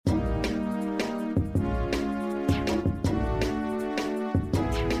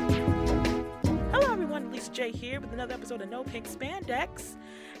MJ here with another episode of No Pink Spandex,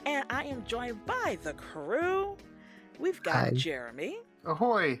 and I am joined by the crew. We've got Hi. Jeremy.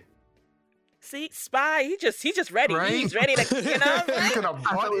 Ahoy! See, Spy, he's just ready. Right? He's ready to, He's gonna I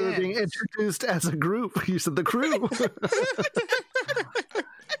thought we were butt being in. introduced as a group. You said the crew.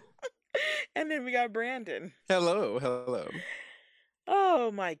 And then we got Brandon. Hello.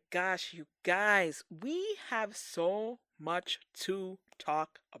 Oh my gosh, you guys, we have so much to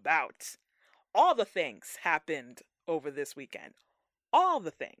talk about. All the things happened over this weekend. All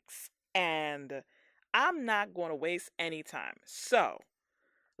the things. And I'm not going to waste any time. So,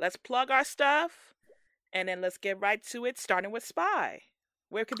 let's plug our stuff, and then let's get right to it, starting with Spy.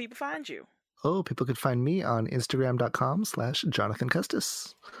 Where can people find you? Oh, people could find me on Instagram.com/Jonathan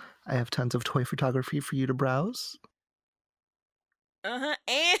Custis. I have tons of toy photography for you to browse. And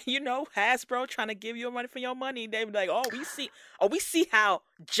Hasbro trying to give you money for your money. They be like, we see how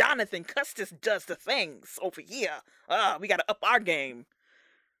Jonathan Custis does the things over here. We gotta up our game.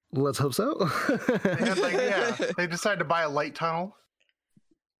 Let's hope so. They decided to buy a light tunnel.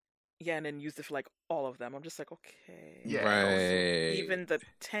 Yeah, and then used it for like all of them. I'm just like, okay. Yeah. Right. Even the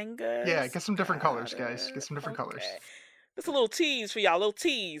Tengas. Yeah, get some different colors, Got guys. it. Get some different colors. That's a little tease for y'all, little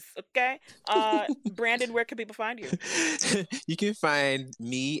tease, okay? Brandon, where can people find you? You can find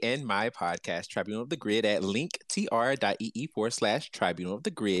me and my podcast, Tribunal of the Grid, at linktr.ee/Tribunal of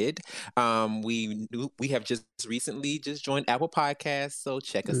the Grid. We have just recently joined Apple Podcasts, so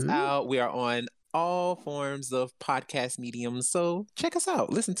check us out. We are on all forms of podcast mediums, so check us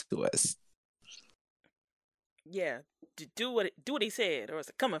out. Listen to us. Yeah, do what he said, or is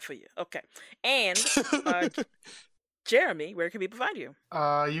it coming for you? Okay. And Jeremy, where can people find you?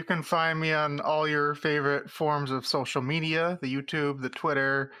 You can find me on all your favorite forms of social media, the YouTube, the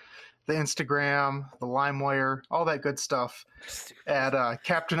Twitter, the Instagram, the LimeWire, all that good stuff at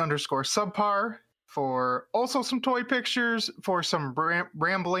Captain_Subpar for also some toy pictures, for some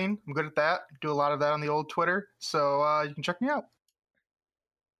rambling. I'm good at that. Do a lot of that on the old Twitter. So you can check me out.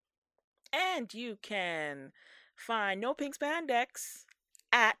 And you can find No Pink Spandex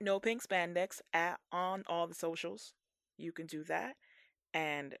at No Pink Spandex on all the socials. You can do that.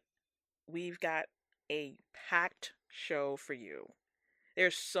 And we've got a packed show for you.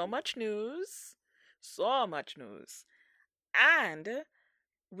 There's so much news. And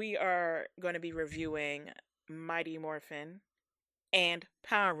we are going to be reviewing Mighty Morphin and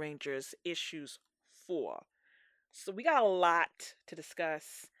Power Rangers issues 4. So we got a lot to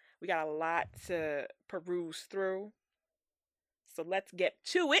discuss. We got a lot to peruse through. So let's get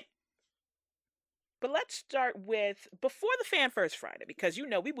to it. But let's start with before the Fan First Friday, because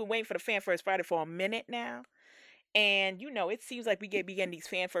we've been waiting for the Fan First Friday for a minute now. And it seems like we be getting these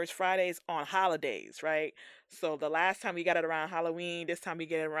Fan First Fridays on holidays, right? So the last time we got it around Halloween, this time we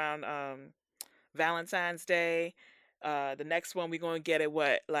get it around Valentine's Day. The next one we're going to get it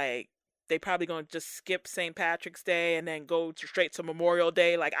they probably going to just skip St. Patrick's Day and then go straight to Memorial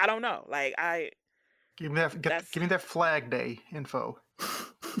Day. Like, I don't know. Like, Give me that Flag Day info.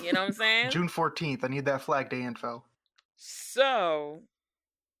 You know what I'm saying? June 14th. I need that Flag Day info. So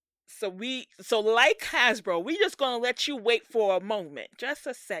like Hasbro, we just gonna let you wait for a moment, just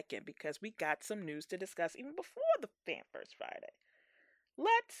a second, because we got some news to discuss even before the Fan First Friday.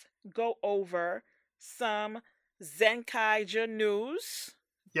 Let's go over some Zenkaiger news.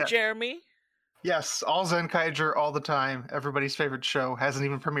 Yeah. Jeremy? Yes, all Zenkaiger all the time. Everybody's favorite show. Hasn't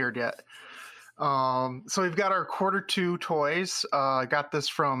even premiered yet. So we've got our Q2 toys. Got this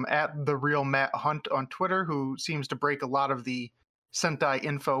from @TheRealMattHunt on Twitter, who seems to break a lot of the Sentai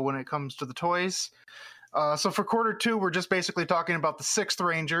info when it comes to the toys. So for Q2, we're just basically talking about the 6th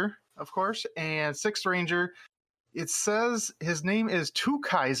Ranger, of course. And 6th Ranger, it says his name is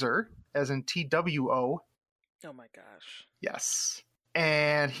Twokaiser, as in TWO. Oh my gosh. Yes.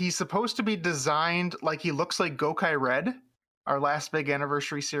 And he's supposed to be designed like he looks like Gokai Red, our last big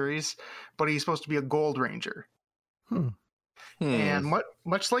anniversary series, but he's supposed to be a Gold Ranger. And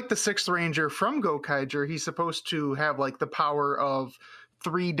much like the 6th Ranger from Gokaiger, he's supposed to have like the power of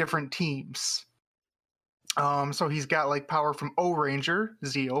 3 different teams. So he's got like power from O Ranger,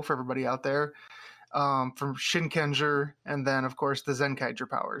 Zeo for everybody out there, from Shinkenger, and then of course the Zenkaiger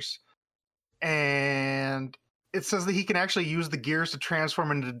powers. And it says that he can actually use the gears to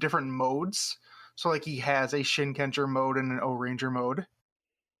transform into different modes. So like he has a Shinkenger mode and an O Ranger mode.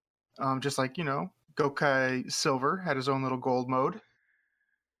 Just like, Gokai Silver had his own little gold mode.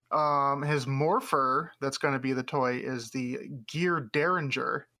 His morpher that's going to be the toy is the Gear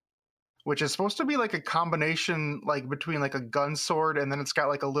Derringer, which is supposed to be like a combination like between like a gun sword and then it's got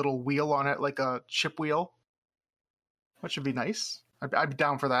like a little wheel on it, like a chip wheel, which would be nice. I'd be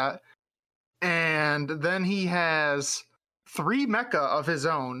down for that. And then he has 3 mecha of his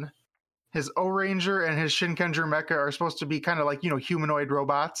own. His O-Ranger and his Shinkenger mecha are supposed to be kind of like, humanoid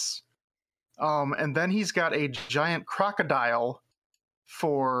robots. And then he's got a giant crocodile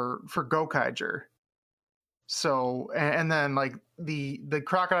for Gokaiger. So, and then like the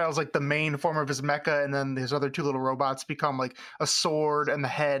crocodile is like the main form of his mecha, and then his other 2 little robots become like a sword and the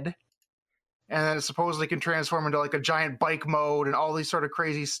head. And then it supposedly can transform into like a giant bike mode and all these sort of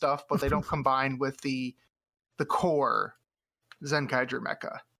crazy stuff, but they don't combine with the core Zenkaiger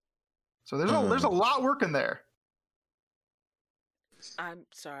mecha. So there's a lot working there. I'm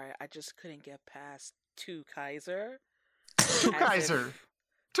sorry, I just couldn't get past 2 Kaiser. 2 Kaiser.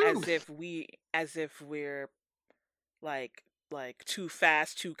 As if we're like too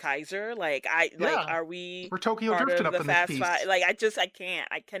fast, 2 Kaiser. Like are we? We're Tokyo part drifting of up the in this Fast piece. Five? Like I can't.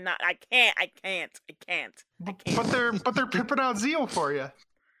 But they're pimping out Zeo for you.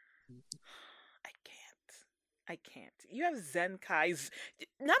 I can't. You have Zenkai's.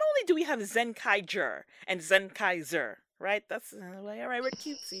 Not only do we have Zenkaiger and Zenkaiser, right? That's like, all right, we're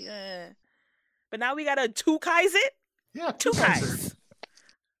cutesy. But now we got a 2 Kaiser? Yeah, 2 Kaiser. Kais.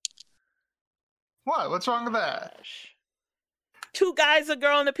 What? What's wrong with that? Gosh. 2 guys, a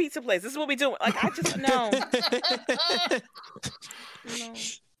girl, in a pizza place. This is what we do. Like, I just, no. No.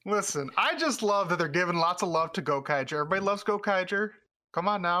 Listen, I just love that they're giving lots of love to Gokaiger. Everybody loves Gokaiger. Come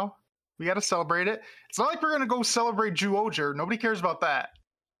on now. We got to celebrate it. It's not like we're going to go celebrate Zyuohger. Nobody cares about that.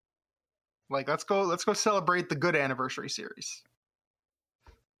 Like, let's go celebrate the good anniversary series.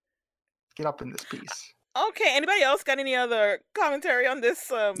 Get up in this piece. Okay, anybody else got any other commentary on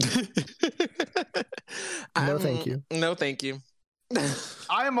this? No, thank you. No, thank you.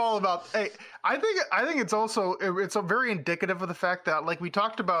 I am all about. Hey, I think it's also it's a very indicative of the fact that, like we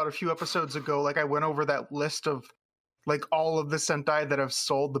talked about a few episodes ago, like I went over that list of like all of the Sentai that have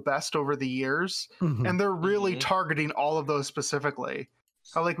sold the best over the years, Mhm. and they're really targeting all of those specifically.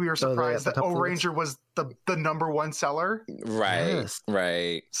 How like we were surprised that O-Ranger was the number 1 seller. Right, Yes.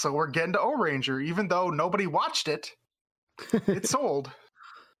 right. So we're getting to O-Ranger, even though nobody watched it. It sold.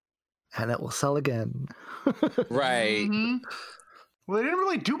 And it will sell again. Right. Mhm. Well, they didn't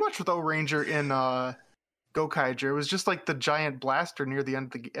really do much with O-Ranger in Gokaiger. It was just like the giant blaster near the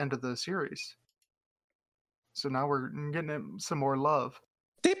end of the series. So now we're getting some more love.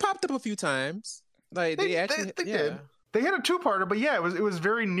 They popped up a few times. Like they actually did. They had a 2-parter, but yeah, it was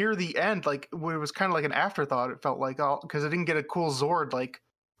very near the end. Like it was kind of like an afterthought. It felt like because it didn't get a cool Zord like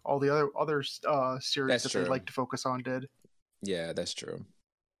all the other series That's that true. they like to focus on did. Yeah, that's true.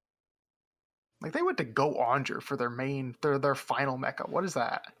 Like they went to Go-Onger for their final mecha. What is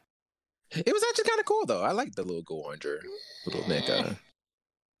that? It was actually kind of cool though. I like the little Go-Onger, little mecha.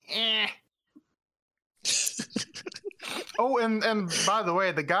 Oh, and by the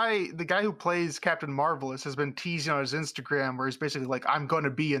way, the guy who plays Captain Marvelous has been teasing on his Instagram where he's basically like, I'm going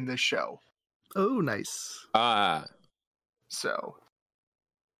to be in this show. Oh, nice. So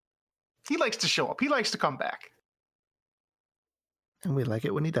he likes to show up. He likes to come back. And we like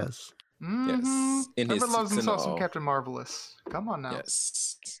it when he does. Mm-hmm. Yes. In his Everyone loves suits and himself some all. Captain Marvelous. Come on now.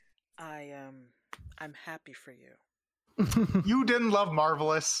 Yes. I'm happy for you. You didn't love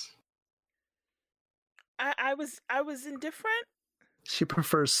Marvelous. I was indifferent. She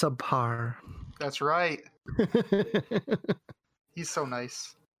prefers subpar. That's right. He's so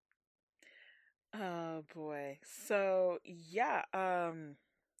nice. Oh boy. So yeah,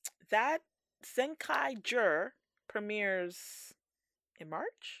 that Zenkaiger premieres in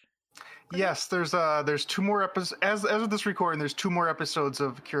March? Yes, there's 2 more episodes as of this recording. There's 2 more episodes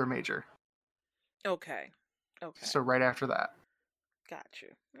of Akira Major. Okay. So right after that. Got you.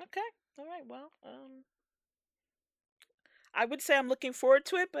 Okay. All right. Well, I would say I'm looking forward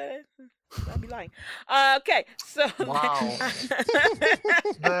to it, but I'd be lying. Okay. So Wow.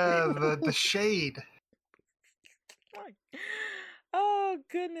 the shade. Oh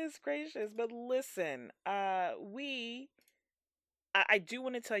goodness gracious! But listen, I do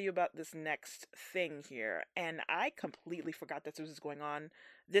want to tell you about this next thing here, and I completely forgot that this was going on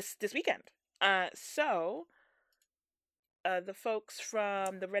this weekend. So the folks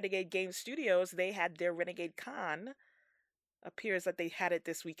from the Renegade Game Studios, they had their Renegade Con. Appears that they had it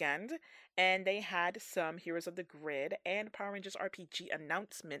this weekend, and they had some Heroes of the Grid and Power Rangers RPG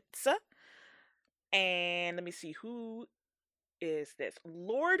announcements. And let me see, who is this?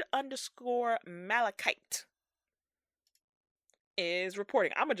 Lord_Malachite is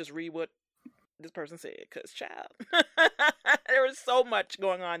reporting. I'm gonna just read what this person said, because child, there was so much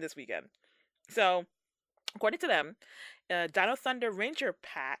going on this weekend. So, according to them, Dino Thunder Ranger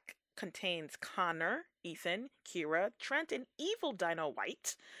Pack contains Connor, Ethan, Kira, Trent, and Evil Dino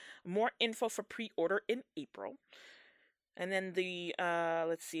White. More info for pre-order in April. And then the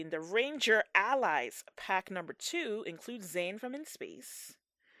let's see, the Ranger Allies pack number 2 includes Zane from In Space.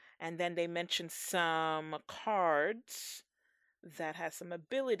 And then they mentioned some cards that has some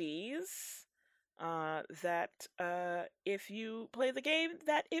abilities that if you play the game,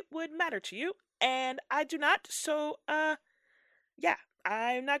 that it would matter to you. And I do not, so yeah,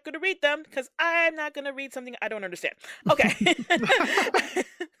 I'm not going to read them because I'm not going to read something I don't understand. Okay.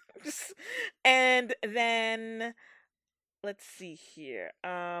 And then let's see here.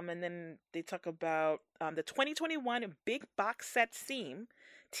 And then they talk about the 2021 big box set theme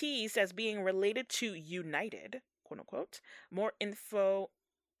teased as being related to United, quote unquote. More info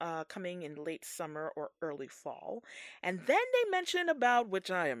coming in late summer or early fall. And then they mention about, which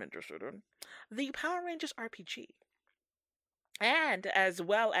I am interested in, the Power Rangers RPG. And as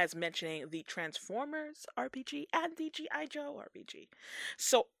well as mentioning the Transformers RPG and the G.I. Joe RPG.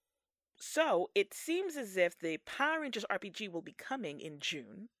 So it seems as if the Power Rangers RPG will be coming in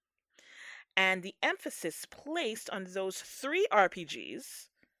June. And the emphasis placed on those 3 RPGs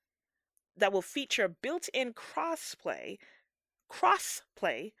that will feature built-in crossplay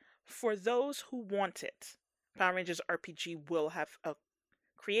for those who want it. Power Rangers RPG will have a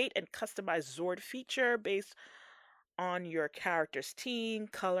create and customize Zord feature based on your character's team,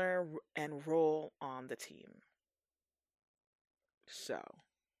 color, and role on the team. So,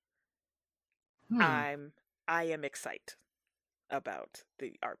 I am excited about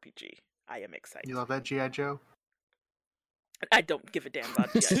the RPG. I am excited. You love that G.I. Joe? I don't give a damn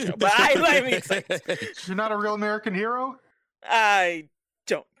about G.I. Joe, but I'm excited. You're not a real American hero? I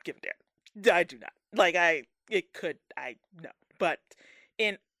don't give a damn. I do not. Like, no. But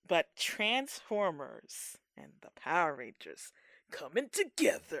Transformers and the Power Rangers coming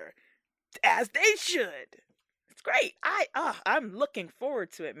together as they should. It's great. I'm looking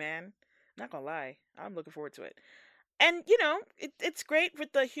forward to it, man. Not gonna lie, I'm looking forward to it. And it's great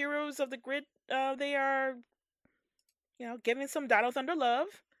with the Heroes of the Grid. They are, giving some Dino Thunder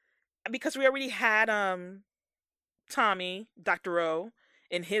love because we already had Tommy, Dr. O,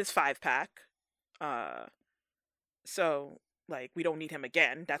 in his 5-pack. So like we don't need him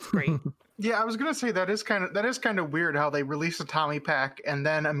again. That's great. Yeah, I was gonna say that is kind of weird how they release a Tommy pack and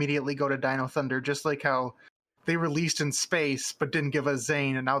then immediately go to Dino Thunder, just like how they released In Space but didn't give us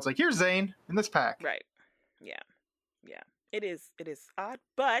Zane, and now it's like, here's Zane in this pack. Right. Yeah. It is odd,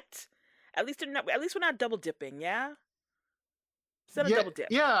 but at least we're not double dipping, yeah? It's not a double dip.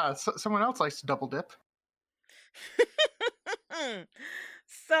 Yeah, someone else likes to double dip.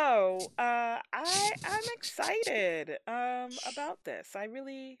 So, I'm excited about this. I'm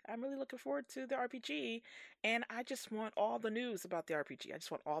really looking forward to the RPG, and I just want all the news about the RPG. I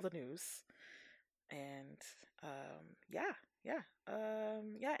just want all the news. And yeah.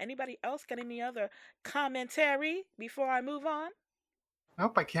 Anybody else got any other commentary before I move on?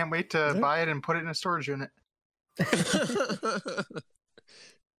 Nope, I can't wait to buy it and put it in a storage unit.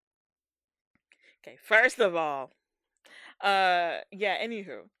 Okay, first of all,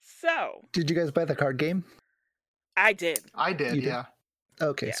 anywho, so Did you guys buy the card game? I did. I did, You did? yeah.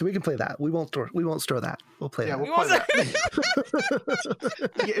 Okay, Yeah. So we can play that. We won't store that. We'll play Yeah, that. we'll play that.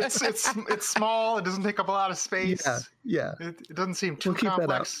 It's small. It doesn't take up a lot of space. Yeah. It doesn't seem too We'll keep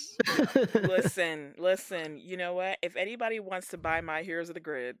complex. Listen, you know what? If anybody wants to buy my Heroes of the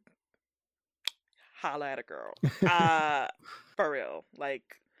Grid, holla at a girl. For real.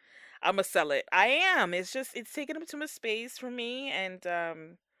 Like, I'm gonna sell it. I am. It's taking up too much space for me, and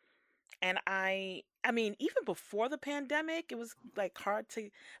I mean, even before the pandemic, it was like hard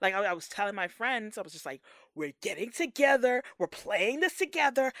to, like, I was telling my friends, I was just like, we're getting together, we're playing this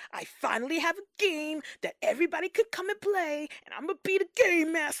together, I finally have a game that everybody could come and play, and I'm gonna be the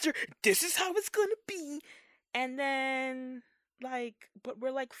game master, this is how it's gonna be. And then, like, but we're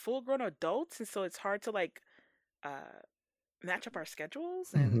like full grown adults, and so it's hard to like match up our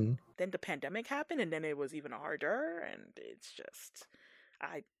schedules, and then the pandemic happened, and then it was even harder, and it's just,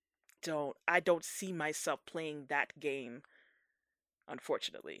 I don't see myself playing that game,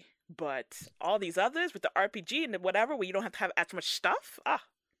 unfortunately. But all these others with the RPG and whatever, where you don't have to have as much stuff,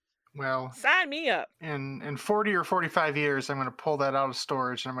 Well, sign me up. in 40 or 45 years, I'm going to pull that out of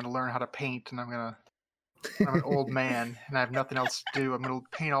storage and I'm going to learn how to paint, and I'm an old man and I have nothing else to do. I'm going to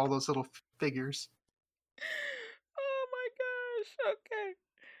paint all those little figures. Oh my gosh. Okay.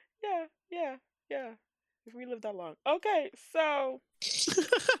 Yeah. If we live that long. Okay, so it's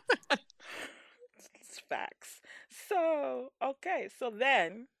facts. So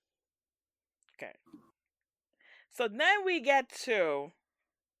then we get to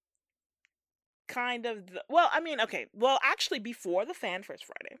kind of well, I mean, okay. Well, actually, before the Fan First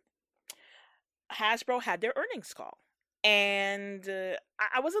Friday, Hasbro had their earnings call, and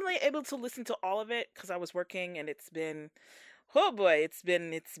I wasn't able to listen to all of it because I was working, and it's been, oh boy, it's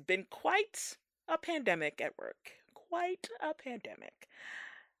been quite a pandemic at work, quite a pandemic.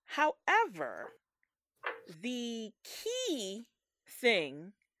 However, the key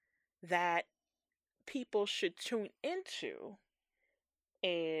thing that people should tune into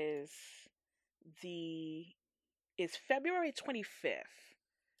is February 25th.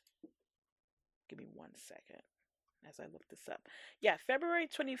 Give me 1 second as I look this up. Yeah, February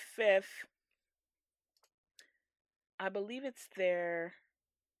 25th. I believe it's their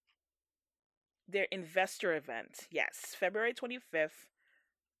investor event. Yes, February 25th.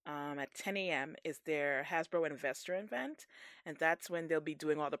 At 10 a.m. is their Hasbro investor event, and that's when they'll be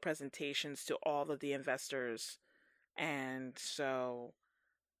doing all the presentations to all of the investors. And so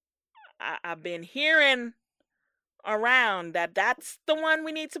I've been hearing around that that's the one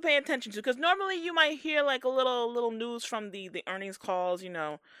we need to pay attention to, because normally you might hear like a little news from the earnings calls.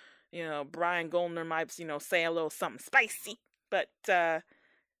 Brian Goldner might say a little something spicy, but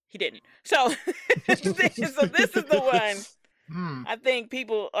he didn't. So this is the one I think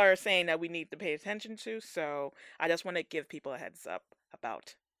people are saying that we need to pay attention to. So I just want to give people a heads up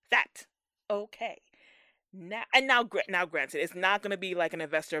about that. Okay. Now granted, it's not going to be like an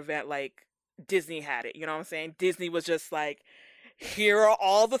investor event like Disney had it. You know what I'm saying? Disney was just like, here are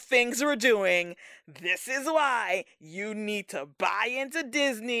all the things we're doing. This is why you need to buy into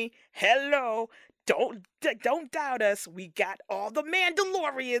Disney. Hello. Don't doubt us. We got all the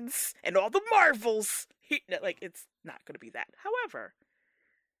Mandalorians and all the Marvels. Like, it's not going to be that. However,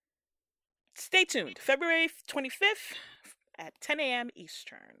 stay tuned. February 25th at 10 a.m.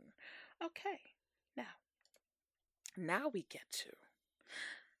 Eastern. Okay. Now we get to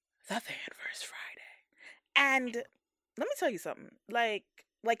the Fan First Friday. And let me tell you something. Like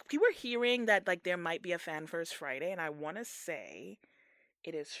we were hearing that like there might be a Fan First Friday, and I want to say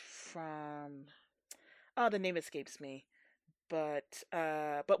it is from the name escapes me. But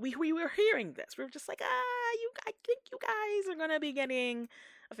we were hearing this. We were just like, I think you guys are gonna be getting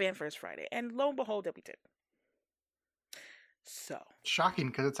a Fan First Friday, and lo and behold, that we did. So shocking,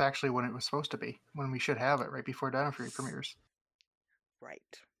 because it's actually when it was supposed to be, when we should have it right before Dino Fury premieres. Right.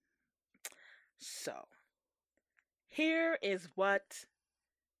 So here is what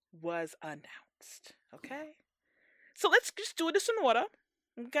was announced. Okay. So let's just do this in order.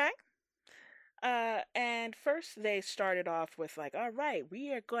 Okay. And first they started off with like, all right,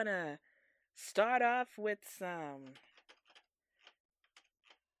 we are gonna start off with some.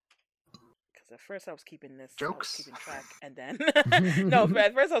 Because at first I was keeping this jokes, keeping track, and then no,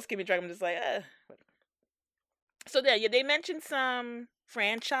 at first I was keeping track. I'm just like, So they mentioned some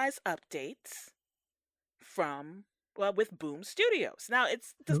franchise updates with Boom Studios. Now,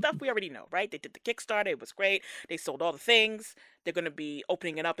 it's the stuff we already know, right? They did the Kickstarter. It was great. They sold all the things. They're going to be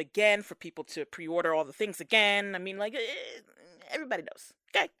opening it up again for people to pre-order all the things again. I mean, like, everybody knows.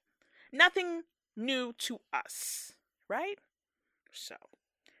 Okay. Nothing new to us, right? So,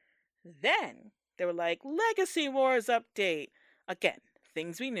 then they were like, Legacy Wars update. Again,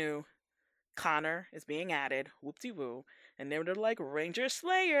 things we knew. Connor is being added. Whoop-de-woo. And then they're like, Ranger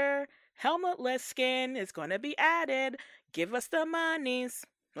Slayer. Helmetless skin is going to be added. Give us the monies.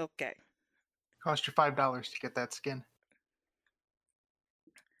 Okay. Cost you $5 to get that skin.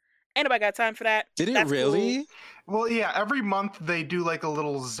 Ain't nobody got time for that. Did it really? Cool. Well, yeah. Every month they do like a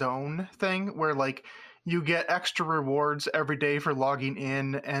little zone thing where like you get extra rewards every day for logging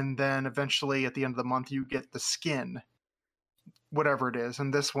in, and then eventually at the end of the month you get the skin, whatever it is.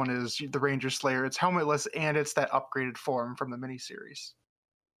 And this one is the Ranger Slayer. It's helmetless, and it's that upgraded form from the miniseries.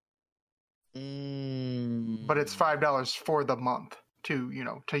 But it's $5 for the month to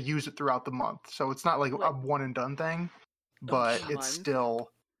use it throughout the month. So it's not like a one and done thing, but it's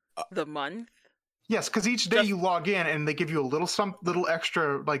still the month. Yes, because each day you log in and they give you a little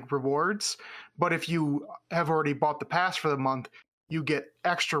extra like rewards. But if you have already bought the pass for the month, you get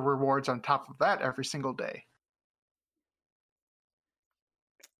extra rewards on top of that every single day.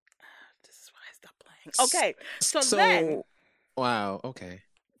 This is why I stopped playing. Okay, so then. Wow. Okay.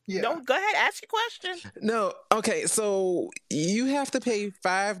 Yeah. No, go ahead. Ask your question. No. Okay. So you have to pay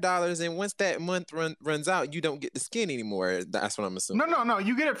 $5, and once that month runs out, you don't get the skin anymore. That's what I'm assuming. No.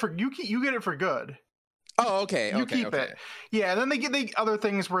 You get it for you get it for good. Oh, okay. You keep it. Yeah. Then they get the other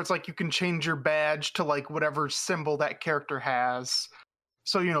things where it's like you can change your badge to like whatever symbol that character has.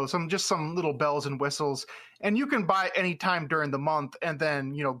 So some little bells and whistles, and you can buy any time during the month, and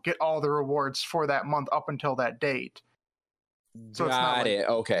then get all the rewards for that month up until that date. So it's not Got it.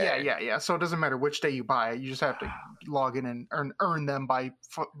 Okay. Yeah. So it doesn't matter which day you buy it. You just have to log in and earn them by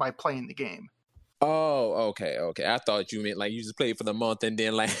playing the game. Oh, okay. I thought you meant like you just played for the month and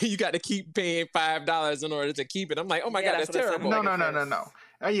then like you got to keep paying $5 in order to keep it. I'm like, oh my Yeah, God, that's that's what it terrible. sounded No.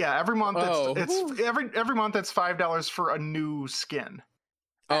 Yeah, every month Oh. it's every month it's $5 for a new skin.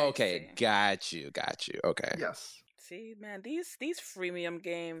 Okay, I got you. Okay. Yes. See, man, these freemium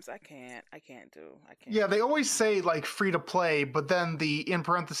games, I can't do. I can't. Yeah, they always say like free to play, but then in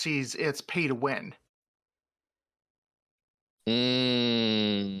parentheses it's pay to win. I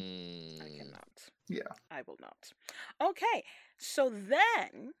Mm. cannot. Yeah. I will not. Okay, so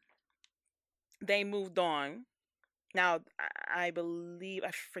then they moved on. Now, I believe,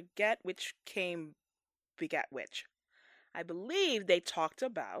 I forget which begat which. I believe they talked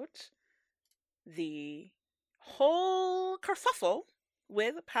about the whole kerfuffle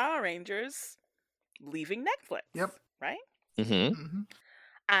with Power Rangers leaving Netflix. Yep. Right? Mm-hmm. Mm-hmm.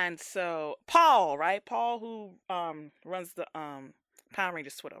 And so Paul, right? Paul, who runs the Power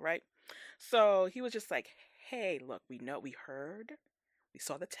Rangers Twitter, right? So he was just like, "Hey, look, we heard, we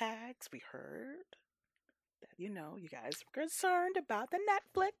saw the tags, we heard that you guys were concerned about the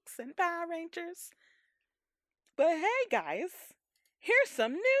Netflix and Power Rangers. But hey, guys, here's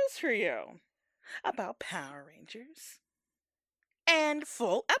some news for you about Power Rangers and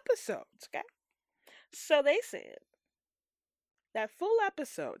full episodes." Okay, so they said that full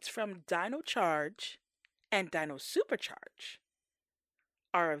episodes from Dino Charge and Dino Supercharge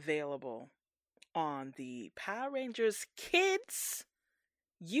are available on the Power Rangers Kids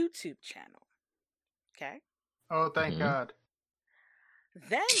YouTube channel. Okay? Oh, thank Mhm. God.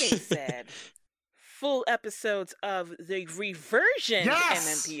 Then they said full episodes of the reversion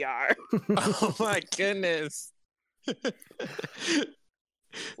Yes! MMPR Oh my goodness.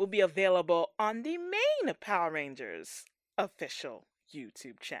 will be available on the main Power Rangers official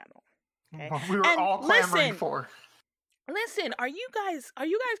YouTube channel. Okay? What we were And all clamoring listen, for. Listen, are you guys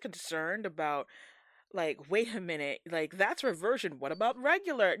concerned about, like, wait a minute, like, that's reversion, what about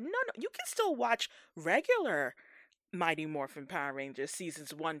regular? No, you can still watch regular Mighty Morphin Power Rangers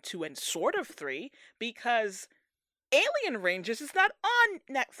seasons 1, 2, and sort of 3, because Alien Rangers is not on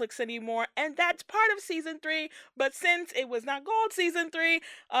Netflix anymore, and that's part of season 3, but since it was not called season 3,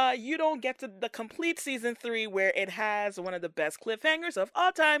 you don't get to the complete season 3 where it has one of the best cliffhangers of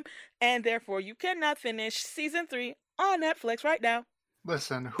all time, and therefore you cannot finish season 3 on Netflix right now.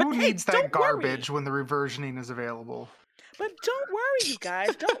 Listen, But who hey, needs that don't worry. garbage when the reversioning is available? But don't worry, you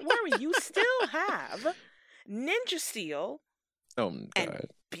guys, don't worry, you still have Ninja Steel Oh my and God.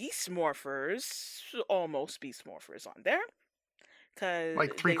 Beast Morphers, almost Beast Morphers on there. Cause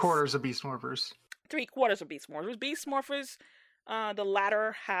Like three-quarters of Beast Morphers. 3/4 of Beast Morphers. Beast Morphers, the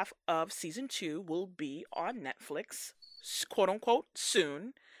latter half of season 2 will be on Netflix, quote unquote,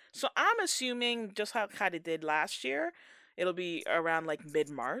 soon. So I'm assuming just how they did last year, it'll be around like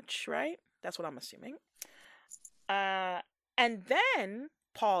mid-March, right? That's what I'm assuming. And then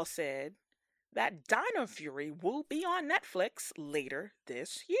Paul said that Dino Fury will be on Netflix later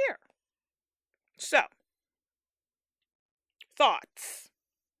this year. So, thoughts?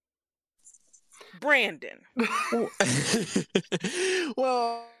 Brandon.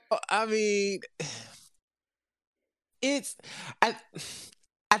 Well, I mean, I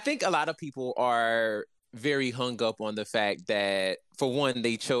think a lot of people are very hung up on the fact that, for one,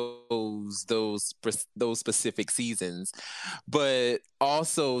 they chose those specific seasons, but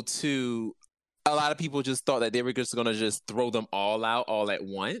also two, a lot of people just thought that they were just gonna just throw them all out all at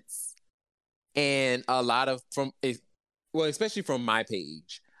once, and a lot of especially from my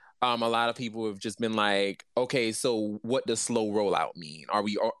page, a lot of people have just been like, okay, so what does slow rollout mean? Are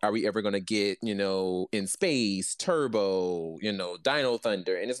we ever gonna get, In Space, Turbo, Dino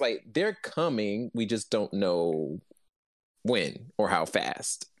Thunder? And it's like, they're coming, we just don't know when or how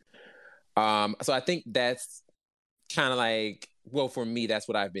fast. So I think that's kind of like, well, for me, that's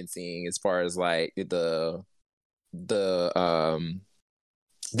what I've been seeing as far as like the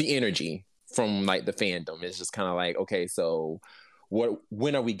energy from like the fandom. It's just kind of like, okay, so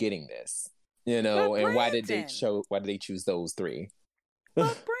when are we getting this? And why did they choose those three?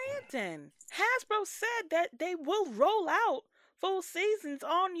 But Brandon, Hasbro said that they will roll out full seasons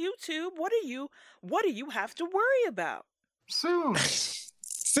on YouTube. What do you have to worry about? Soon.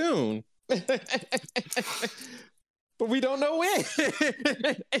 Soon. But we don't know when. Spy,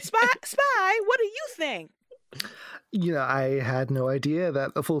 what do you think? I had no idea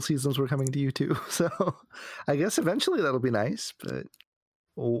that the full seasons were coming to YouTube. So I guess eventually that'll be nice, but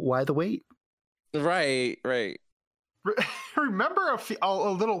why the wait? Right. Remember a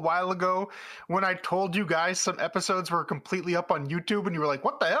little while ago when I told you guys some episodes were completely up on YouTube and you were like,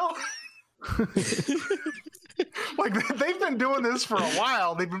 what the hell? Like they've been doing this for a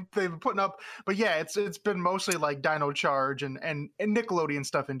while. They've been putting up, but yeah, it's been mostly like Dino Charge and Nickelodeon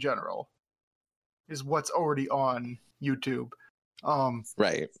stuff in general is what's already on YouTube.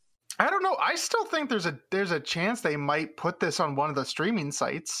 Right. I don't know. I still think there's a chance they might put this on one of the streaming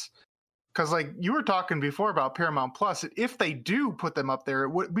sites. Because like you were talking before about Paramount Plus, if they do put them up there,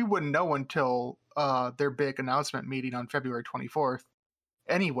 we wouldn't know until their big announcement meeting on February 24th.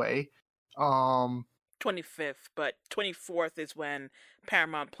 Anyway, 25th, but 24th is when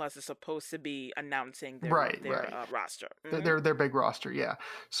Paramount Plus is supposed to be announcing their roster. Mm-hmm. Their big roster, yeah.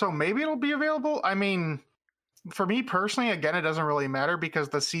 So maybe it'll be available. I mean, for me personally, again, it doesn't really matter because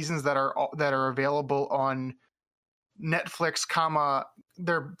the seasons that are available on Netflix,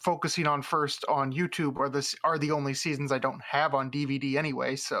 they're focusing on first on YouTube are the only seasons I don't have on DVD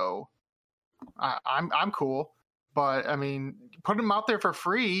anyway. So I'm cool. But I mean, put them out there for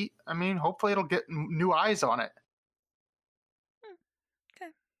free. I mean, hopefully it'll get new eyes on it.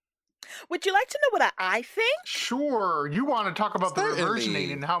 Okay. Would you like to know what I think? Sure. You want to talk about the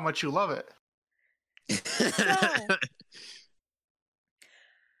reversioning and how much you love it.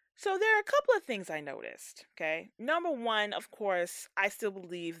 So there are a couple of things I noticed, okay? Number one, of course, I still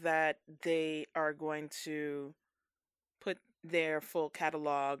believe that they are going to put their full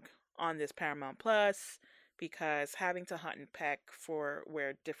catalog on this Paramount Plus because having to hunt and peck for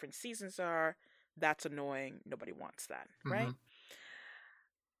where different seasons are, that's annoying. Nobody wants that, right? Mm-hmm.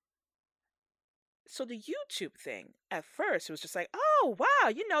 So the YouTube thing, at first, it was just like, oh,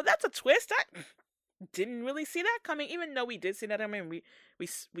 wow, that's a twist. I didn't really see that coming, even though we did see that. I mean,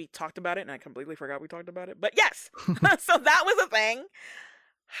 we talked about it, and I completely forgot we talked about it. But yes, so that was a thing.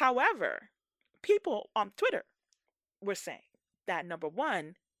 However, people on Twitter were saying that, number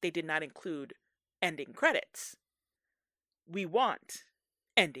one, they did not include ending credits. We want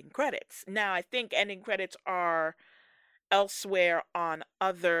ending credits. Now, I think ending credits are elsewhere on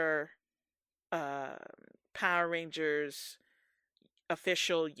other Power Rangers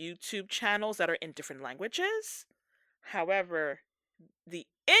official YouTube channels that are in different languages. However, the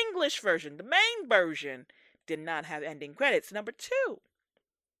English version, the main version, did not have ending credits. Number two,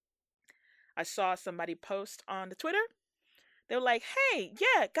 I saw somebody post on the Twitter. They were like, hey,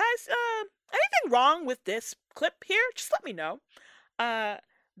 yeah, guys, anything wrong with this clip here? Just let me know.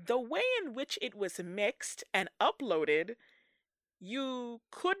 The way in which it was mixed and uploaded, you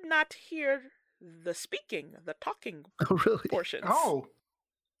could not hear the talking portions. Oh.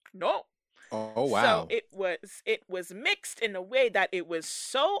 No. Oh, wow. So it was mixed in a way that it was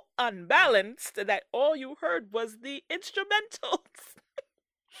so unbalanced that all you heard was the instrumentals.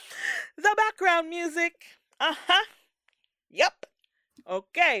 The background music. Uh-huh. Yep.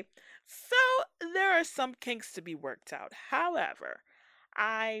 Okay. So there are some kinks to be worked out. However,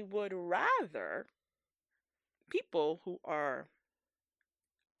 I would rather people who are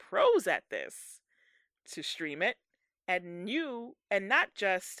pros at this to stream it and not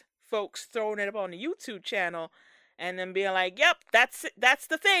just folks throwing it up on the YouTube channel and then being like, yep, that's it, that's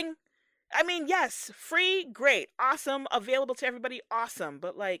the thing. I mean, yes, free, great, awesome, available to everybody, awesome,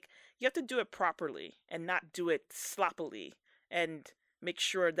 but like you have to do it properly and not do it sloppily and make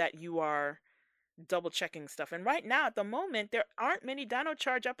sure that you are double checking stuff. And right now at the moment there aren't many Dino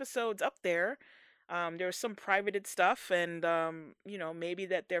Charge episodes up there. There's some privated stuff and, maybe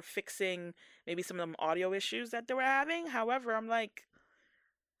that they're fixing maybe some of them audio issues that they were having. However, I'm like,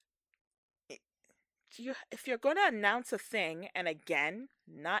 if you're going to announce a thing, and again,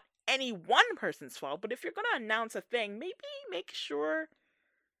 not any one person's fault, but if you're going to announce a thing, maybe make sure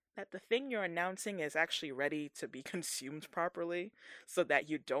that the thing you're announcing is actually ready to be consumed properly so that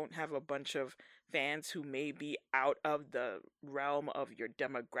you don't have a bunch of fans who may be out of the realm of your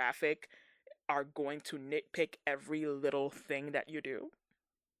demographic are going to nitpick every little thing that you do.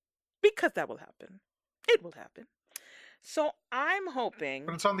 Because that will happen. It will happen. So I'm hoping...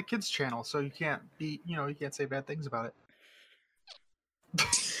 But it's on the kids' channel, so you can't you can't say bad things about it.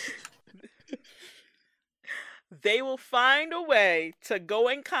 They will find a way to go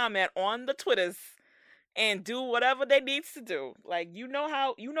and comment on the Twitters and do whatever they needs to do. Like, you know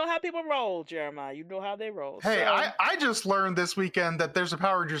how people roll, Jeremiah. You know how they roll. Hey, so... I just learned this weekend that there's a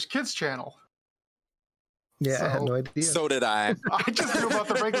Power Rangers kids channel. Yeah, I had no idea. So did I. I just knew about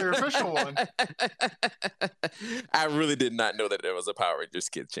the regular official one. I really did not know that there was a Power Rangers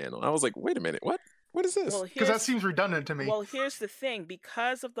Kids channel. I was like, wait a minute, what? What is this? Because that seems redundant to me. Well, here's the thing.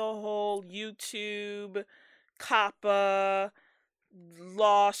 Because of the whole YouTube, COPPA,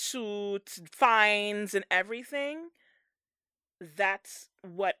 lawsuits, fines, and everything, that's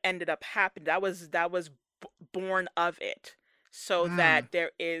what ended up happening. That was born of it, so that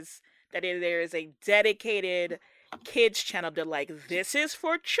there is a dedicated kids channel. They're like, this is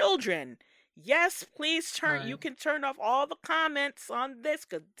for children. Yes, please turn. You can turn off all the comments on this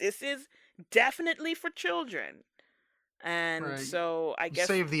because this is definitely for children. And so I guess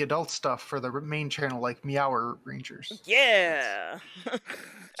save the adult stuff for the main channel, like Meower Rangers. Yeah.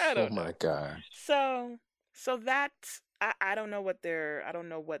 I don't know. My god. So that's I don't know what their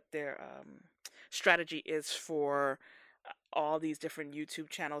strategy is for all these different YouTube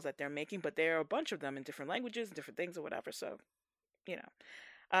channels that they're making, but there are a bunch of them in different languages and different things or whatever. So, you know.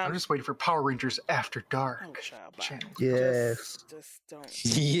 I'm just waiting for Power Rangers After Dark. Oh, child, channel. Yes. Just don't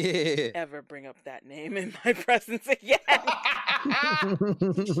Yeah. ever bring up that name in my presence again.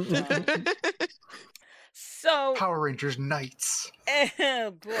 So Power Rangers Knights.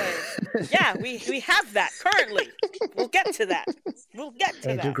 Oh boy. Yeah, we have that currently. We'll get to that.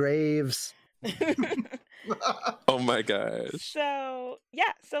 Andrew Graves. Oh my gosh. So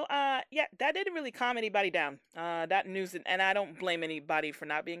that didn't really calm anybody down. That news, and I don't blame anybody for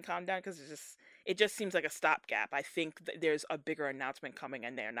not being calmed down because it just seems like a stopgap. I think there's a bigger announcement coming,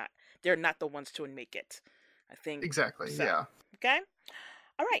 and they're not the ones to make it. I think exactly. So. Yeah. Okay.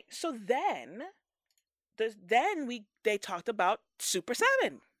 All right. So then they talked about Super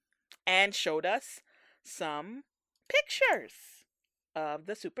 7 and showed us some pictures of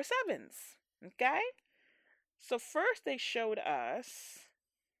the Super 7s. Okay? So first they showed us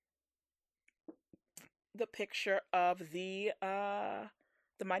the picture of the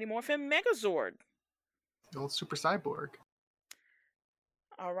Mighty Morphin Megazord. The old Super Cyborg.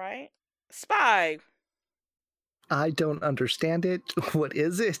 All right. Spy. I don't understand it. What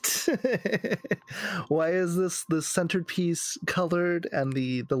is it? Why is the centered piece colored and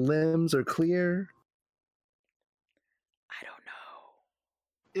the limbs are clear? I don't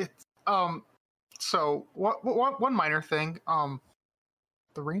know. It's so one minor thing.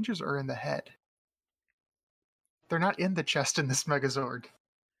 The Rangers are in the head. They're not in the chest in this Megazord.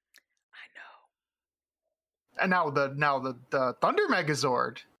 I know. And now the Thunder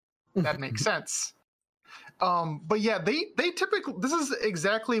Megazord, that makes sense. But yeah, they typically, this is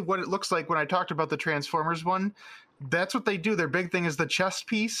exactly what it looks like when I talked about the Transformers one. That's what they do. Their big thing is the chest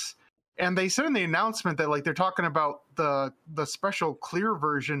piece. And they said in the announcement that like they're talking about the special clear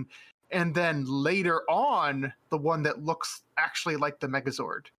version, and then later on the one that looks actually like the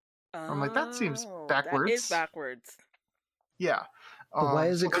Megazord. I'm like, that seems backwards. That is backwards. Yeah. But why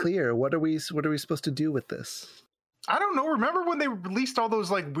is it clear? What are we supposed to do with this? I don't know. Remember when they released all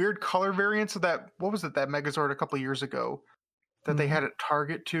those like weird color variants of that? What was it? That Megazord a couple of years ago that they had at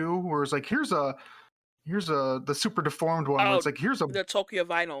Target too, where it was like, here's the super deformed one. Where it's like, here's the Tokyo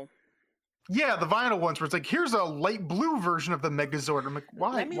vinyl. Yeah, the vinyl ones where it's like, here's a light blue version of the Megazord. I'm like,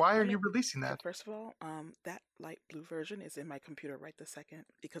 why? Why are you releasing that? First of all, that light blue version is in my computer right this second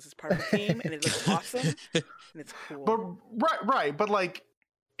because it's part of the theme and it looks awesome and it's cool. But right, but like,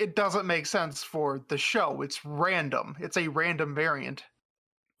 it doesn't make sense for the show. It's random. It's a random variant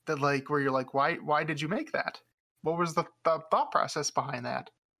that like where you're like, why did you make that? What was the thought process behind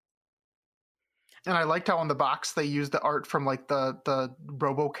that? And I liked how on the box they used the art from like the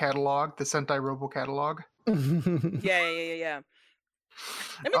Robo catalog, the Sentai Robo catalog. Yeah.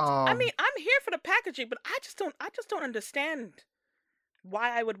 I mean, I'm here for the packaging, but I just don't understand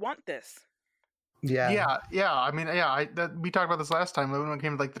why I would want this. Yeah. I mean, we talked about this last time when it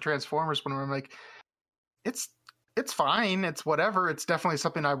came to like the Transformers one. Where I'm like, it's fine, it's whatever. It's definitely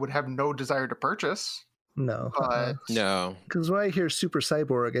something I would have no desire to purchase. No. No. Because when I hear Super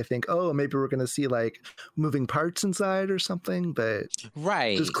Cyborg, I think, oh, maybe we're going to see like moving parts inside or something. But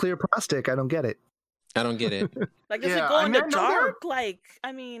just clear plastic. I don't get it. Like, does it go in the dark? Like,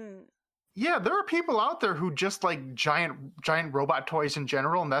 I mean. Yeah, there are people out there who just like giant robot toys in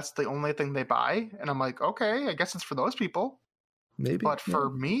general, and that's the only thing they buy. And I'm like, okay, I guess it's for those people. Maybe. But for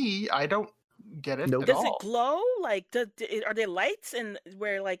me, I don't get it. Nope. At Does all. it glow? Like, are there lights and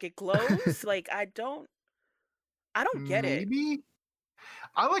where like it glows? Like, I don't get it. Maybe.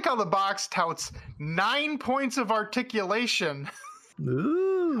 I like how the box touts 9 points of articulation.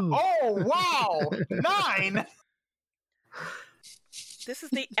 Ooh. Oh wow, 9. This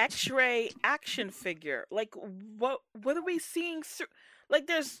is the X-ray action figure. Like, what are we seeing? Like,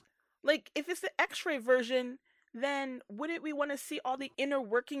 there's like, if it's the X-ray version, then wouldn't we want to see all the inner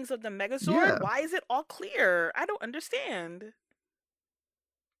workings of the Megazord? Yeah. Why is it all clear? I don't understand.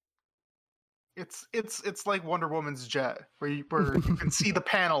 It's like Wonder Woman's jet, where you can see the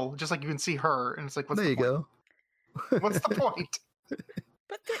panel just like you can see her, and it's like, what's there the you point? go. What's the point?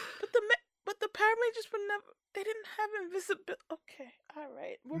 But the Power Rangers would never. They didn't have invisibility. Okay, all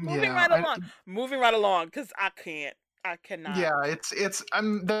right. We're moving Yeah, right along. Moving right along, because I cannot. Yeah, it's.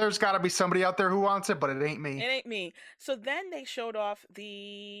 There's got to be somebody out there who wants it, but it ain't me. It ain't me. So then they showed off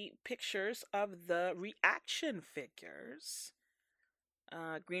the pictures of the reaction figures,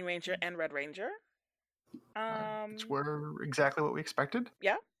 Green Ranger and Red Ranger. Which were exactly what we expected.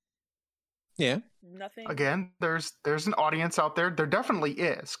 Yeah. Yeah. Nothing. Again, there's an audience out there. There definitely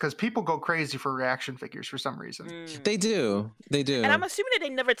is, because people go crazy for reaction figures for some reason. They do. They do. And I'm assuming that they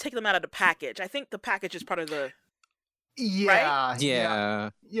never take them out of the package. I think the package is part of the. Yeah. Right?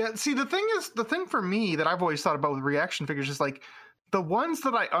 Yeah. See, the thing for me that I've always thought about with reaction figures is like the ones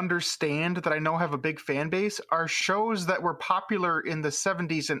that I understand that I know have a big fan base are shows that were popular in the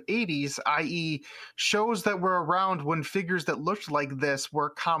 70s and 80s, i.e. shows that were around when figures that looked like this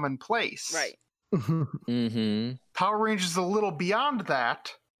were commonplace. Right. Mm-hmm. Power Rangers is a little beyond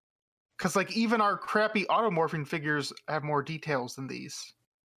that, because like even our crappy automorphing figures have more details than these.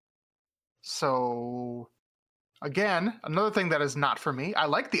 So again, another thing that is not for me. I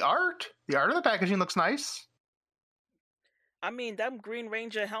like the art. The art of the packaging looks nice. I mean, that Green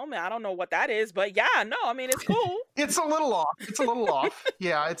Ranger helmet, I don't know what that is, but yeah, no, I mean, it's cool. It's a little off.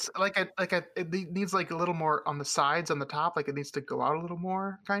 Yeah, it's it needs like a little more on the sides, on the top, like it needs to go out a little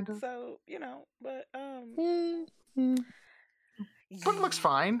more, kind of. So, but But it looks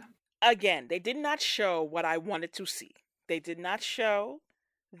fine. Again, they did not show what I wanted to see. They did not show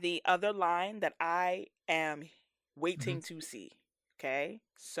the other line that I am waiting to see. Okay?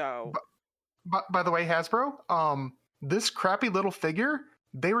 So But by the way, Hasbro, this crappy little figure,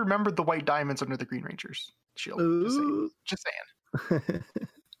 they remembered the white diamonds under the Green Ranger's shield. Just saying.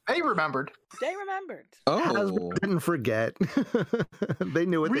 They remembered. They remembered. Hasbro didn't forget. They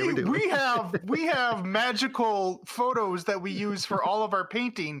knew what they were doing. We have magical photos that we use for all of our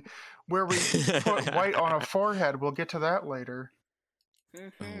painting where we put white on a forehead. We'll get to that later.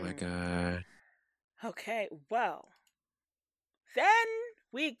 Mm-hmm. Oh my god. Okay, well, then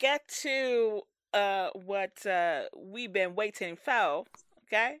we get to what we've been waiting for.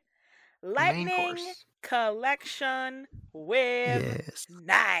 Okay, Lightning Collection with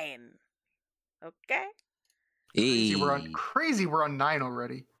 9. Okay, crazy. We're on 9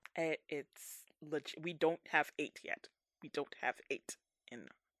 already. It's legit. We don't have 8 yet. We don't have 8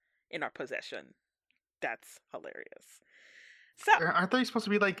 in our possession. That's hilarious. So aren't they supposed to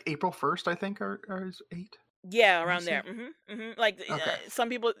be like April 1st? I think or is 8? Yeah, around there. Like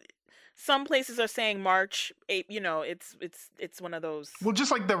some places are saying March 8. It's one of those. Well,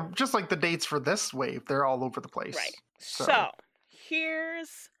 just like the dates for this wave, they're all over the place. Right. So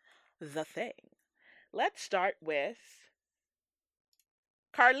here's the thing. Let's start with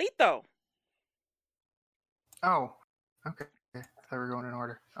Carlito. Oh, okay. I thought we were going in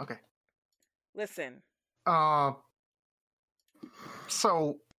order. Okay. Listen.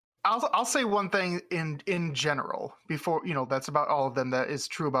 So I'll say one thing in general before that's about all of them that is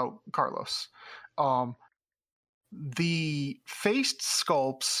true about Carlos. The faced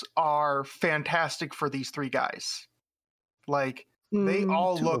sculpts are fantastic for these 3 guys. Like they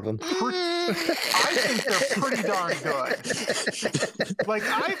all look pretty. I think they're pretty darn good. Like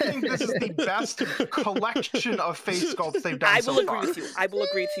I think this is the best collection of face sculpts they've done so far. I will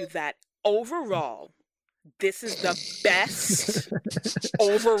agree with you that overall, this is the best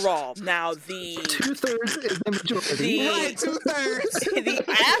overall. Now the 2/3 is the majority. Right, 2/3. The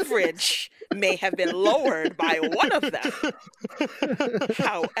average may have been lowered by one of them.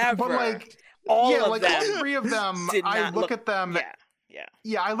 However, but like all all 3 of them, I look at them.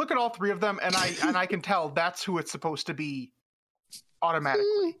 Yeah, I look at all 3 of them, and I can tell that's who it's supposed to be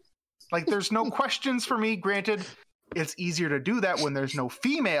automatically. Like there's no questions for me. Granted, it's easier to do that when there's no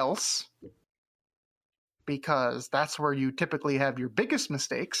females, because that's where you typically have your biggest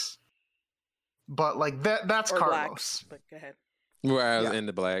mistakes. But like that's Carlos. Blacks, but go ahead. Well, in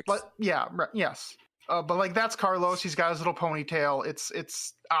the blacks. But yes. But like that's Carlos. He's got his little ponytail.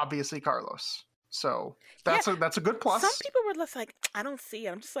 It's obviously Carlos. So that's a good plus. Some people were just like, I don't see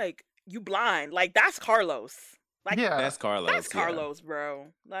it. I'm just like, you blind. Like that's Carlos. Like that's Carlos. That's Carlos, bro.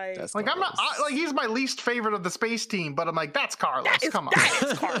 Like that's like Carlos. I'm not like he's my least favorite of the space team, but I'm like that's Carlos. Come on, that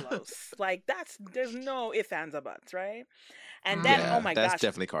is Carlos. Like there's no ifs, ands, or buts, right? And then oh my gosh, that's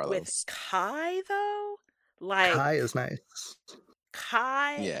definitely Carlos. With Kai though, like Kai is nice.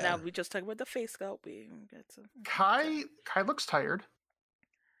 Kai. Yeah. Now we just talked about the face sculpt. We get to Kai looks tired.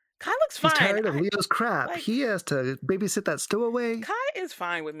 Kai looks He's fine. tired of Leo's crap. like- He has to babysit that stowaway. Kai is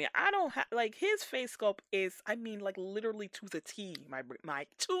fine with me. I don't like his face sculpt is, I mean, like literally to the T. My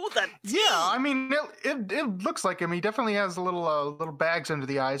to the T. Yeah, I mean, it looks like him. He definitely has a little bags under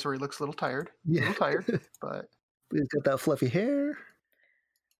the eyes where he looks a little tired. A little tired, but He's got that fluffy hair.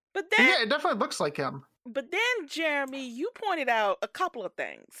 But then, yeah, it definitely looks like him. but then, Jeremy, you pointed out a couple of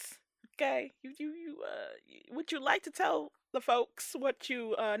things. Okay, would you like to tell the folks what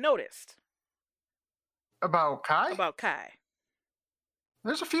you noticed About Kai? about Kai?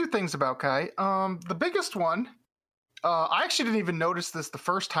 There's a few things about Kai. The biggest one, I actually didn't even notice this the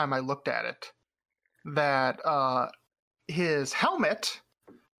first time I looked at it. That his helmet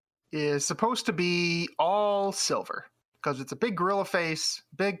is supposed to be all silver because it's a big gorilla face,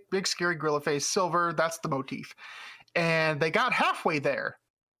 big scary gorilla face, silver. That's the motif, and they got halfway there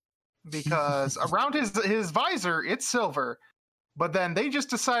because around his visor it's silver, but then they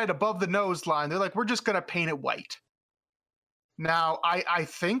just decided above the nose line they're like, we're just gonna paint it white. Now I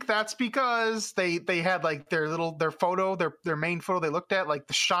think that's because they had like their photo, their main photo they looked at, like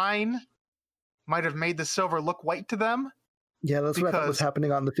the shine might have made the silver look white to them. Yeah, that's what I thought was Because-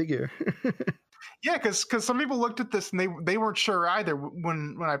 happening on the figure. Yeah, because some people looked at this and they weren't sure either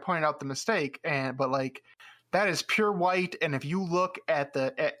when I pointed out the mistake, but like that is pure white. And if you look at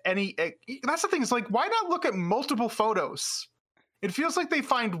that's the thing, is like, why not look at multiple photos? It feels like they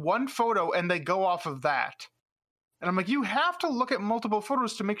find one photo and they go off of that. And I'm like, you have to look at multiple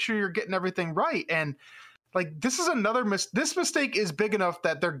photos to make sure you're getting everything right. And like, this is another this mistake is big enough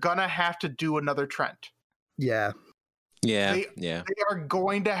that they're gonna have to do another Trent. Yeah. Yeah, They- yeah. They are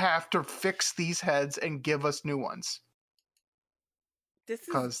going to have to fix these heads and give us new ones. This is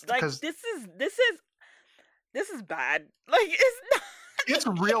 'Cause- like 'cause- this is bad. Like it's not. It's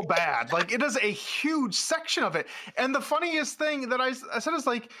real bad. Like, it is a huge section of it. And the funniest thing that I said is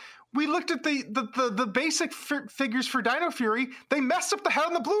like, we looked at the basic figures for Dino Fury. They messed up the head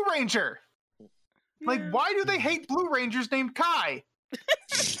on the Blue Ranger. Like, Yeah. why do they hate Blue Rangers named Kai?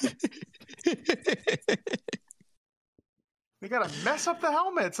 They gotta mess up the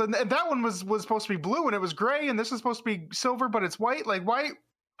helmets, and that one was supposed to be blue, and it was gray, and this is supposed to be silver, but it's white. Like, why?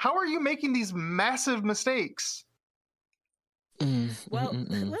 How are you making these massive mistakes? Well,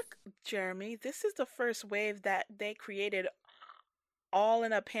 look, Jeremy, this is the first wave that they created all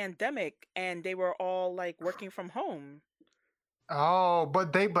in a pandemic, and they were all like working from home. Oh,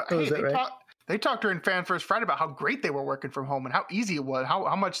 but Oh, hey, is that right? they talked during Fan First Friday about how great they were working from home and how easy it was,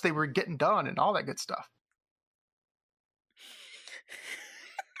 how much they were getting done, and all that good stuff.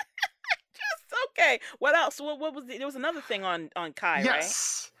 Just okay. What else? What was there was another thing on Kai, right?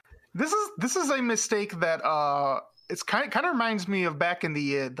 Yes, this is a mistake that it's kind of reminds me of back in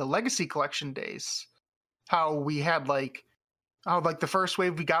the Legacy Collection days, how we had like the first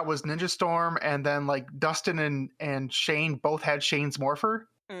wave we got was Ninja Storm, and then like Dustin and Shane both had Shane's Morpher.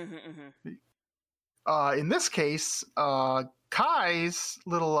 In this case, Kai's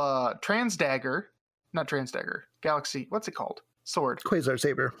little Galaxy, what's it called? Sword. Quasar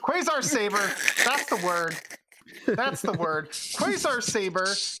Saber. Quasar Saber. That's the word. That's the word. Quasar Saber,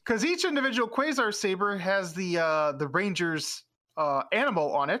 because each individual Quasar Saber has the Ranger's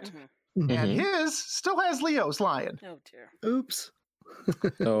animal on it, Mhm. and his still has Leo's lion. Oh dear. Oops.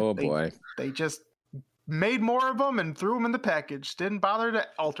 Oh They- boy. They just made more of them and threw them in the package. Didn't bother to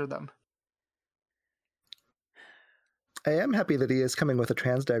alter them. I am happy that he is coming with a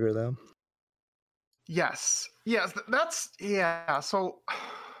trans dagger, though. Yes, that's yeah. So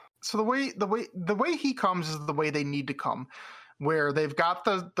the way he comes is the way they need to come, where they've got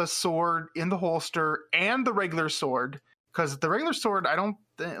the sword in the holster and the regular sword. Because the regular sword,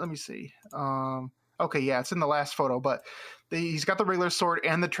 let me see. Okay, yeah, it's in the last photo, but he's got the regular sword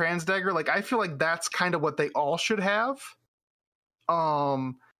and the trans dagger. Like, I feel like that's kind of what they all should have.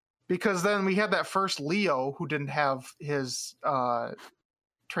 Because then we had that first Leo who didn't have his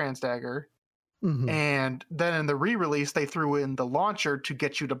trans dagger. Mhm. And then in the re-release, they threw in the launcher to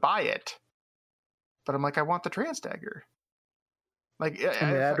get you to buy it. But I'm like, I want the trans dagger. Like,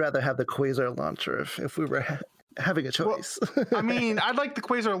 I mean, I'd rather have the Quasar launcher if we were having a choice. I mean, I'd like the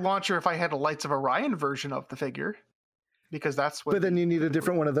Quasar launcher if I had a Lights of Orion version of the figure, because that's what. but then you need a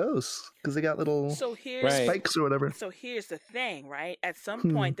different one of those because they got little So here's Right. spikes or whatever. So here's the thing, right? At some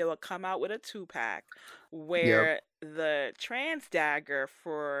Hmm. point, they will come out with a 2-pack where the trans dagger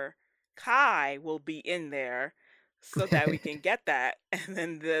for Kai will be in there, so that we can get that, and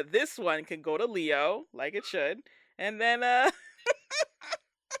then this one can go to Leo like it should, and then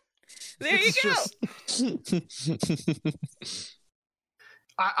there you It's go. just-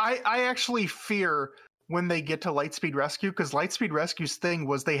 I actually fear when they get to Lightspeed Rescue, because Lightspeed Rescue's thing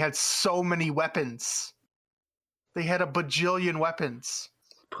was they had so many weapons. They had a bajillion weapons.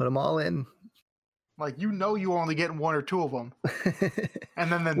 Put them all in. Like, you only get one or two of them.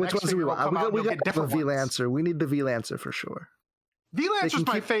 And then the Which next ones do we figure will want? come out and We you'll got get different the ones. V-Lancer. We need the V-Lancer for sure. V-Lancer's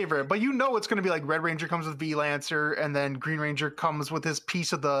my favorite, but it's going to be like Red Ranger comes with V-Lancer, and then Green Ranger comes with his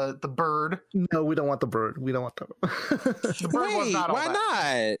piece of the bird. No, we don't want the bird. We don't want the The bird was not all why that.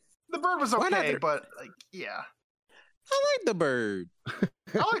 not? The bird was Why not? okay, but like, yeah. I like the bird.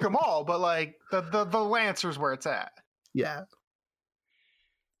 I like them all, but like the Lancer's where it's at. Yeah.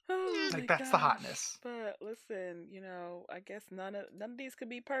 Oh Like, my that's the gosh. hotness. But listen, I guess none of these could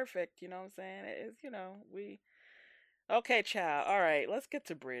be perfect. You know what I'm saying? It is, we. Okay, child. All right, let's get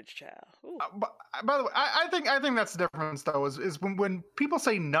to Bridge, child. Ooh. But, by the way, I think that's the difference though. Is when people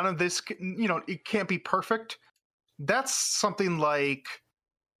say none of this, it can't be perfect. That's something like,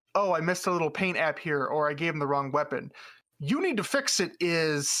 oh, I missed a little paint app here, or I gave him the wrong weapon. You need to fix it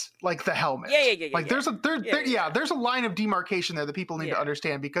is like the helmet. Yeah. Like there's a line of demarcation there that people need to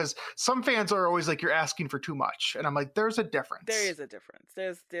understand, because some fans are always like, you're asking for too much, and I'm like, there's a difference. There is a difference.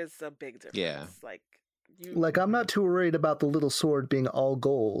 There's a big difference. Yeah. Like, I'm not too worried about the little sword being all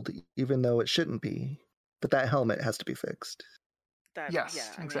gold, even though it shouldn't be. But that helmet has to be fixed.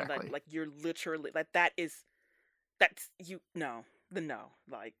 Yes, exactly. I mean, like you're literally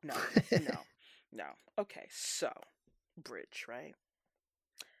no. Okay, so Bridge, right?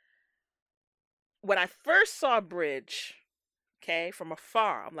 When I first saw Bridge, okay, from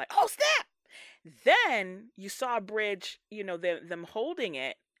afar, I'm like, oh snap! Then you saw Bridge, them holding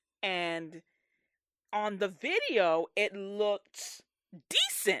it, and on the video it looked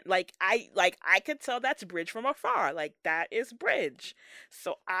decent. Like I could tell that's Bridge from afar. Like, that is Bridge.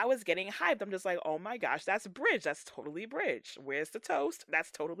 So I was getting hyped. I'm just like, oh my gosh, that's Bridge. That's totally Bridge. Where's the toast? That's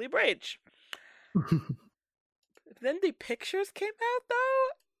totally Bridge. Then the pictures came out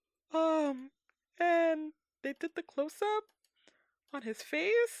though. And they did the close up on his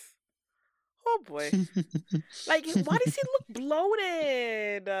face. Oh boy. Like, why does he look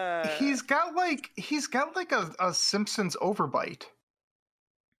bloated? He's got like a Simpsons overbite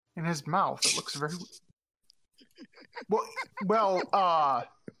in his mouth. It looks very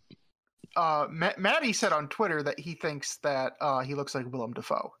Maddie said on Twitter that he thinks that he looks like Willem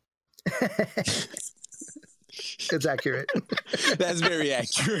Dafoe. It's accurate. That's very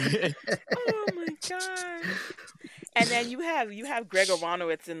accurate. Oh my god. And then you have Greg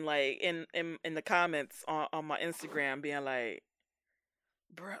Aronowitz in the comments on my Instagram being like,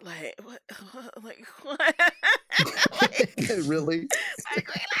 bro, like what like what? Really?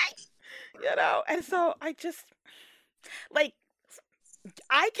 And so I just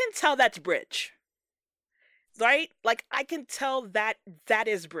I can tell that's Bridge. Right? Like, I can tell that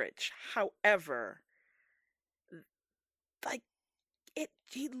is Bridge. However, like,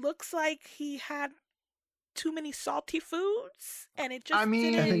 he looks like he had too many salty foods, and it just I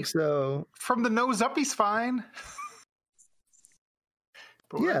mean, didn't... I think so. From the nose up, he's fine.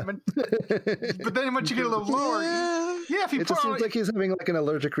 But Yeah. but then once you get a little lower, if you It just seems like he's having like an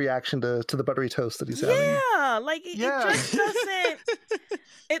allergic reaction to the buttery toast that he's having. Yeah, like it just doesn't.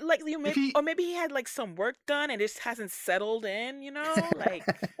 It like or maybe he had like some work done and it just hasn't settled in. Like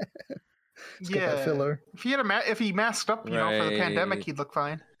That filler. If he masked up, for the pandemic, he'd look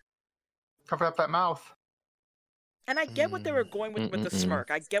fine. Cover up that mouth. And I get what they were going with the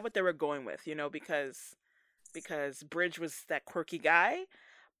smirk. I get what they were going with, because Bridge was that quirky guy,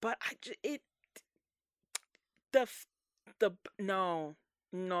 but no,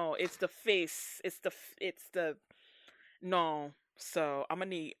 it's the face. It's the no. So I'm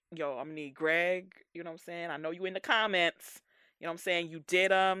gonna need Greg. You know what I'm saying? I know you in the comments. You know what I'm saying? You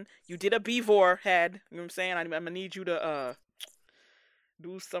did a Beevor head. You know what I'm saying? I'm gonna need you to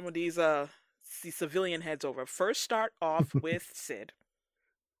do some of these civilian heads over. First start off with Sid.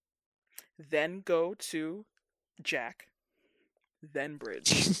 Then go to Jack. Then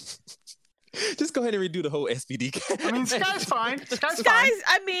Bridge. Just go ahead and redo the whole SPD. I mean, Sky's fine. Sky's fine.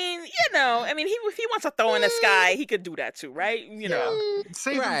 I mean, if he wants to throw in a Sky, he could do that too, right?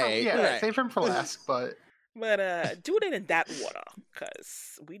 Save him for last, but do it in that order,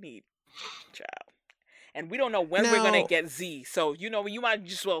 because we need child. And we don't know when we're gonna get Z, so you might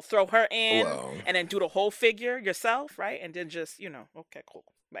just well throw her in and then do the whole figure yourself, right? And then just okay, cool,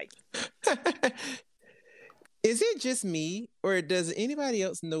 right. Is it just me, or does anybody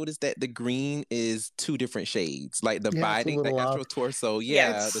else notice that the green is two different shades, like the body, the actual torso?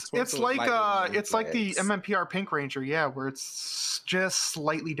 Yeah, the torso. It's like the MMPR Pink Ranger, where it's just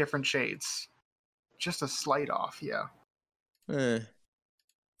slightly different shades, just a slight off,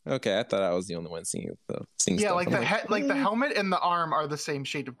 Okay, I thought I was the only one seeing Yeah, stuff. like I'm the head, like the helmet and the arm are the same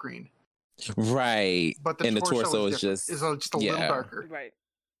shade of green, right. but the And the torso torso is is different. just Is just a little darker. Right.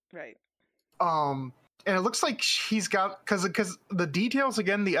 Right. And it looks like he's got because the details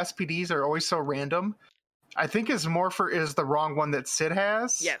again, the SPDs are always so random. I think his Morpher is the wrong one that Sid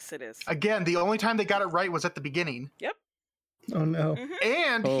has. Yes, it is. Again, the only time they got it right was at the beginning. Yep. Oh no.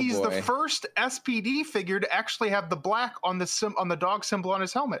 And Oh, he's boy. the first SPD figure to actually have the black on the dog symbol on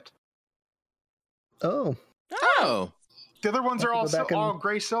his helmet. Oh. Oh. The other ones Have are to all go back and- all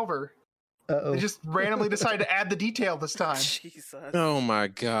gray silver. Uh-oh. They just randomly decided to add the detail this time. Jesus. Oh my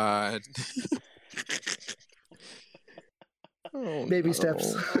god. Oh, Baby no.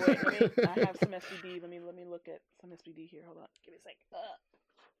 steps. Oh, wait, I have some SPD. Let me look at some SPD here. Hold on. Give me a sec.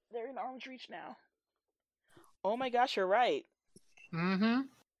 They're in arm's reach now. Oh my gosh, you're right. Mm-hmm.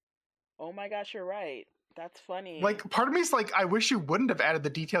 Oh my gosh, you're right. That's funny. Like, part of me is like, I wish you wouldn't have added the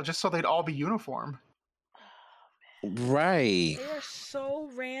detail just so they'd all be uniform. Right. They are so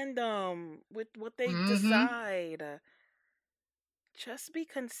random with what they Mhm. decide. Just be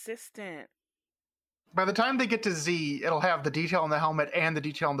consistent. By the time they get to Z, it'll have the detail on the helmet and the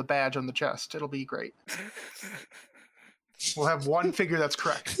detail on the badge on the chest. It'll be great. We'll have one figure that's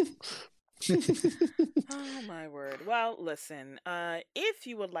correct. Oh my word. Well, listen. If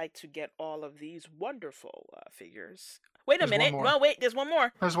you would like to get all of these wonderful figures, wait a There's one minute. more. No, wait. There's one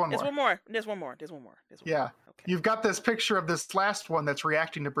more. There's one There's more. one more. There's one more. There's one more. There's one Yeah. more. Okay. You've got this picture of this last one that's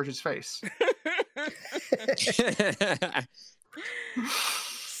reacting to Bridget's face.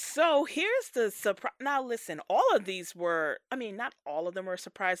 So here's the surprise. Now listen, all of these were, I mean, not all of them were a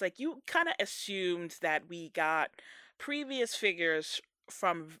surprise. Like you kind of assumed that we got previous figures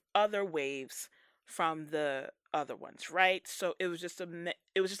from other waves from the other ones, right? So it was just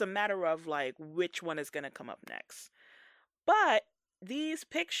a matter of like which one is going to come up next. But these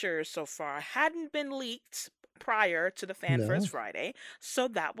pictures so far hadn't been leaked prior to the Fan No. First Friday, so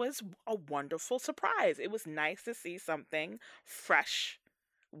that was a wonderful surprise. It was nice to see something fresh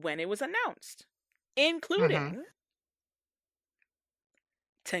when it was announced, including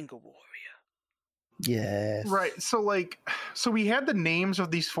Tenga Warrior. Yes. Right. So we had the names of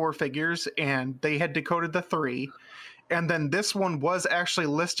these four figures and they had decoded the three. And then this one was actually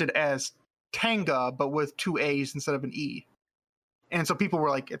listed as Tanga, but with two A's instead of an E. And so people were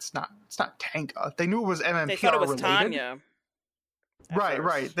like, it's not Tanga. They knew it was MMPR They thought it was related. Tanya. at Right.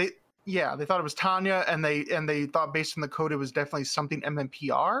 first. They thought it was Tanya, and they thought based on the code it was definitely something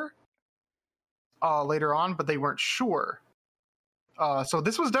MMPR later on, but they weren't sure. So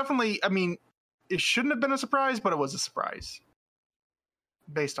this was definitely, I mean, it shouldn't have been a surprise, but it was a surprise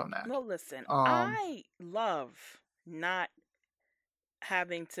based on that. Well, listen, Um, I love not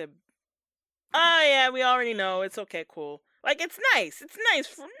having to. Oh yeah, we already know. It's okay, cool. Like it's nice. It's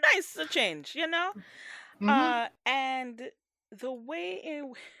nice to change, you know. Mhm. And the way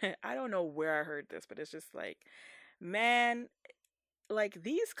in I don't know where I heard this, but it's just like, man, like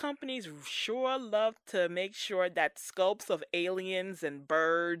these companies sure love to make sure that sculpts of aliens and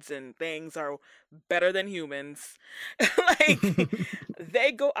birds and things are better than humans. Like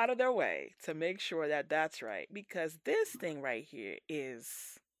they go out of their way to make sure that that's right, because this thing right here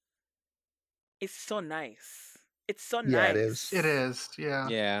it's so nice. It's so Yeah, nice. it is. It is, yeah.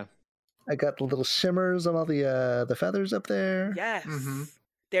 Yeah. I got the little shimmers on all the feathers up there. Yes. Mhm.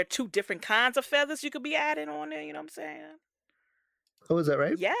 There are two different kinds of feathers you could be adding on there, you know what I'm saying? Oh, is that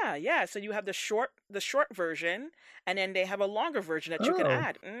right? Yeah. So you have the short version, and then they have a longer version that you can Oh.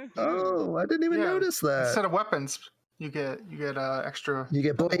 add. Mhm. Oh, I didn't even Yeah. notice that. Instead of weapons, you get extra. You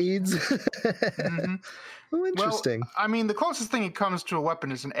get blades. Mhm. Oh, interesting. Well, I mean, the closest thing it comes to a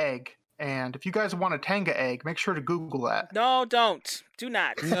weapon is an egg. And if you guys want a Tanga egg, make sure to Google that. No, don't. Do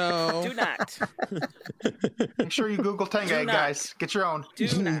not. No. Do not. Make sure you Google Tanga Do egg, not. guys. Get your own. Do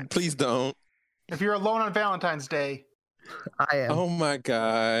not. Please don't. If you're alone on Valentine's Day, I am. Oh my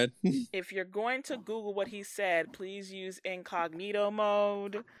god. If you're going to Google what he said, please use incognito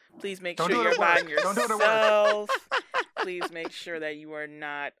mode. Please make Don't sure do it you're at by work. Don't do it at work. yourself. Please make sure that you are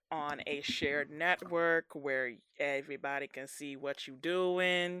not on a shared network where everybody can see what you're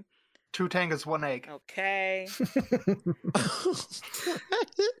doing. 2 Tangas, 1 egg. Okay.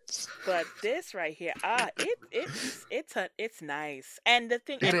 But this right here, it's nice. And the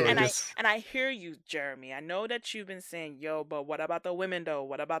thing, It and is. I hear you, Jeremy. I know that you've been saying, yo, but what about the women though?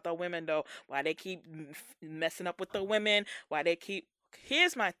 What about the women though? Why they keep messing up with the women? Why they keep?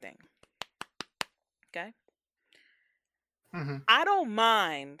 Here's my thing. Okay, hmm I don't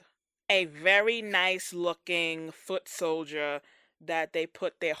mind a very nice looking foot soldier that they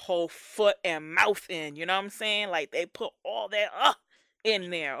put their whole foot and mouth in. You know what I'm saying? Like they put all their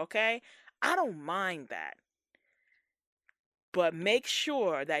in there, okay? I don't mind that. But make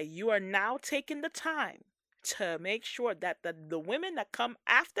sure that you are now taking the time to make sure that the women that come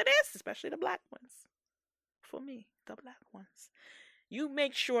after this, especially the black ones, for me, the black ones, you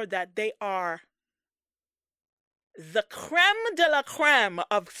make sure that they are the creme de la creme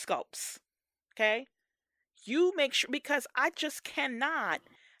of sculpts, okay? You make sure, because I just cannot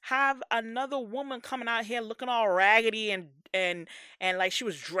have another woman coming out here looking all raggedy and like she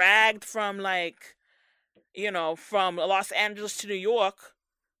was dragged from, like, from Los Angeles to New York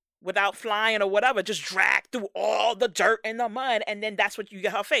without flying or whatever, just dragged through all the dirt and the mud, and then that's what you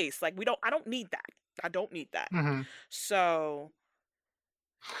get her face. Like, I don't need that. I don't need that. Mm-hmm. So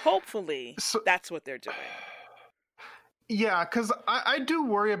hopefully that's what they're doing. Yeah, because I do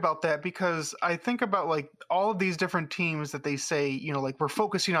worry about that, because I think about like all of these different teams that they say, like we're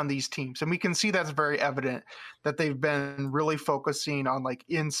focusing on these teams. And we can see that's very evident that they've been really focusing on like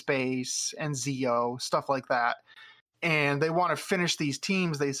In Space and Zeo, stuff like that. And they want to finish these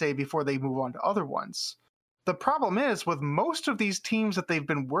teams, they say, before they move on to other ones. The problem is with most of these teams that they've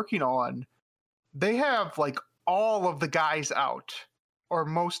been working on, they have like all of the guys out, or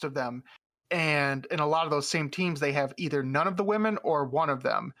most of them. And in a lot of those same teams, they have either none of the women or one of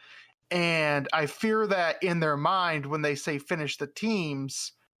them. And I fear that in their mind, when they say finish the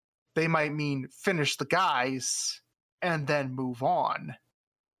teams, they might mean finish the guys and then move on.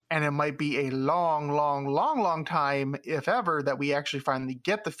 And it might be a long time, if ever, that we actually finally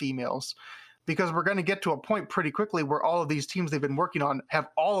get the females. Because we're going to get to a point pretty quickly where all of these teams they've been working on have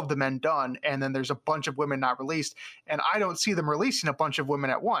all of the men done. And then there's a bunch of women not released. And I don't see them releasing a bunch of women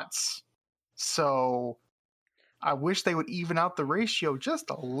at once. So I wish they would even out the ratio just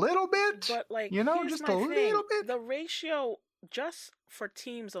a little bit. But like, just a little bit. The ratio just for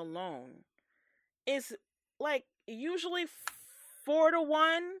teams alone is like usually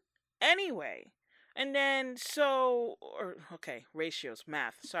 4-1 anyway. And then ratios,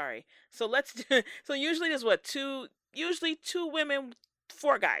 math, sorry. So let's do, so usually there's usually 2 women,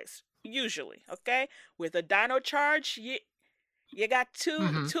 4 guys, usually, okay? With a dino charge, you got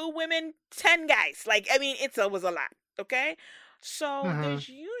two women, 10 guys. Like, I mean, it was a lot, okay? So there's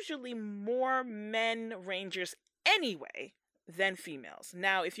usually more men rangers anyway than females.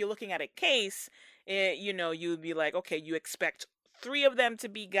 Now, if you're looking at a case, you'd be like, okay, you expect 3 of them to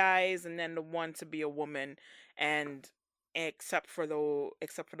be guys and then the 1 to be a woman, and except for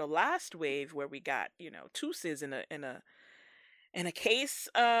the last wave where we got 2 cis in a case,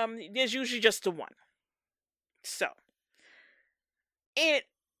 there's usually just the 1. So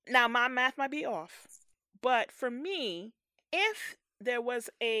now my math might be off, but for me, if there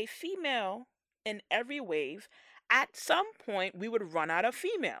was a female in every wave, at some point we would run out of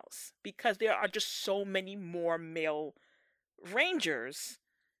females because there are just so many more male rangers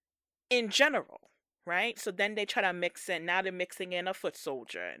in general, right? So then they try to mix in. Now they're mixing in a foot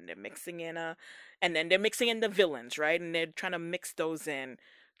soldier, and they're mixing in and then they're mixing in the villains, right? And they're trying to mix those in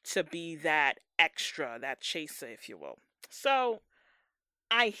to be that extra, that chaser, if you will. So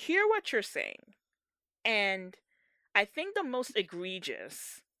I hear what you're saying, and I think the most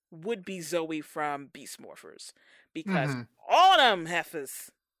egregious would be Zoe from Beast Morphers, because all of them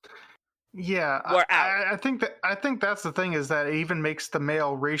heifers were out. I think that's the thing, is that it even makes the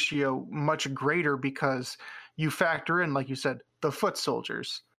male ratio much greater, because you factor in, like you said, the foot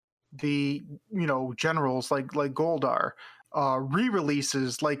soldiers, the generals like Goldar,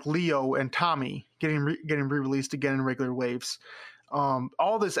 re-releases like Leo and Tommy getting re-released again in regular waves.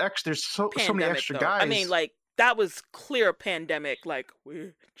 All this extra, there's so many extra guys. I mean, like, that was clear pandemic, like,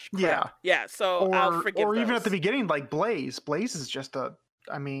 crap. Yeah. So I'll forgive or even those. at the beginning, like Blaze is just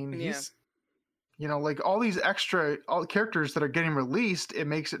he's like all these extra characters that are getting released. It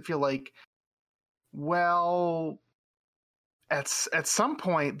makes it feel like, well, at some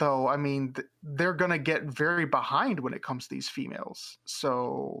point though, I mean, they're gonna get very behind when it comes to these females.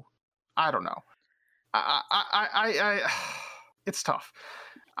 So I don't know. I it's tough.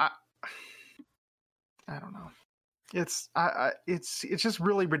 I don't know. It's just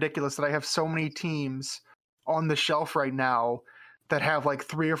really ridiculous that I have so many teams on the shelf right now that have like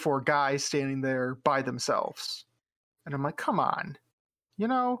 3 or 4 guys standing there by themselves, and I'm like, come on,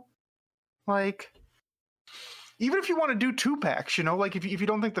 like, even if you want to do 2-packs, like if you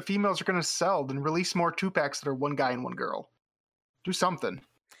don't think the females are going to sell, then release more 2-packs that are 1 guy and 1 girl. Do something.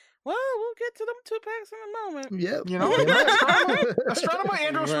 Well, we'll get to them 2-packs in a moment. Yeah, Astronomer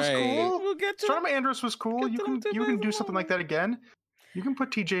Andros was cool. We'll get to Astronomer Andros was cool. You can do something like that again. You can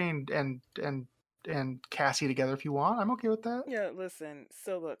put TJ and Cassie together if you want. I'm okay with that. Yeah, listen.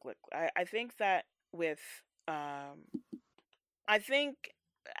 So look. I think that with I I think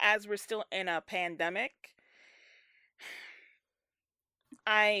as we're still in a pandemic,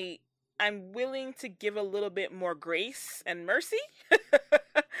 I'm willing to give a little bit more grace and mercy.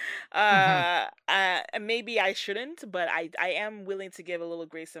 Mhm. Maybe I shouldn't, but I am willing to give a little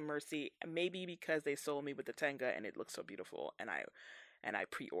grace and mercy. Maybe because they sold me with the Tenga and it looks so beautiful, and I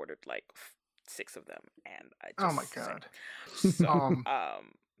pre-ordered like 6 of them, and I Oh my just god. so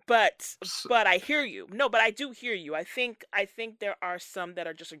Um, but s- I hear you. No, but I do hear you. I think there are some that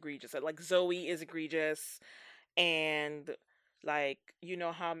are just egregious. Like Zoe is egregious, and like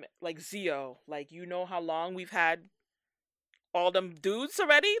how like Zio, like how long we've had all them dudes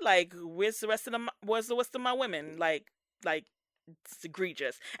already. Like where's the rest of them? Where's the rest of my women? Like it's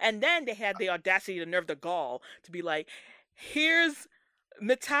egregious. And then they had the audacity, the nerve, the gall to be like, here's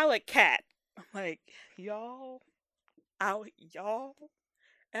Metallic Cat. I'm like, y'all out, y'all.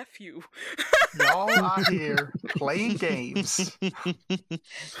 F you. y'all out here playing games. F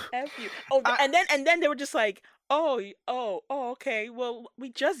you. Oh, I, and then they were just like, okay. Well, we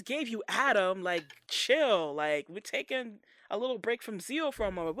just gave you Adam. Like, chill. Like, we're taking a little break from Zio for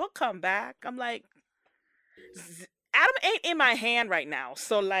a moment. We'll come back. I'm like, Adam ain't in my hand right now.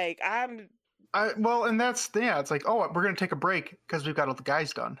 So like, well, and that's yeah. It's like, oh, we're gonna take a break because we've got all the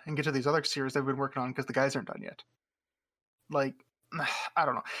guys done and get to these other series that we've been working on because the guys aren't done yet. Like, I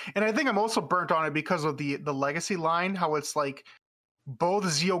don't know. And I think I'm also burnt on it because of the legacy line. How it's like both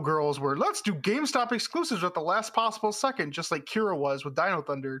Zeo girls were, let's do GameStop exclusives at the last possible second, just like Kira was with Dino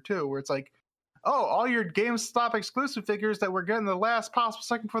Thunder too, where it's like, oh, all your GameStop exclusive figures that were getting the last possible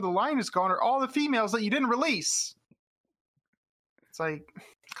second before the line is gone are all the females that you didn't release. It's like,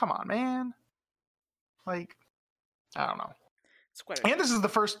 come on, man. Like, I don't know. it's quite. And this is the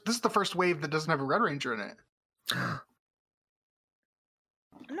first wave that doesn't have a Red Ranger in it.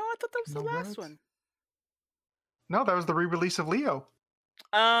 No, I thought that was No the last Reds? one. No, that was the re-release of Leo.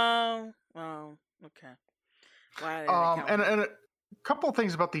 Oh, okay. Why didn't it count? And a couple of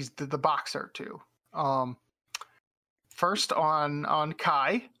things about the box art too. First on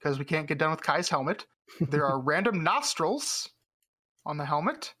Kai, because we can't get done with Kai's helmet. There are random nostrils on the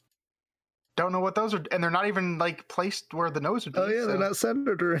helmet. Don't know what those are, and they're not even like placed where the nose would be. Oh yeah, they're not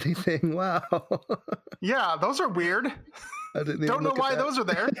centered or anything. Wow. Yeah, those are weird. I didn't even Don't know look at why that. those are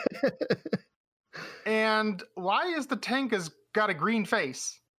there. And why is the Tenga's got a green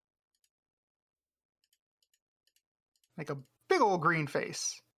face? Like a big old green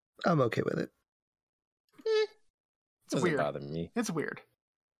face. I'm okay with it. It's Doesn't weird. bother me. It's weird.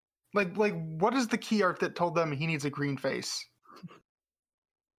 Like what is the key art that told them he needs a green face?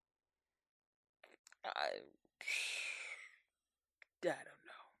 I don't know.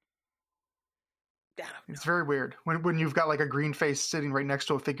 I don't know. It's very weird when you've got like a green face sitting right next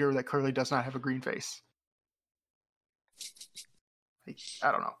to a figure that clearly does not have a green face. Like,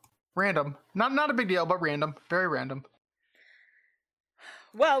 I don't know. Random. Not a big deal, but random. Very random.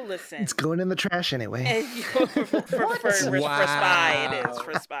 Well, listen. It's going in the trash anyway. For Spy it is. Wow.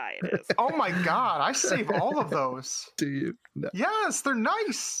 For Spy it is. Oh my god, I save all of those. Do you? No, Yes, they're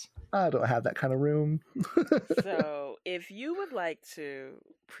nice. I don't have that kind of room. So, if you would like to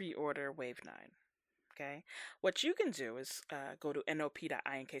pre-order Wave 9, okay, what you can do is go to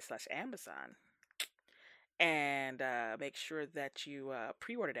nop.ink/Amazon and make sure that you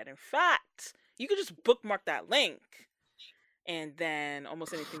pre-order that. In fact, you can just bookmark that link, and then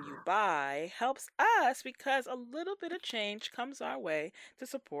almost anything you buy helps us because a little bit of change comes our way to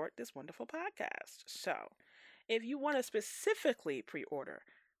support this wonderful podcast. So, if you want to specifically pre-order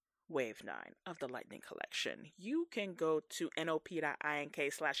Wave 9 of the Lightning Collection, you can go to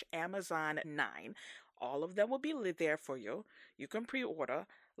nop.ink/Amazon9. All of them will be there for you. You can pre-order.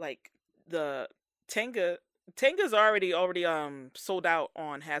 Like the Tenga's already sold out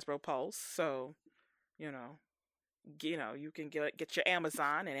on Hasbro Pulse, so you can get your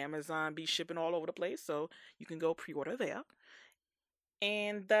Amazon, and Amazon be shipping all over the place, so you can go pre-order there.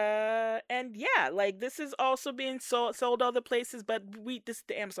 And yeah, like this is also being sold other places, but this is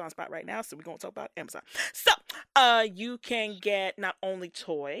the Amazon spot right now, so we're gonna talk about Amazon. So you can get not only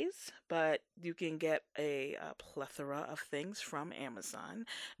toys, but you can get a plethora of things from Amazon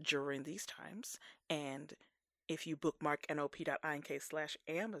during these times. And if you bookmark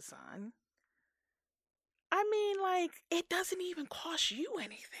nop.ink/Amazon, I mean, like, it doesn't even cost you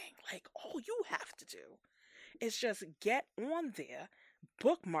anything. Like, all you have to do is just get on there,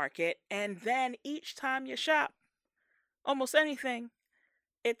 bookmark it, and then each time you shop almost anything,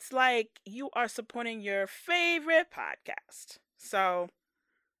 it's like you are supporting your favorite podcast. So,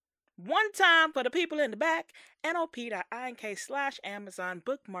 one time for the people in the back, nop.ink/Amazon,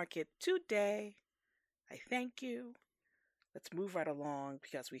 bookmark it today. I thank you. let's move right along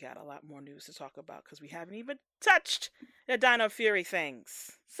because we got a lot more news to talk about because we haven't even touched the Dino Fury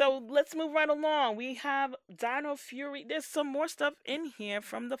things. So let's move right along. We have Dino Fury. There's some more stuff in here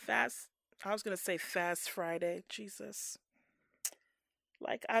from the Fast Friday. Jesus.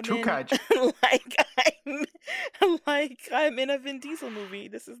 Like I'm in, I'm in a Vin Diesel movie.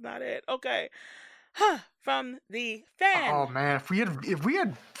 This is not it. Okay. From the fan. Oh man, if we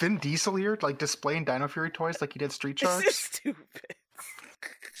had Vin Diesel here, like displaying Dino Fury toys like he did Street Sharks. This is stupid.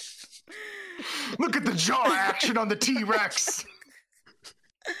 Look at the jaw action on the T-Rex.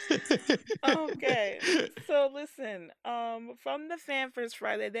 Okay, so listen. From the fan first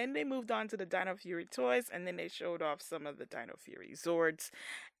Friday, then they moved on to the Dino Fury toys, and then they showed off some of the Dino Fury Zords,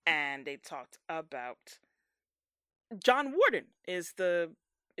 and they talked about John Warden is the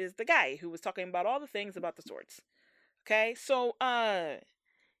guy who was talking about all the things about the swords. Okay, so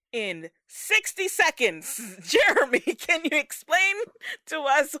in 60 seconds, Jeremy, can you explain to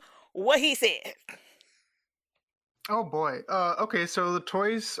us what he said? Oh boy. Okay, so the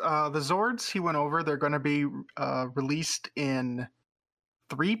toys, the Zords he went over, they're going to be released in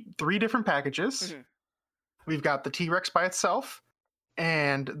three different packages. Mm-hmm. We've got the T-Rex by itself,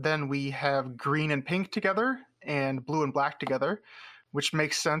 and then we have green and pink together, and blue and black together, which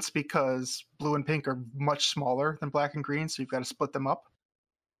makes sense because blue and pink are much smaller than black and green, so you've got to split them up.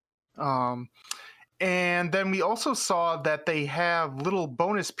 And then we also saw that they have little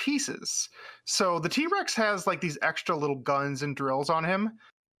bonus pieces. So the T-Rex has like these extra little guns and drills on him,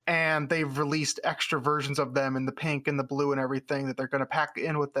 and they've released extra versions of them in the pink and the blue and everything that they're going to pack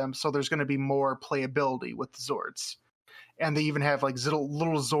in with them, so there's going to be more playability with the Zords. And they even have like little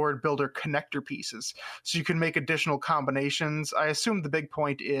Zord builder connector pieces, so you can make additional combinations. I assume the big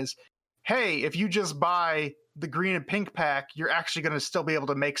point is, hey, if you just buy the green and pink pack, you're actually going to still be able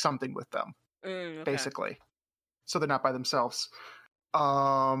to make something with them, okay. Basically. So they're not by themselves.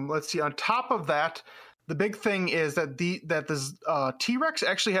 Let's see. On top of that, the big thing is that the T-Rex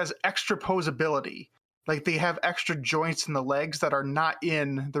actually has extra posability. Like they have extra joints in the legs that are not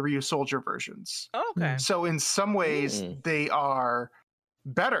in the Ryusoulger versions. Okay. So in some ways, they are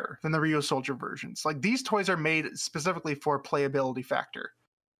better than the Ryusoulger versions. Like these toys are made specifically for playability factor.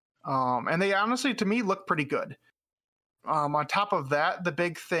 And they honestly, to me, look pretty good. On top of that, the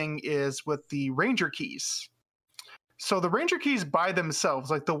big thing is with the Ranger keys. So the Ranger keys by themselves,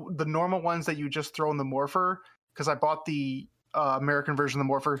 like the normal ones that you just throw in the Morpher, because I bought the American version of the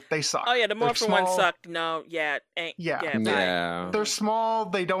Morpher, they suck. Oh yeah, the Morpher one sucked. No, yeah. They're small.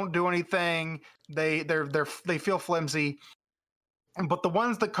 They don't do anything. They feel flimsy. But the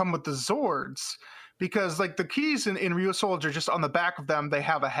ones that come with the Zords, because like the keys in Ryusoulger, just on the back of them, they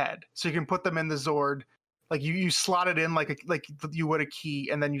have a head, so you can put them in the Zord. Like you slot it in like you would a key,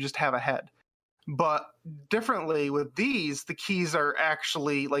 and then you just have a head. But differently with these, the keys are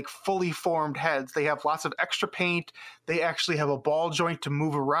actually like fully formed heads. They have lots of extra paint. They actually have a ball joint to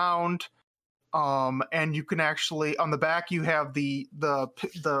move around. And you can actually, on the back, you have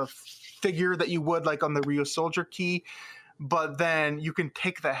the figure that you would like on the Ryusoulger key. But then you can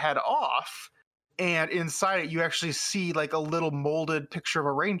take the head off, and inside it, you actually see like a little molded picture of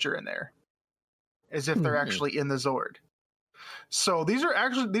a Ranger in there, as if they're actually in the Zord. So these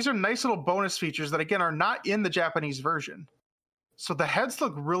are nice little bonus features that, again, are not in the Japanese version. So the heads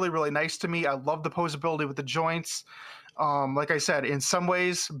look really, really nice to me. I love the posability with the joints. Like I said, in some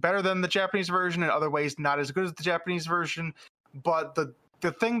ways better than the Japanese version, in other ways not as good as the Japanese version. But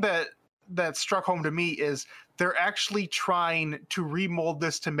the thing that struck home to me is they're actually trying to remold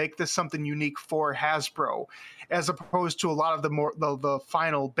this to make this something unique for Hasbro, as opposed to a lot of the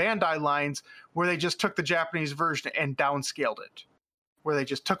final Bandai lines where they just took the Japanese version and downscaled it, where they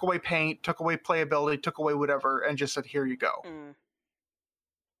just took away paint, took away playability, took away whatever, and just said, here you go.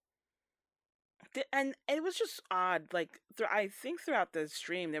 And it was just odd. Like, I think throughout the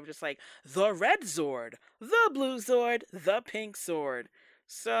stream, they were just like, the red Zord, the blue Zord, the pink Zord.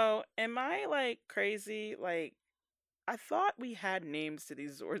 So, am I, like, crazy? Like, I thought we had names to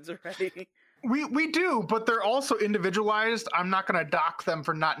these Zords already. We do, but they're also individualized. I'm not going to dock them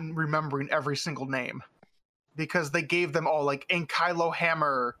for not remembering every single name, because they gave them all, like, Ankylo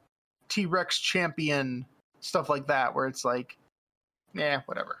Hammer, T-Rex Champion, stuff like that, where it's like,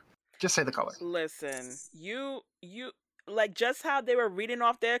 whatever. Just say the color. Listen, you, like, just how they were reading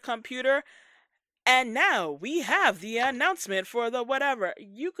off their computer, and now we have the announcement for the whatever.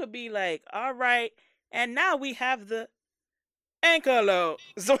 You could be like, all right, and now we have the Ankylo.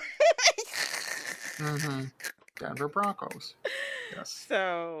 Denver Broncos. Yes.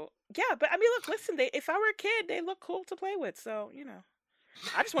 So, yeah, but I mean, look, listen, if I were a kid, they look cool to play with, so, you know.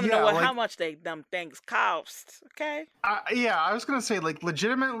 I just want to Yeah, know like- how much them things cost. Okay. Yeah, I was gonna say, like,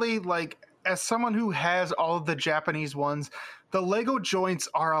 legitimately, like, as someone who has all of the Japanese ones, the Lego joints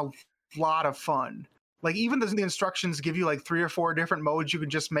are a lot of fun. Like, even the instructions give you like 3 or 4 different modes you can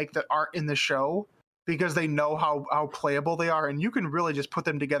just make that aren't in the show because they know how playable they are, and you can really just put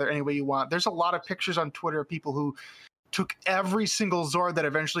them together any way you want. There's a lot of pictures on Twitter of people who took every single Zord that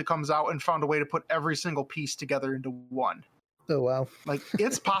eventually comes out and found a way to put every single piece together into one. Oh wow. Like,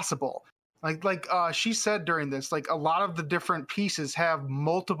 it's possible. Like she said during this, like, a lot of the different pieces have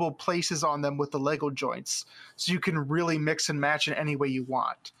multiple places on them with the Lego joints, so you can really mix and match in any way you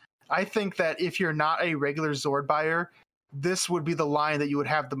want. I think that if you're not a regular Zord buyer, this would be the line that you would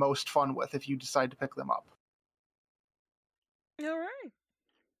have the most fun with if you decide to pick them up. All right.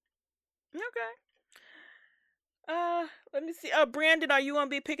 Okay. Let me see. Brandon, are you gonna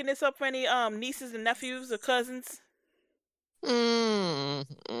be picking this up for any nieces and nephews or cousins? No.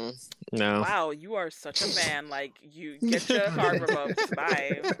 Wow, you are such a fan. Like, you get your card revoked.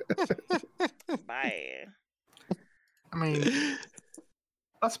 Bye. Bye. I mean,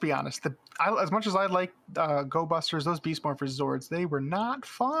 let's be honest. As much as I like Go Busters, those Beast Morphers Zords, they were not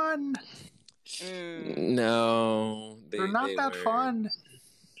fun. No, They're not that fun.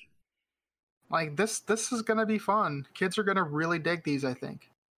 Like, this is gonna be fun. Kids are gonna really dig these, I think.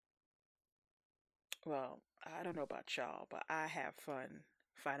 Well, I don't know about y'all, but I have fun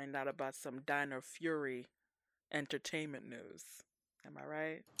finding out about some Dino Fury entertainment news. Am I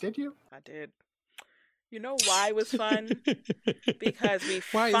right? Did you? I did. You know why it was fun? Because we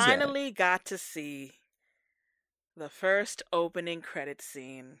Why is that? finally got to see the first opening credit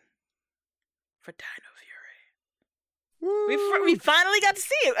scene for Dino Fury. We finally got to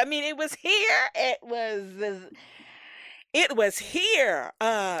see it. I mean, it was here. It was here.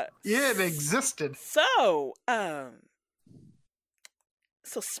 Yeah, it existed. So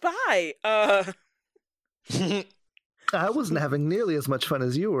Spy. I wasn't having nearly as much fun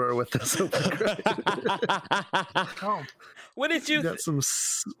as you were with this open credit. Oh, What did you Got some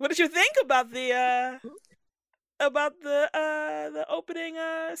What did you think about the opening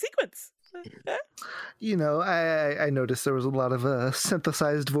sequence? you know, I noticed there was a lot of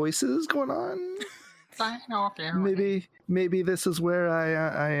synthesized voices going on. Maybe this is where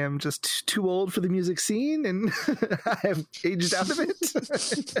I am just too old for the music scene and I have aged out of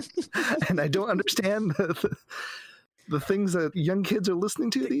it, and I don't understand the things that young kids are listening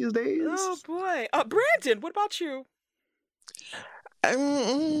to these days. Oh boy, Brandon, what about you?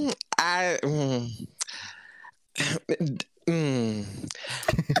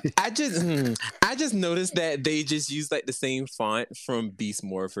 I just noticed that they just used like the same font from Beast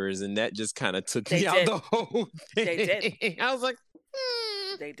Morphers, and that just kind of took me out the whole thing. They did. I was like,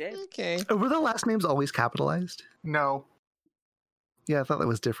 They did. okay. Were the last names always capitalized? no, Yeah, I thought that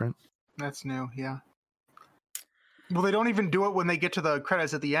was different. that's new. Yeah. Well, they don't even do it when they get to the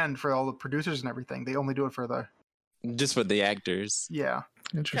credits at the end for all the producers and everything. They only do it for the Just for the actors. yeah.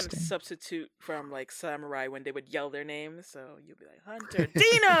 Kind Interesting. of substitute from like Samurai when they would yell their names, so you'll be like Hunter,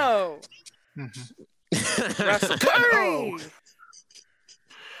 Dino, Mhm. Russell Curry.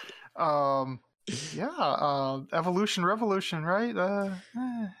 Yeah. Evolution, Revolution, right?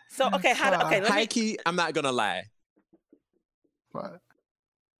 So okay, let High me. key, I'm not gonna lie. What?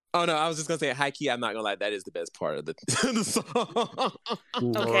 Oh no, I was just gonna say high key. I'm not gonna lie. That is the best part of the song.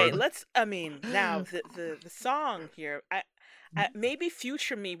 Okay, Lord. now the song here. Maybe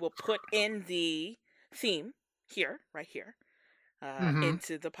future me will put in the theme here, right here, Mhm.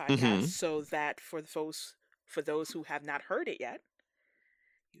 into the podcast, Mhm. so that for those who have not heard it yet,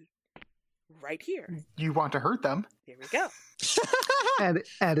 right here. You want to hurt them? Here we go. and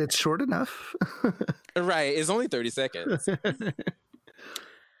it's short enough. Right, it's only 30 seconds.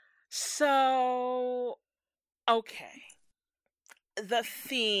 So, okay, the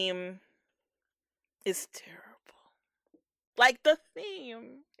theme is terrible. Like, the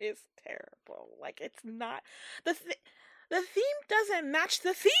theme is terrible. Like, it's not the theme doesn't match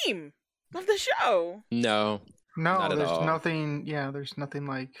the theme of the show. No, No, Not at there's all. nothing. Yeah, there's nothing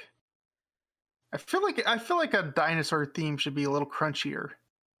like. I feel like a dinosaur theme should be a little crunchier.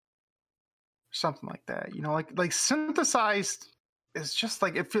 Something like that, you know, like synthesized is just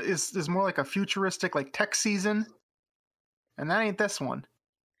like is more like a futuristic like tech season, and that ain't this one.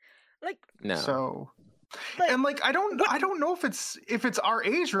 Like, no. So, but and like I don't know if it's our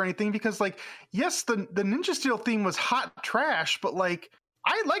age or anything, because like yes, the Ninja Steel theme was hot trash, but like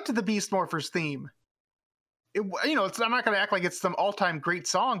I liked the Beast Morphers theme. I'm not gonna act like it's some all time great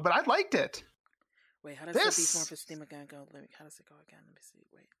song, but I liked it. wait, how does the Beast Morphers theme again go? How does it go again? Let me see.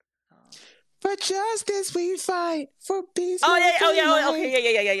 Wait. For justice we fight, for peace. Oh yeah, we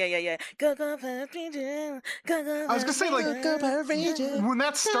okay, yeah. Go Power Rangers, go. I was gonna say, like, Go Power Rangers. when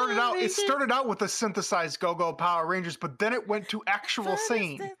that started out, it started out with the synthesized Go-Go Power Rangers, but then it went to actual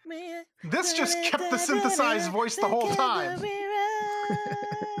singing. This just kept the synthesized voice the whole time.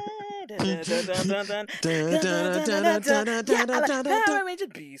 Power Rangers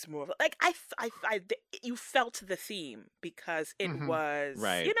Beast more like you felt the theme because it was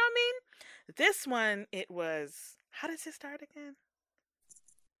Right. You know what I mean? This one, it was. How does it start again?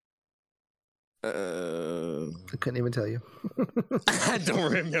 I couldn't even tell you. I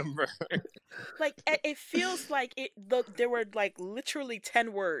don't remember. Like it feels like there were like literally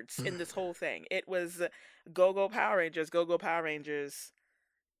 10 words in this whole thing. It was Go Power Rangers,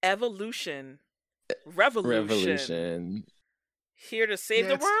 Evolution, Revolution. Here to save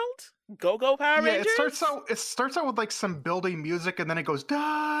the world? Go Power Rangers? It starts out with like some building music, and then it goes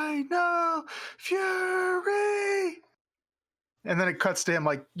Dino Fury, and then it cuts to him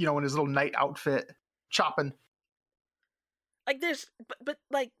like, you know, in his little knight outfit chopping. Like there's but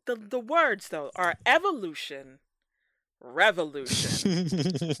like the words though are evolution, revolution.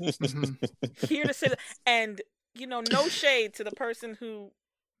 Here to save and you know, no shade to the person who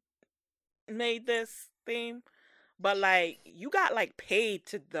made this theme. But, like, you got, like, paid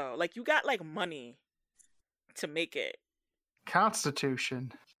to, though. Like, you got, like, money to make it.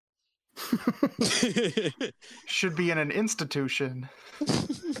 Constitution. Should be in an institution.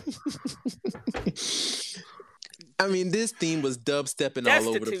 I mean, this theme was dubstepping all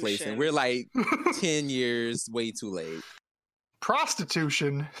over the place, and we're, like, 10 years way too late.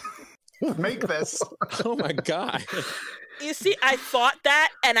 Prostitution. Make this. Oh, my God. You see, I thought that,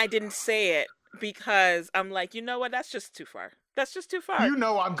 and I didn't say it. Because I'm like, you know what? That's just too far. That's just too far. You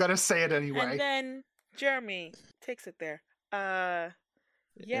know I'm gonna say it anyway. And then Jeremy takes it there. Yeah.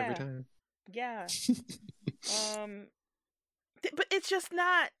 Every time. Yeah. But it's just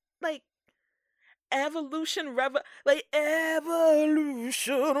not like evolution like I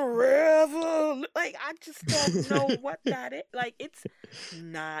just don't know what that is. Like it's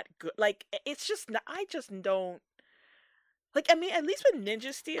not good. Like it's just not, I just don't like. I mean, at least with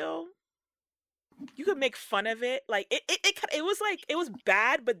Ninja Steel, you could make fun of it. Like it was like it was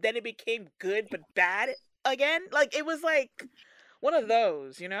bad, but then it became good, but bad again. Like it was like one of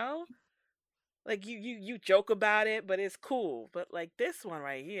those, you know. Like you joke about it, but it's cool. But like this one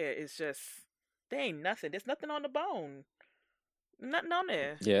right here is just there ain't nothing. There's nothing on the bone. Nothing on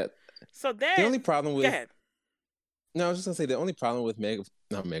there. Yeah. So then the only problem with go ahead. No, I was just gonna say the only problem with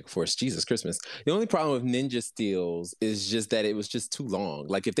not Megaforce, Jesus Christmas. The only problem with Ninja Steels is just that it was just too long.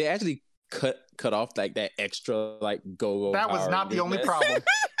 Like if they actually cut off like that extra like go. That was not the only problem.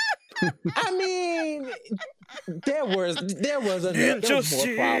 I mean, there was more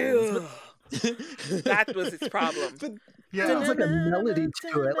problems. That was its problem. But yeah, it was like a melody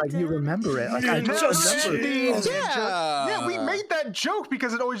to it. Like you remember it. Like I just remember it. Yeah, we made that joke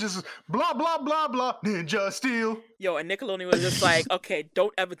because it always just blah blah blah blah Ninja Steel. Yo, and Nickelodeon was just like, okay,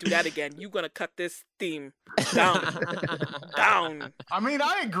 don't ever do that again. You're gonna cut this theme down. I mean,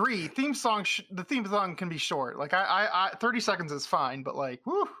 I agree. The theme song can be short. Like I 30 seconds is fine, but like,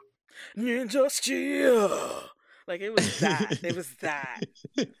 whew. Ninja Steel. Like it was that. It was that.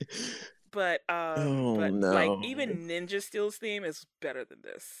 But like even Ninja Steel's theme is better than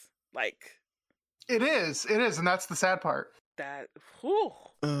this. Like it is, and that's the sad part.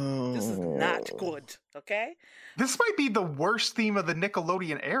 This is not good. Okay, this might be the worst theme of the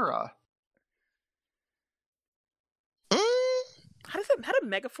Nickelodeon era. How did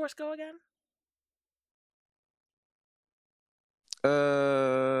Megaforce go again?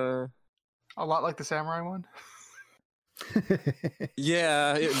 A lot like the Samurai one.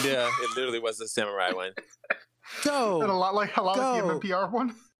 Yeah, it literally was the Samurai one. Go. And a lot like the MMPR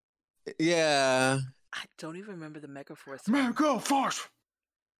one. Yeah. I don't even remember the Megaforce. Megaforce.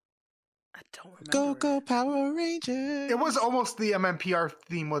 I don't remember. Go Power Rangers. It was almost the MMPR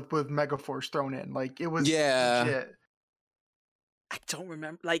theme with Megaforce thrown in. Like it was legit. I don't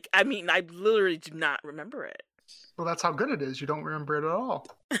remember. Like I mean, I literally do not remember it. Well, that's how good it is. You don't remember it at all.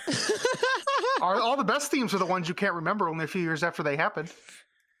 All the best themes are the ones you can't remember only a few years after they happened.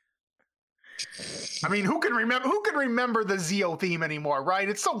 I mean, who can remember the Zeo theme anymore, right?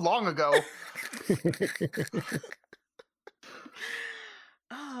 It's so long ago.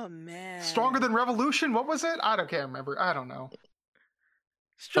 Oh man. Stronger Than Revolution? What was it? Can't remember. I don't know.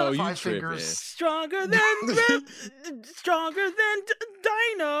 You fingers. Stronger than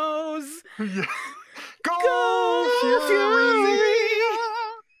dinos. Yeah. Go Fury!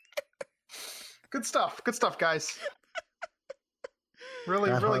 Good stuff, guys. Really,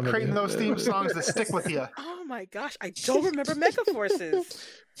 Not really harmony. creating those theme songs that stick with you. Oh my gosh, I don't remember Mega Forces.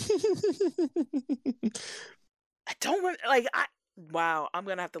 I don't remember. Wow, I'm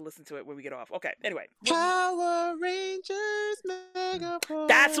gonna have to listen to it when we get off. Okay, anyway. Power Rangers, Mega Force.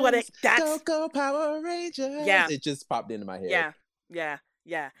 That's what it. That's Go Power Rangers. Yeah. It just popped into my head. yeah.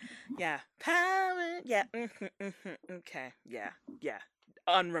 Power. Yeah. Okay. Yeah.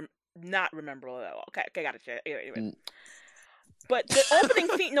 Not rememberable at all. Okay. Got it. Anyway. But the opening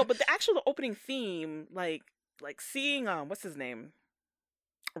theme. No, but the opening theme, like seeing what's his name,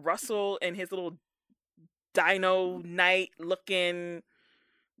 Russell and his little Dino Knight looking,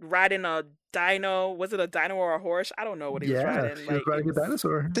 riding a dino. Was it a dino or a horse? I don't know what he was riding. He was riding a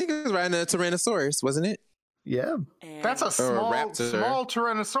dinosaur. I think he was riding a Tyrannosaurus, wasn't it? Yeah. That's a Or a small raptor.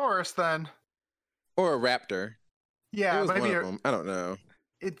 Tyrannosaurus then. Or a raptor. Yeah, it was maybe one of them. I don't know.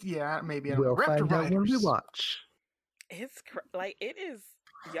 Maybe We'll Raptor find out when we Riders. watch. It's it is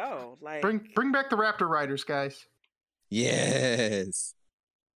Bring back the Raptor Riders, guys. Yes.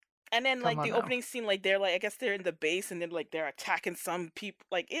 And then Come on the now. opening scene, they're I guess they're in the base and then they're attacking some people.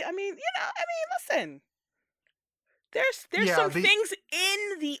 Listen. There's Yeah, some things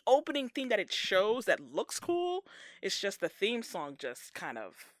in the opening theme that it shows that looks cool. It's just the theme song just kind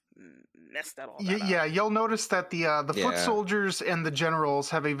of messed that all that up. Yeah, you'll notice that the foot Yeah. soldiers and the generals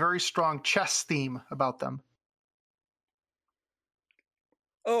have a very strong chess theme about them.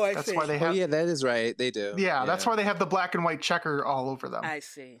 Oh, I That's see. why they have. Oh, yeah, that is right. They do. Yeah, that's why they have the black and white checker all over them. I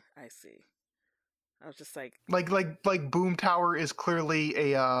see. I was just like, Like Boom Tower is clearly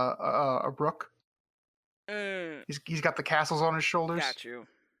a rook. mm, He's got the castles on his shoulders. got you.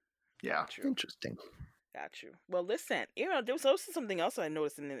 Yeah. Got you. Interesting. Got you. Well, listen, there was also something else I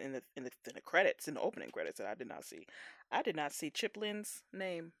noticed in the credits, in the opening credits that I did not see. I did not see Chip Lynn's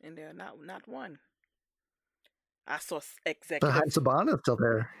name in there. Not one. I saw But executive Haim Saban is still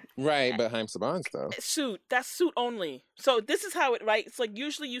there. Right, but Haim Saban's though. suit. That's suit only. So this is how it, right? It's like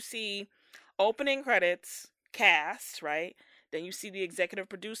usually you see opening credits, cast, right? Then you see the executive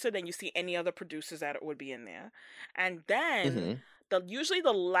producer. Then you see any other producers that would be in there, and then usually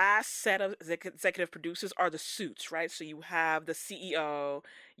the last set of executive producers are the suits, right? So you have the CEO,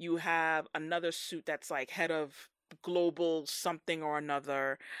 you have another suit that's like head of global something or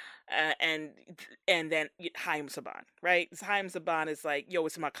another, and then Haim Saban, right? Haim Saban is like, yo,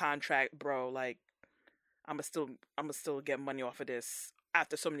 it's my contract, bro. Like, I'ma still get money off of this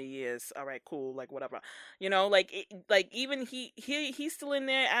after so many years. All right, cool, like whatever, even he's still in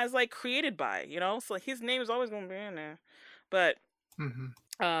there as like created by, so his name is always gonna be in there, but.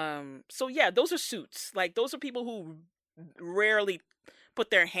 So yeah, those are suits. Like those are people who rarely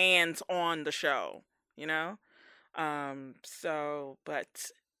put their hands on the show,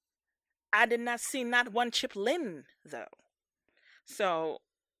 but I did not see not one Chip Lynn though. So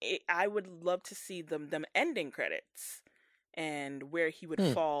I would love to see them ending credits and where he would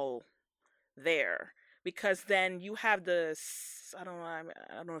fall there. Because then you have I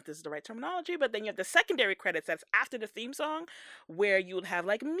don't know if this is the right terminology, but then you have the secondary credits that's after the theme song, where you would have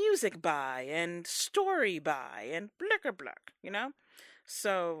like music by and story by and blicker black,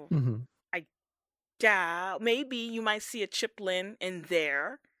 So I doubt maybe you might see a Chip Lynn in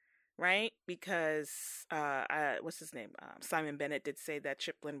there, right? Because what's his name? Simon Bennett did say that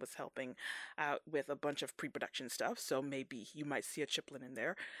Chip Lynn was helping out with a bunch of pre-production stuff, so maybe you might see a Chip Lynn in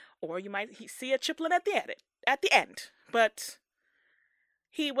there, or you might see a Chip Lynn at the end. But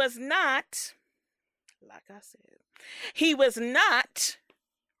he was not, like I said, he was not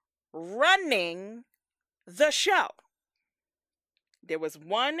running the show. There was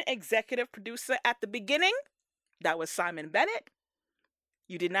one executive producer at the beginning. That was Simon Bennett.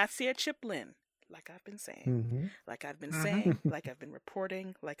 You did not see a Chip Lynn, like I've been saying, like I've been saying, like I've been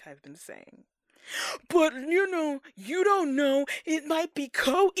reporting, like I've been saying. But, you don't know, it might be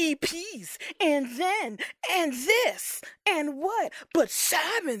co-EPs, and then, and this, and what. But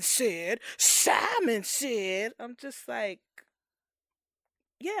Simon said, I'm just like,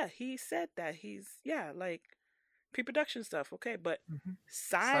 yeah, he said that. Like, pre-production stuff, okay, but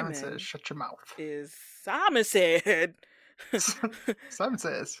Simon says, shut your mouth. Simon said... Simon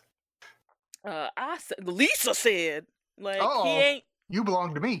says. Lisa said, like, he ain't you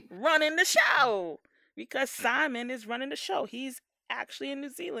belong to me running the show, because Simon is running the show. He's actually in New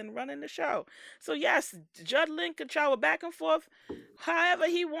Zealand running the show. So yes, Judd Lynn could travel back and forth however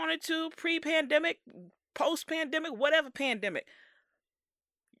he wanted to, pre-pandemic, post-pandemic, whatever pandemic.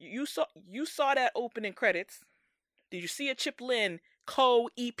 You saw that opening credits. Did you see a Chip Lynn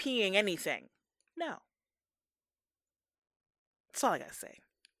co-EPing anything? No. That's all I gotta say.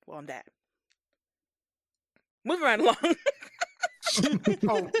 Well, on that. Moving right along.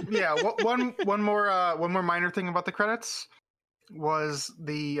 Oh yeah, one more minor thing about the credits was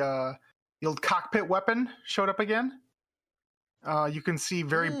the old cockpit weapon showed up again. You can see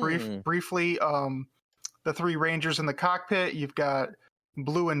very briefly the three Rangers in the cockpit. You've got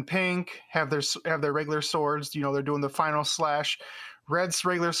Blue and Pink have their regular swords. You know, they're doing the final slash. Red's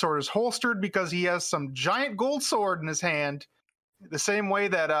regular sword is holstered because he has some giant gold sword in his hand. The same way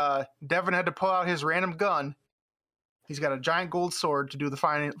that Devin had to pull out his random gun. He's got a giant gold sword to do the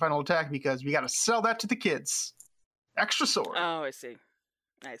final attack because we got to sell that to the kids. Extra sword. Oh, I see.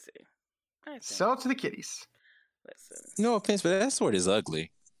 Sell it to the kiddies. Listen. No offense, but that sword is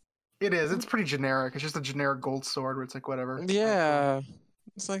ugly. It is. It's pretty generic. It's just a generic gold sword where it's like whatever. Yeah.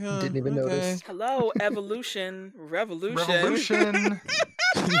 It's like, Didn't even notice. Hello, evolution, revolution. Revolution.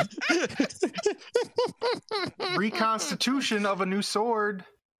 Reconstitution of a new sword.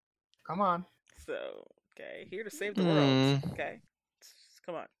 Come on. So, okay, here to save the world. Okay,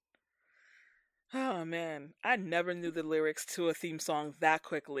 come on. Oh man, I never knew the lyrics to a theme song that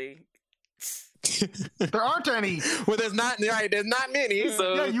quickly. There aren't any. Well, there's not many.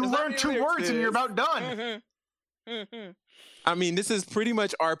 So yeah, you learn 2 words and you're about done. I mean, this is pretty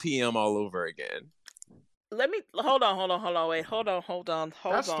much RPM all over again. Let me hold on, wait, hold on.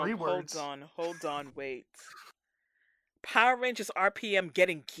 That's 3 words. Hold on, wait. Power Rangers RPM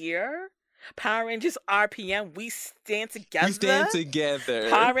getting gear? Power Rangers RPM, we stand together. We stand together.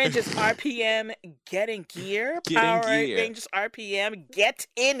 Power Rangers RPM getting gear. Power Rangers RPM get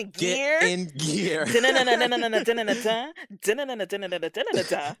in gear. Get in gear.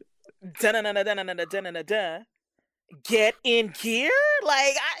 Get in gear?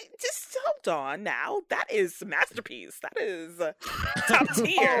 Like, I just hold on now. That is a masterpiece. That is top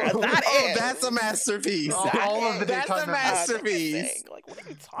tier. That's a masterpiece. That's a masterpiece. Like, what are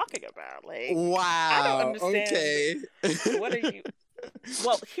you talking about? Like, wow. I don't understand. Okay. What are you?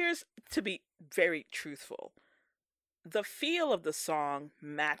 Well, here's to be very truthful. The feel of the song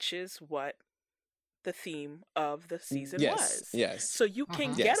matches what the theme of the season was. Yes. So you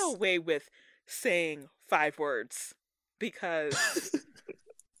can get away with saying 5 words because,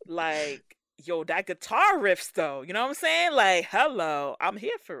 like, yo, that guitar riffs though, you know what I'm saying? Like, hello, I'm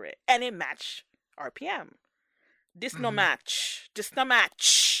here for it, and it matched RPM. This no match. So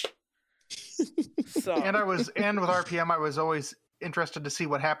And with RPM, I was always interested to see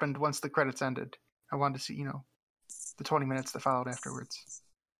what happened once the credits ended. I wanted to see, the 20 minutes that followed afterwards.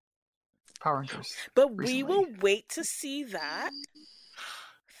 Power Rangers. But recently. we will wait to see that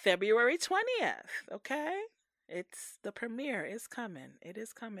February 20th, okay? The premiere is coming. It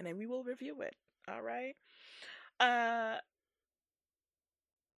is coming, and we will review it. All right.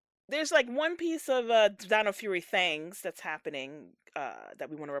 There's like one piece of Dino Fury things that's happening that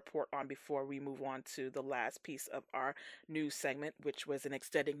we want to report on before we move on to the last piece of our news segment, which was an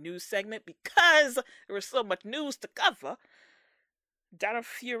extended news segment because there was so much news to cover. Dino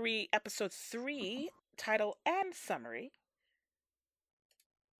Fury Episode 3, title and summary,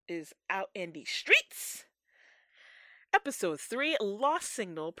 is out in the streets. Episode 3, Lost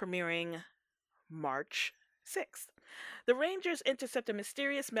Signal, premiering March 6th. The Rangers intercept a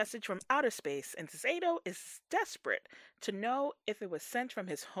mysterious message from outer space, and Zato is desperate to know if it was sent from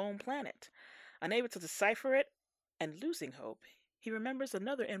his home planet. Unable to decipher it and losing hope, he remembers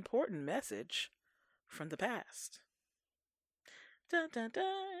another important message from the past. Dun, dun, dun.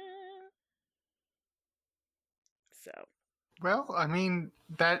 So. Well, I mean,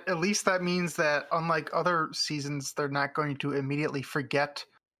 that means that unlike other seasons, they're not going to immediately forget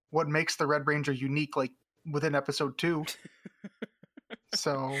what makes the Red Ranger unique, like within episode 2.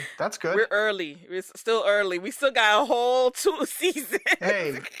 So that's good. We're early. It's still early. We still got a whole 2 seasons.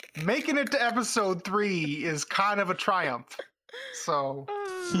 Hey, making it to episode 3 is kind of a triumph. So.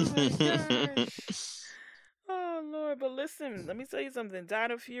 Oh my gosh. Oh Lord, but listen, let me tell you something.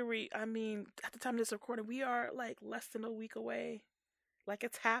 Dino Fury, I mean, at the time of this recording, we are like less than a week away. Like,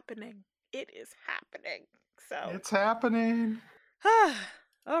 it's happening. It is happening. So It's happening.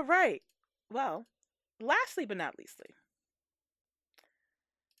 all right. Well, lastly but not leastly,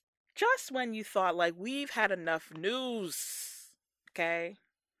 just when you thought like we've had enough news, okay?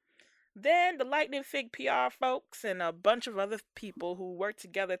 Then the Lightning Fig PR folks and a bunch of other people who work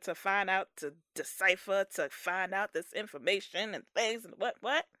together to find out, to decipher, to find out this information and things and what?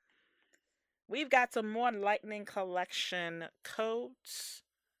 We've got some more Lightning Collection codes,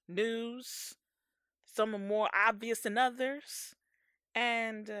 news. Some are more obvious than others.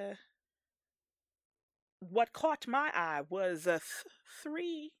 And what caught my eye was 4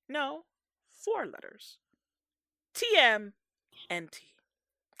 letters. TMNT.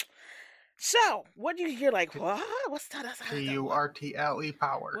 So, what do you hear? Like, what? What's that? P-U-R-T-L-E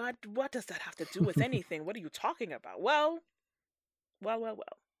power. What does that have to do with anything? What are you talking about? Well.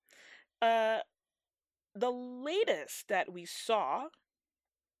 The latest that we saw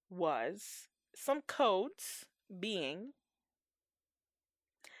was some codes being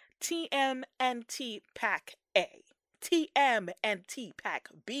TMNT Pack A, TMNT Pack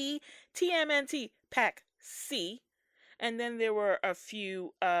B, TMNT Pack C, and then there were a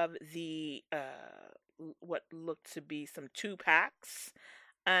few of the what looked to be some 2-packs,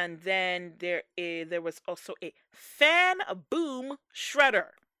 and then there was also a Fan Boom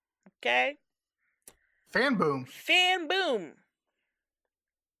Shredder. Okay, Fan Boom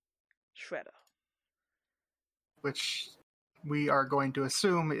Shredder, which we are going to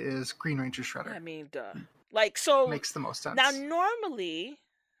assume is Green Ranger Shredder. I mean, duh. Like, so Makes the most sense. now normally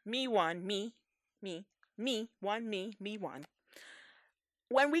me one.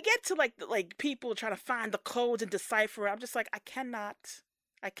 When we get to like people trying to find the codes and decipher it, I'm just like, I cannot.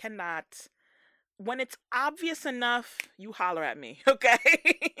 When it's obvious enough, you holler at me, okay?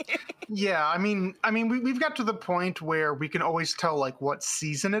 Yeah, I mean, we've got to the point where we can always tell like what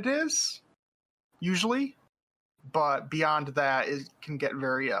season it is, usually, but beyond that, it can get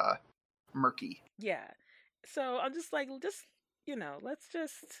very murky. Yeah. So I'm just like, let's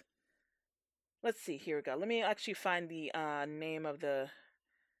see. Here we go. Let me actually find the name of the.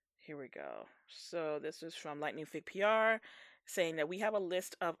 Here we go. So this is from Lightning Fig PR, saying that we have a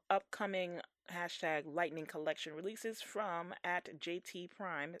list of upcoming #Lightning Collection releases from @JT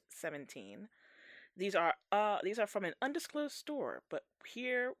Prime 17. These are from an undisclosed store, but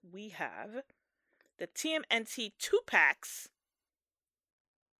here we have the TMNT 2-packs,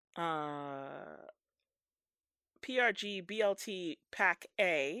 PRG BLT Pack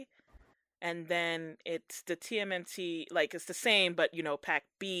A, and then it's the TMNT, like it's the same, but Pack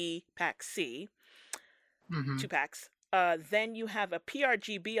B, Pack C, 2-packs. Then you have a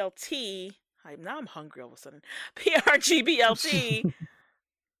PRG BLT. Now I'm hungry all of a sudden. PRG BLT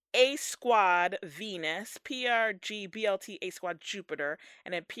A Squad Venus, PRG BLT A Squad Jupiter,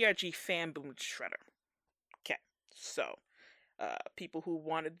 and then PRG Fan Boom Shredder. Okay, so people who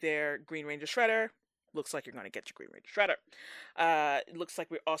wanted their Green Ranger Shredder, looks like you're going to get your Green Ranger Shredder. It looks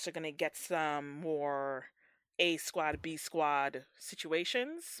like we're also going to get some more A Squad, B Squad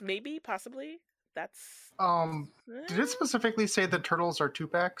situations, maybe, possibly. That's Did it specifically say the turtles are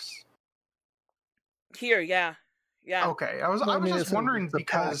 2-packs? Here, yeah. Okay, I was just wondering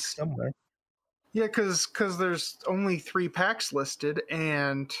because somewhere. Yeah, because there's only 3 packs listed,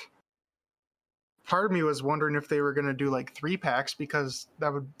 and part of me was wondering if they were going to do like 3 packs, because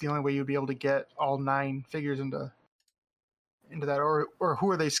that would be the only way you'd be able to get all 9 figures into that, or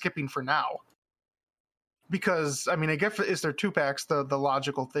who are they skipping for now? Because I mean, I guess is there 2 packs, the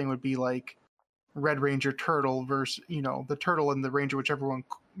logical thing would be like Red Ranger Turtle versus the Turtle and the Ranger, whichever one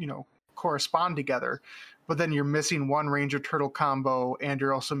correspond together. But then you're missing one Ranger Turtle combo, and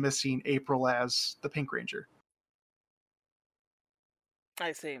you're also missing April as the Pink Ranger.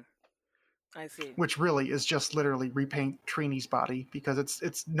 I see. Which really is just literally repaint Trini's body, because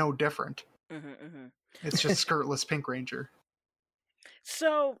it's no different. It's just skirtless Pink Ranger.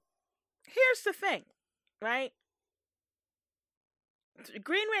 So here's the thing, right?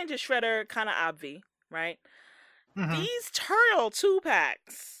 Green Ranger Shredder, kind of obvi, right? These Turtle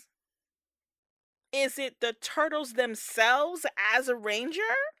 2-packs. Is it the turtles themselves as a ranger?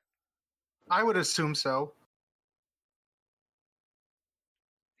 I would assume so.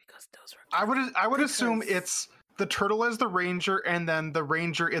 Because those were. I would assume it's the turtle as the ranger, and then the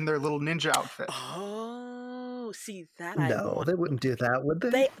ranger in their little ninja outfit. Oh, see that? No, they wouldn't do that, would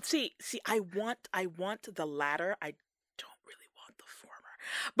they? See. I want the latter. I don't really want the former,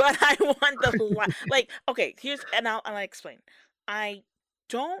 but I want the like. Okay, I'll explain. I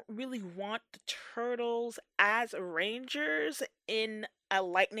don't really want the turtles as rangers in a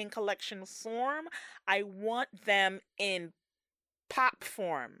Lightning Collection form. I want them in pop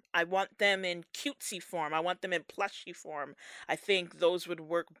form. I want them in cutesy form. I want them in plushy form. I think those would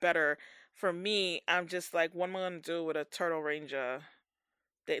work better for me. I'm just like, what am I going to do with a Turtle Ranger?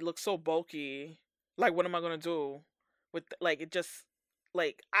 They look so bulky. Like, what am I going to do with, like, it just,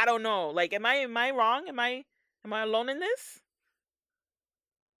 like, I don't know. Like, am I wrong? Am I alone in this?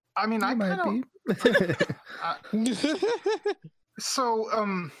 I mean, I might be.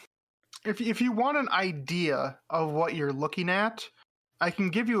 So, if you want an idea of what you're looking at, I can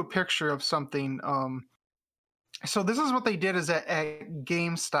give you a picture of something. So this is what they did is at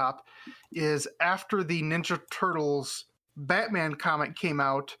GameStop, is after the Ninja Turtles Batman comic came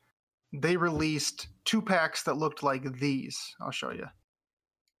out, they released 2 packs that looked like these. I'll show you.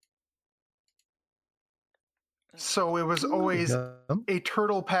 So it was There we always go. a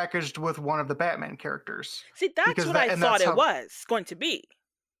turtle packaged with one of the Batman characters. See, that's Because what that- I and thought that's it how- was going to be.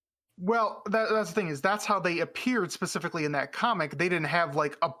 Well, that's the thing is that's how they appeared specifically in that comic. They didn't have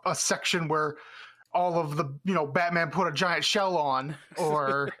like a section where all of the Batman put a giant shell on,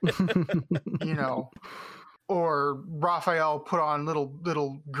 or or Raphael put on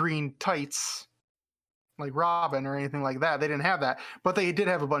little green tights like Robin or anything like that. They didn't have that, but they did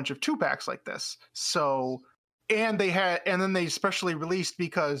have a bunch of 2-packs like this. So, and then they specially released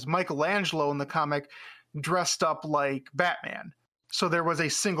because Michelangelo in the comic dressed up like Batman. So there was a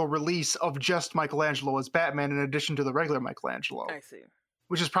single release of just Michelangelo as Batman in addition to the regular Michelangelo, I see.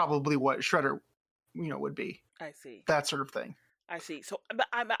 which is probably what Shredder, would be. I see. That sort of thing. I see. So, but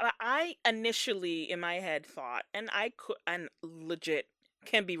I initially in my head thought, and legit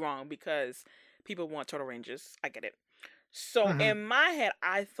can be wrong because people want Turtle Rangers. I get it. So in my head,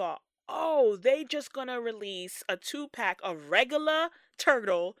 I thought, oh, they just gonna release a 2-pack of regular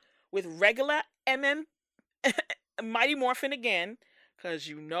Turtle with regular Mighty Morphin again, because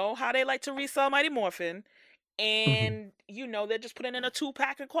you know how they like to resell Mighty Morphin, and they're just putting in a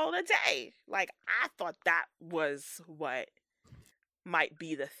 2-pack and call it a day. Like, I thought that was what might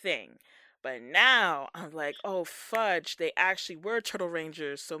be the thing, but now I'm like, oh fudge, they actually were Turtle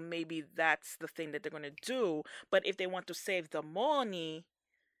Rangers, so maybe that's the thing that they're gonna do. But if they want to save the money,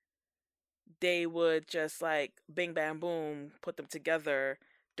 they would just like bing bam boom, put them together,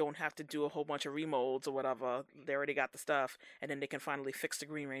 don't have to do a whole bunch of remolds or whatever. They already got the stuff, and then they can finally fix the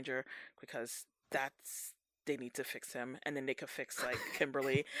Green Ranger, because they need to fix him, and then they could fix like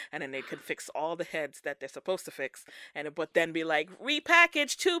Kimberly, and then they could fix all the heads that they're supposed to fix, but then be like,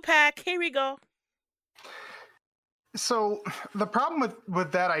 repackage 2-pack, here we go. So the problem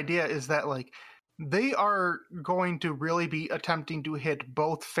with that idea is that like they are going to really be attempting to hit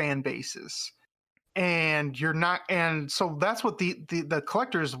both fan bases. And you're not, and so that's what the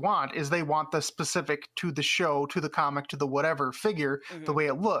collectors want, is they want the specific to the show, to the comic, to the whatever figure, the way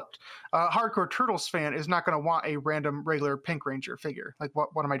it looked. Hardcore Turtles fan is not going to want a random regular Pink Ranger figure. Like, what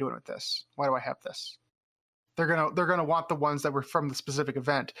am I doing with this? Why do I have this? They're gonna want the ones that were from the specific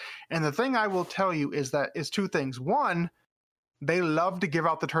event. And the thing I will tell you is 2 things. One, they love to give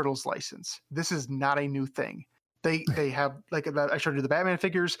out the Turtles license. This is not a new thing. They have, like I showed you the Batman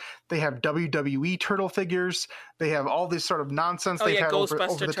figures. They have WWE Turtle figures. They have all this sort of nonsense they've had over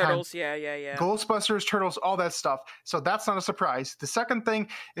the Turtles. time. Yeah. Ghostbusters, Turtles, all that stuff. So that's not a surprise. The second thing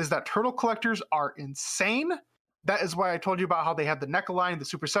is that turtle collectors are insane. That is why I told you about how they had the NECA line, the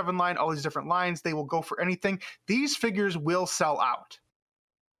Super 7 line, all these different lines. They will go for anything. These figures will sell out.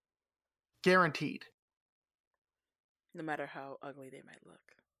 Guaranteed. No matter how ugly they might look.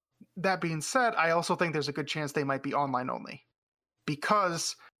 That being said, I also think there's a good chance they might be online only,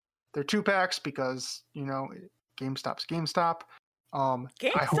 because they're 2-packs, because GameStop's GameStop.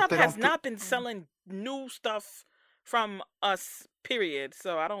 GameStop has not been selling new stuff from us, period.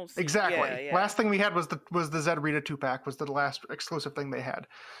 So I don't see. Exactly. Yeah. Last thing we had was the Zed Rita 2-pack, was the last exclusive thing they had.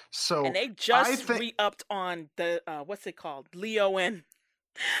 So, and they just re-upped on the what's it called, Leo and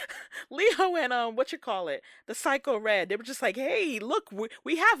the Psycho Red. They were just like, hey, look,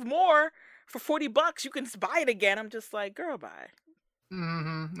 we have more for $40. You can buy it again. I'm just like, girl, bye.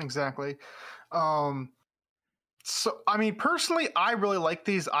 Exactly. So I mean, personally, I really like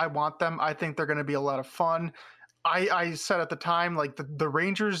these. I want them. I think they're going to be a lot of fun. I said at the time, like the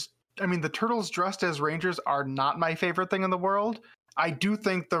Rangers, I mean, the Turtles dressed as Rangers are not my favorite thing in the world. I do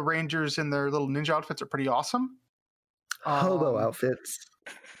think the Rangers in their little ninja outfits are pretty awesome. Hobo outfits.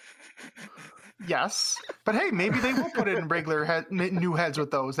 Yes, but hey, maybe they will put it in regular new heads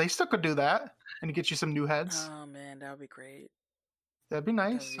with those. They still could do that and get you some new heads. Oh man, that would be great. That'd be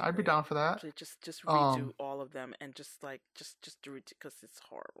nice. I'd be down for that. Just redo all of them and just do it, because it's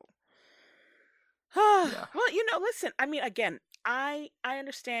horrible. Yeah. Well, listen. I mean, again, I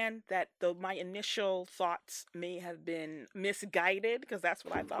understand that my initial thoughts may have been misguided, because that's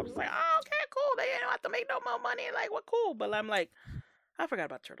what I thought. I was like, oh, okay, cool. They don't have to make no more money. Like, what cool? But I'm like, I forgot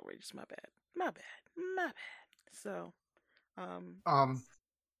about Turtle Rangers. My bad. So,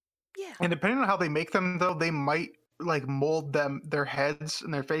 yeah. And depending on how they make them, though, they might like mold their heads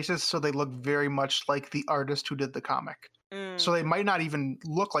and their faces so they look very much like the artist who did the comic. So they might not even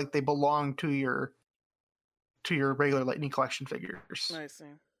look like they belong to your regular Lightning Collection figures. I see.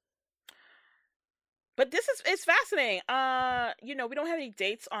 But it's fascinating. We don't have any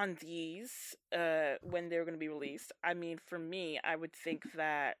dates on these when they're going to be released. I mean, for me, I would think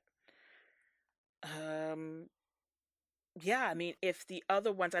that yeah, I mean, if the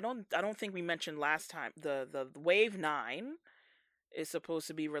other ones, I don't think we mentioned last time, the Wave 9 is supposed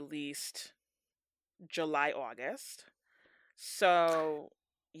to be released July, August. So,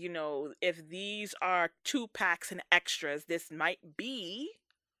 you know, if these are 2-packs and extras, this might be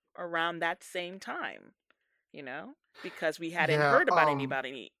around that same time, you know, because we hadn't Yeah, heard about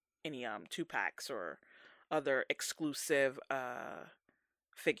any 2-packs or other exclusive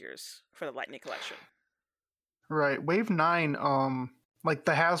figures for the Lightning Collection. right. Wave 9, like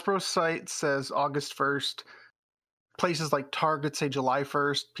the Hasbro site says August 1st. Places like Target say July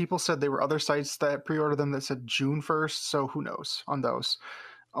 1st. People said there were other sites that pre-ordered them that said June 1st. So who knows on those?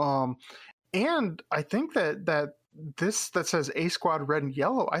 And I think that this that says A Squad Red and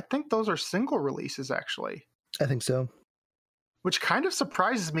Yellow, I think those are single releases actually, I think so. which kind of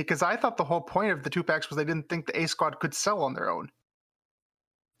surprises me because I thought the whole point of the 2-packs was they didn't think the A Squad could sell on their own.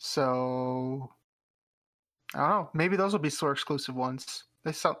 So I don't know. Maybe those will be store exclusive ones.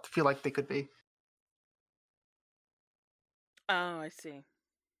 They feel like they could be. Oh, I see.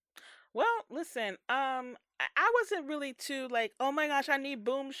 Well, listen, I wasn't really too like, oh my gosh, I need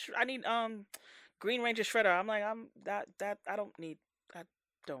Green Ranger Shredder. I'm like, I don't need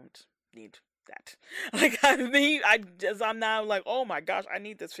that. Like I'm now like, oh my gosh, I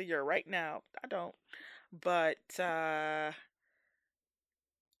need this figure right now. I don't. But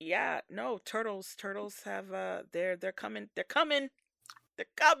yeah, no, Turtles have they're coming.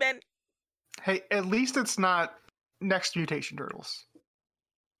 Hey, at least it's not Next Mutation Turtles.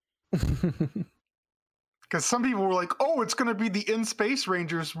 Because some people were like, "Oh, it's going to be the In Space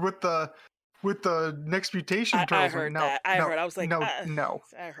Rangers with the Next Mutation Turtles." I heard that. I heard. I was like, no.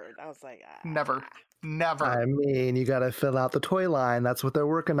 I heard. I was like, Never. I mean, you got to fill out the toy line. That's what they're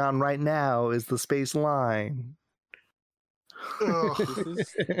working on right now. Is the space line.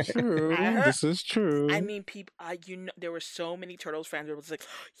 This is true. This is true. I mean, people. There were so many Turtles fans who was like,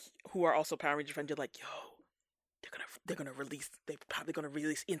 who are also Power Ranger fans. They're like, yo, they're gonna release. They're probably gonna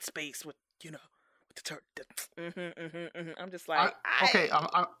release In Space with with the turtle. I'm just like, okay.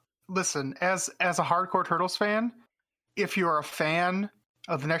 Listen, as a hardcore Turtles fan, if you're a fan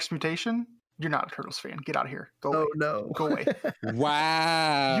of the Next Mutation, you're not a Turtles fan. Get out of here. Go away. No. Go away.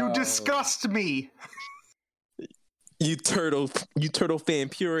 Wow. You disgust me. You turtle fan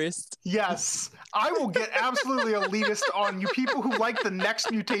purist. Yes, I will get absolutely elitist on you people who like the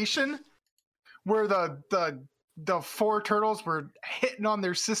Next Mutation, where the 4 turtles were hitting on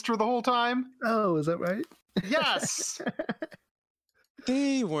their sister the whole time. Oh, is that right? Yes.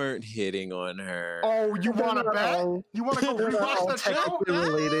 They weren't hitting on her. Oh, you want to bet? You want to go rewatch that show?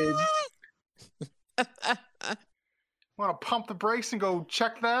 Related. Want to pump the brakes and go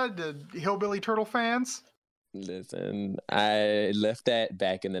check that, the Hillbilly Turtle fans? Listen, I left that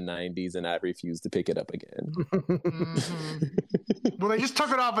back in the 90s and I refused to pick it up again. Mm-hmm. Well, they just took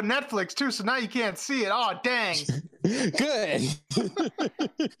it off of Netflix too, so now you can't see it. Oh, dang. Good.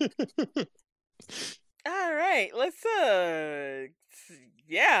 all right, let's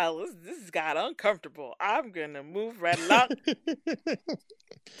this has got uncomfortable. I'm gonna move right along.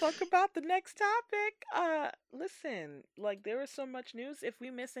 Talk about the next topic. Listen, like there is so much news. If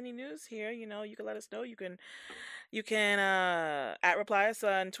we miss any news here, you can let us know. You can at reply us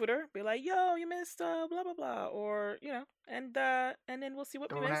on Twitter, be like, yo, you missed blah blah blah, or and then we'll see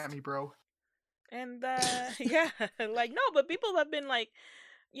what we missed. Don't at me, bro. And yeah, like no, but people have been like,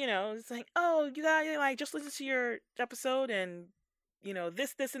 it's like, oh, you guys like just listen to your episode and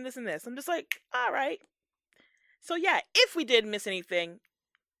this and this and this. I'm just like, all right. So yeah, if we did miss anything,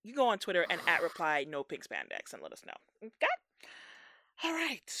 you go on Twitter and at reply no pink spandex and let us know. Okay? All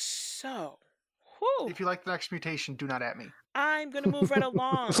right. So, if you like the Next Mutation, do not at me. I'm gonna move right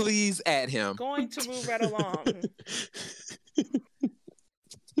along. Please add him. Going to move right along.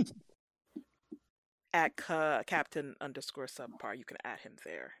 At Captain _subpar, you can add him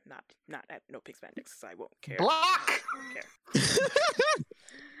there. Not at no pink spandex, because I won't care. Block.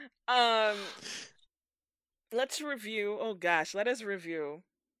 Let's review. Oh gosh, let us review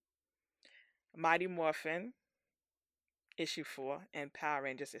Mighty Morphin issue 4 and Power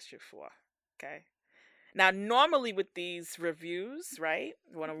Rangers issue 4. Okay. Now, normally with these reviews, right,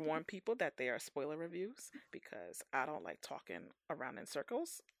 I want to warn people that they are spoiler reviews because I don't like talking around in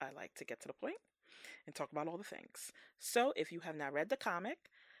circles. I like to get to the point and talk about all the things. So, if you have not read the comic,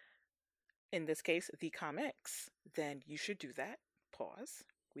 in this case, the comics, then you should do that. Pause,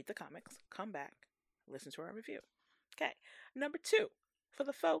 read the comics, come back, listen to our review. Okay. Number 2. For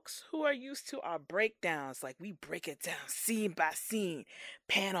the folks who are used to our breakdowns, like we break it down scene by scene,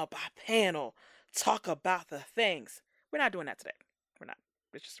 panel by panel, talk about the things. We're not doing that today. We're not.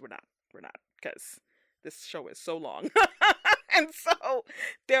 It's just we're not, because this show is so long. And so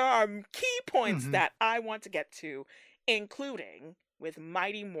there are key points that I want to get to, including with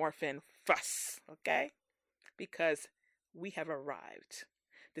Mighty Morphin Fuss. okay? Because we have arrived.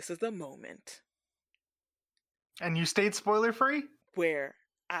 This is the moment And you stayed spoiler free? where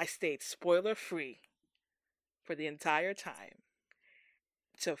I stayed spoiler free for the entire time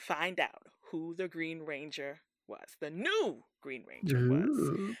to find out who the Green Ranger was. The new Green Ranger was.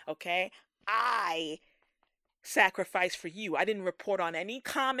 Ooh. Okay? I sacrificed for you. I didn't report on any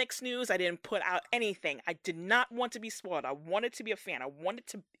comics news. I didn't put out anything. I did not want to be spoiled. I wanted to be a fan. I wanted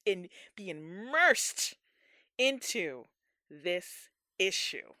to be immersed into this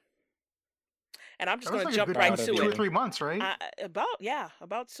issue. And I'm just That was going to like a jump good right to 2 or it. 3 months, right?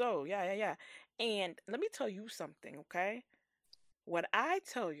 About so. Yeah. And let me tell you something, okay? What I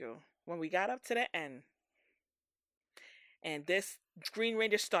tell you, when we got up to the end, and this Green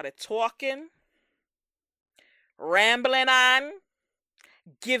Ranger started talking, rambling on,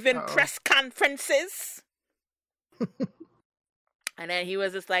 giving Uh-oh. press conferences. And then he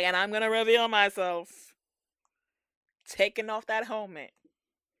was just like, and I'm going to reveal myself. Taking off that helmet.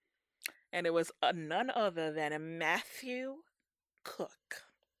 And it was none other than Matthew Cook.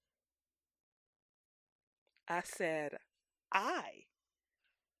 I said, I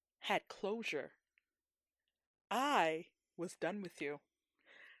had closure. I was done with you.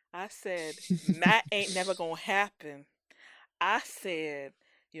 I said, Matt ain't never gonna happen. I said,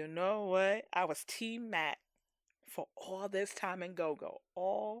 you know what? I was Team Matt for all this time in Go-Go.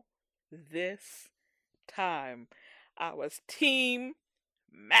 All this time. I was Team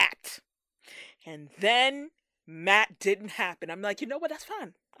Matt. And then Matt didn't happen. I'm like, you know what? That's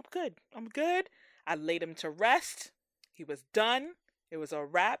fine. I'm good. I laid him to rest. He was done. It was a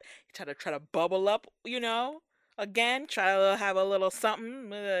wrap. He tried to bubble up, again. Try to have a little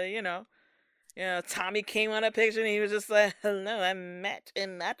something, Tommy came on a picture and he was just like, hello, I'm Matt,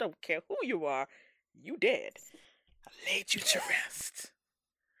 and I don't care who you are. You dead. I laid you to rest.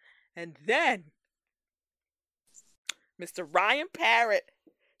 And then Mr. Ryan Parrott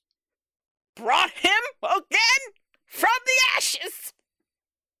brought him again from the ashes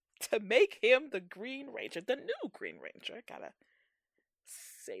to make him the Green Ranger, the new Green Ranger. I gotta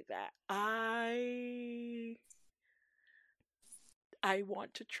say that. I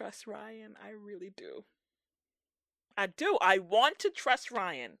want to trust Ryan. I really do. I do. I want to trust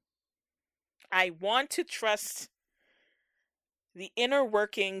Ryan. I want to trust the inner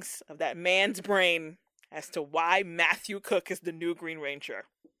workings of that man's brain as to why Matthew Cook is the new Green Ranger.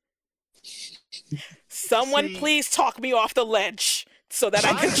 Someone please talk me off the ledge so that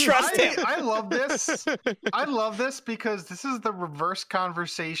I can trust him. I love this. I love this because this is the reverse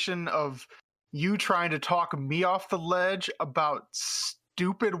conversation of you trying to talk me off the ledge about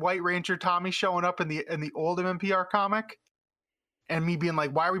stupid White Ranger Tommy showing up in the old MMPR comic, and me being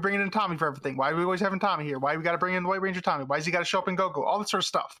like, why are we bringing in Tommy for everything? Why are we always having Tommy here? Why do we got to bring in the White Ranger Tommy? Why does he got to show up in Go-Go? All that sort of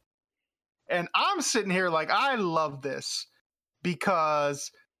stuff. And I'm sitting here like, I love this because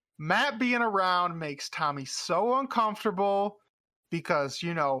Matt being around makes Tommy so uncomfortable because,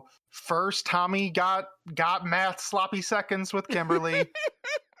 first Tommy got Matt sloppy seconds with Kimberly.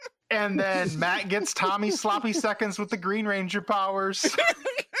 And then Matt gets Tommy sloppy seconds with the Green Ranger powers.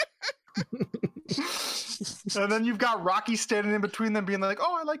 And then you've got Rocky standing in between them being like,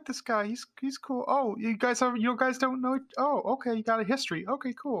 oh, I like this guy. He's cool. Oh, you guys don't know. Oh, okay. You got a history.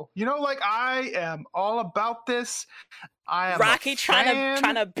 Okay, cool. I am all about this. I am Rocky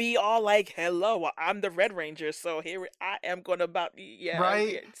trying to be all like, hello, I'm the Red Ranger, so here I am going about,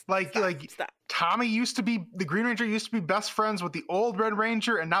 right. Stop. Tommy the Green Ranger used to be best friends with the old Red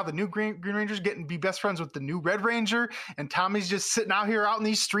Ranger, and now the new Green Ranger's getting to be best friends with the new Red Ranger, and Tommy's just sitting out here out in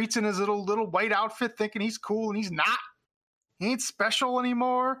these streets in his little white outfit thinking he's cool, and he's not. He ain't special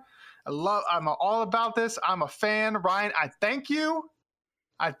anymore. I'm all about this. I'm a fan. Ryan, I thank you.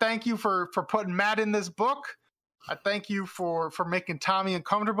 I thank you for putting Matt in this book. I thank you for making Tommy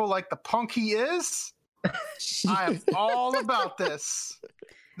uncomfortable like the punk he is. I am all about this.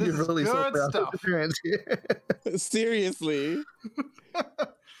 This You're really is good stuff. Seriously.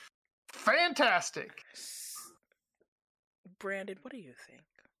 Fantastic. Brandon, what do you think?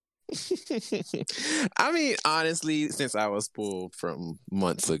 I mean, honestly, since I was spoiled from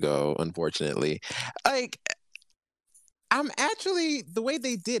months ago, unfortunately, I'm actually, the way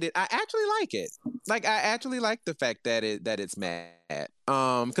they did it, I actually like it. I actually like the fact that it's Matt.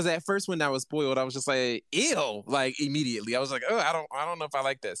 Because at first when I was spoiled, I was just like, ew, immediately. I was like, oh, I don't know if I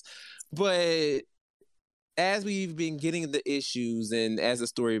like this. But as we've been getting the issues and as the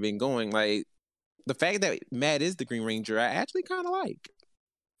story been going, the fact that Matt is the Green Ranger, I actually kind of like.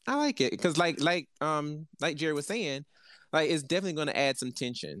 I like it because like Jerry was saying, it's definitely going to add some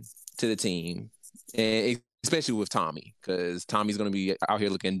tension to the team, and especially with Tommy, because Tommy's going to be out here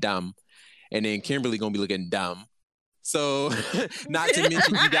looking dumb, and then Kimberly gonna be looking dumb. So, not to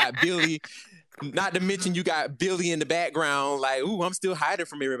mention you got Billy. Not to mention you got Billy in the background, like, ooh, I'm still hiding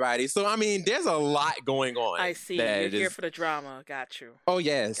from everybody. So, I mean, there's a lot going on. I see. You're here for the drama. Got you. Oh,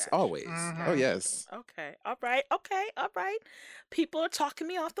 yes. Got always. Mhm. Oh, yes. Okay. All right. Okay. All right. People are talking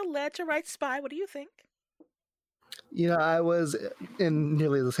me off the ledge. All right, Spy. What do you think? You know, I was in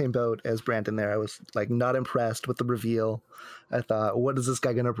nearly the same boat as Brandon there. I was like not impressed with the reveal. I thought, what is this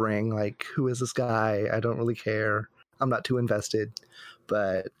guy going to bring? Like, who is this guy? I don't really care. I'm not too invested.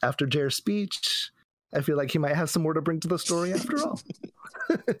 But after Jer's speech, I feel like he might have some more to bring to the story after all.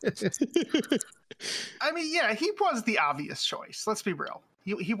 I mean, yeah, he was the obvious choice. Let's be real.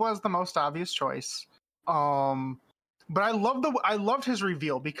 He was the most obvious choice. But I loved his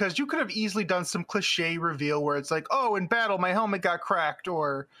reveal, because you could have easily done some cliche reveal where it's like, oh, in battle my helmet got cracked,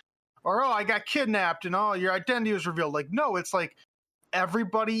 or oh, I got kidnapped and oh, your identity was revealed. Like, no, it's like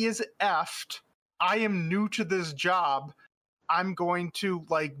everybody is effed. I am new to this job. I'm going to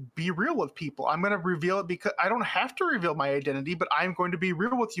like be real with people. I'm going to reveal it because I don't have to reveal my identity, but I'm going to be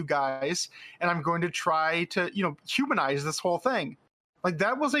real with you guys, and I'm going to try to, humanize this whole thing. Like,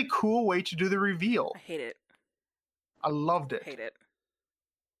 that was a cool way to do the reveal. I hate it. I loved it. Hate it.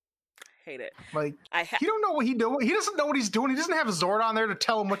 Hate it. Like, he don't know what he doing. He doesn't know what he's doing. He doesn't have Zordon there to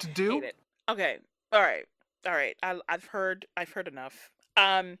tell him what to do. Hate it. Okay. All right. I've heard enough.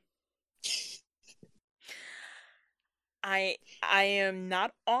 I am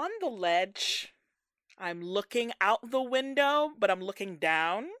not on the ledge. I'm looking out the window, but I'm looking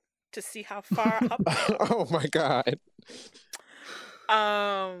down to see how far up I am. Oh my God.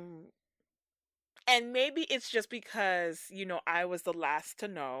 And maybe it's just because, I was the last to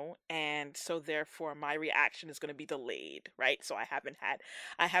know, and so therefore my reaction is going to be delayed, right? So I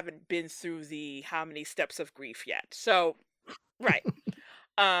haven't been through the how many steps of grief yet. So, right.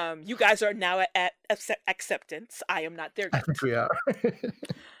 You guys are now at acceptance. I am not there I yet. think we are.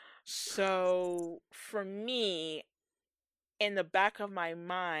 So for me, in the back of my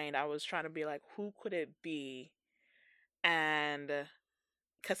mind, I was trying to be like, who could it be? And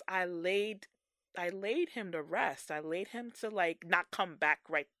because I laid him to rest. I laid him to like not come back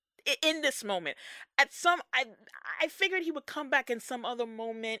right in this moment. I figured he would come back in some other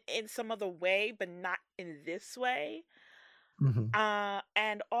moment, in some other way, but not in this way. Mhm.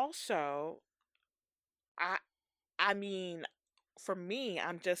 And also, I mean, for me,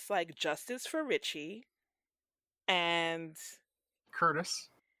 I'm just like justice for Richie, and Curtis.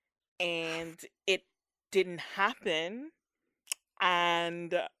 it didn't happen,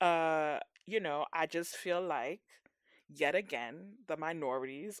 and I just feel like yet again the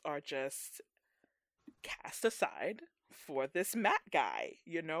minorities are just cast aside for this Matt guy,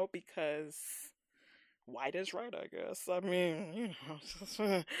 because white is right, I guess. I mean,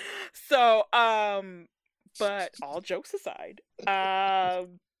 so, but all jokes aside, I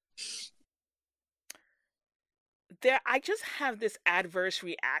just have this adverse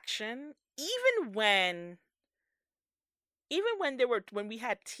reaction, even when we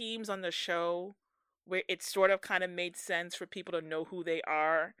had teams on the show where it sort of kind of made sense for people to know who they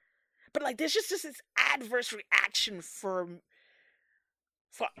are, but like there's just this adverse reaction for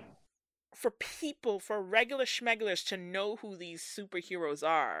people, for regular schmegulars to know who these superheroes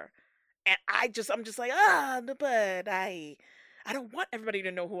are. And I'm just like, but I don't want everybody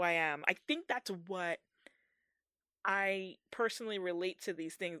to know who I am. I think that's what I personally relate to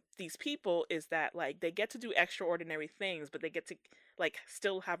these people, is that like they get to do extraordinary things, but they get to like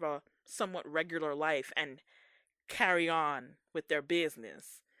still have a somewhat regular life and carry on with their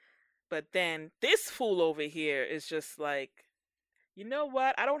business. But then this fool over here is just like, you know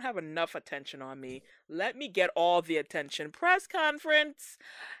what? I don't have enough attention on me. Let me get all the attention. Press conference.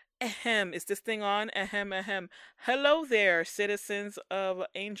 Ahem. Is this thing on? Ahem, ahem. Hello there, citizens of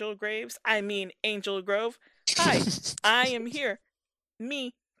Angel Grove. Hi, I am here.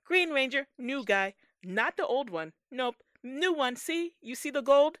 Me, Green Ranger, new guy. Not the old one. Nope. New one. See? You see the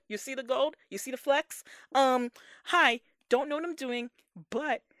gold? You see the gold? You see the flex? Hi. Don't know what I'm doing,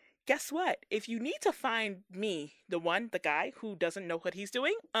 but guess what? If you need to find me, the guy who doesn't know what he's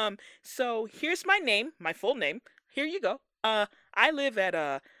doing, so here's my name, my full name. Here you go. I live at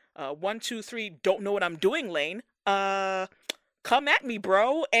 123 don't know what I'm doing lane. Come at me,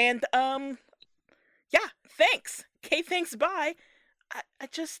 bro. And yeah, thanks. Okay, thanks, bye. I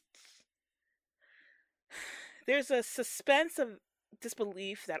just there's a suspense of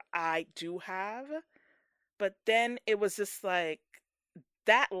disbelief that I do have, but then it was just like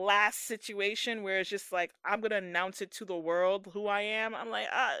that last situation where it's just like, I'm gonna announce it to the world who I am. I'm like,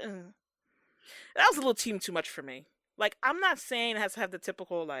 that was a little too much for me. Like, I'm not saying it has to have the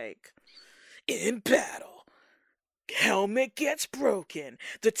typical like In battle, helmet gets broken.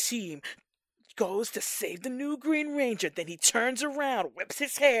 The team goes to save the new Green Ranger. Then he turns around, whips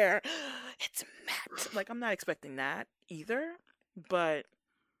his hair. It's Matt. Like, I'm not expecting that either. But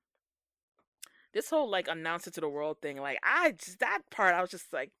this whole like announce it to the world thing, like that part, I was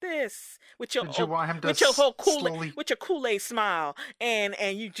just like, this with your Did you want him to with your whole slowly? with your Kool-Aid smile and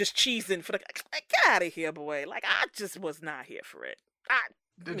you just cheesing for the like, get out of here, boy. Like, I just was not here for it.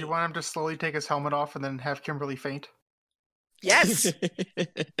 Did you want him to slowly take his helmet off and then have Kimberly faint? Yes.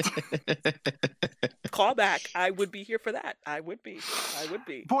 Call back. I would be here for that. I would be.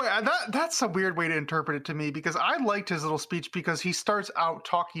 Boy, that's a weird way to interpret it to me, because I liked his little speech, because he starts out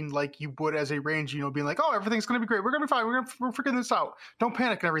talking like you would as a ranger, you know, being like, oh, everything's going to be great. We're going to be fine. We're figuring this out. Don't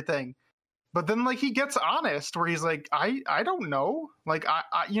panic and everything. But then, like, he gets honest, where he's like, I don't know. Like,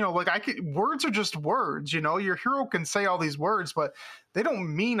 words are just words, you know? Your hero can say all these words, but they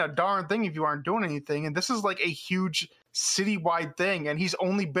don't mean a darn thing if you aren't doing anything. And this is like a huge citywide thing, and he's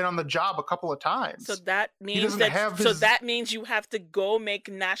only been on the job a couple of times. So that means that means you have to have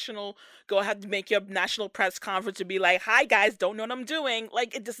to make your national press conference to be like, hi guys, don't know what I'm doing.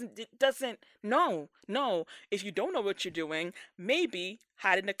 Like, it doesn't no. If you don't know what you're doing, maybe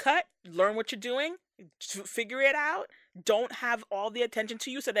hide in the cut, learn what you're doing, figure it out. Don't have all the attention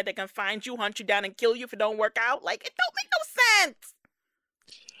to you so that they can find you, hunt you down, and kill you if it don't work out. Like, it don't make no sense.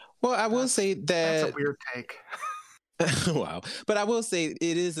 Well, I will say that that's a weird take. Wow. But I will say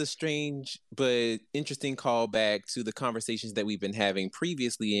it is a strange but interesting callback to the conversations that we've been having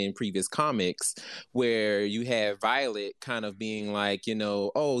previously in previous comics, where you have Violet kind of being like, you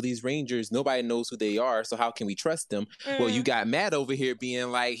know, oh, these Rangers, nobody knows who they are, so how can we trust them? Well, you got Matt over here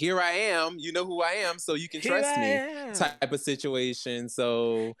being like, here I am, you know who I am, so you can trust me, type of situation.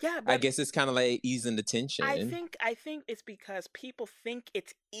 So yeah, I guess it's kind of like easing the tension. I think it's because people think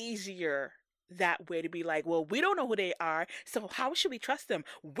it's easier that way to be like, well, we don't know who they are, so how should we trust them?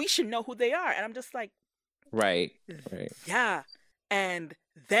 We should know who they are. And I'm just like, right. Yeah. And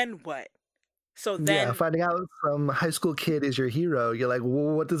then what? So then finding out some high school kid is your hero, you're like,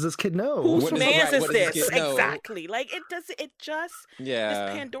 well, what does this kid know? Whose man's is this? Exactly. Like, it just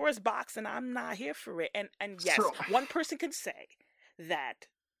it's Pandora's box, and I'm not here for it. And yes, one person can say that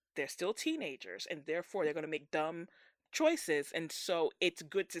they're still teenagers and therefore they're going to make dumb choices, and so it's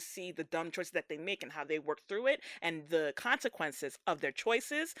good to see the dumb choices that they make and how they work through it and the consequences of their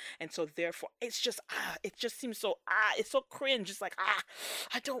choices. And so therefore it's just it just seems so it's so cringe. It's like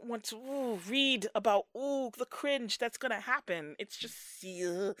I don't want to read about the cringe that's gonna happen. It's just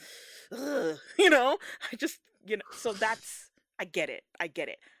you know, I just, you know, so that's I get it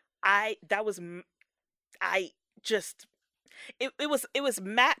was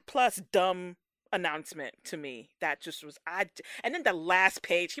Matt plus dumb announcement to me. That just was and then the last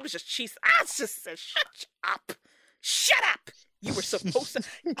page, he was just I just said, shut up, you were supposed to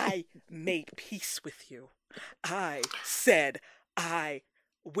I made peace with you. I said I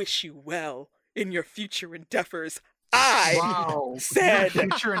wish you well in your future endeavors. Said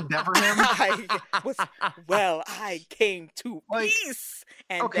future endeavor him. I came to peace,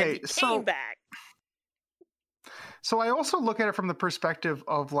 and then he came back. So I also look at it from the perspective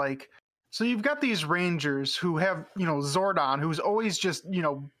of like, so you've got these Rangers who have, you know, Zordon, who's always just, you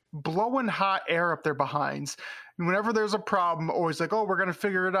know, blowing hot air up their behinds. And whenever there's a problem, always like, oh, we're going to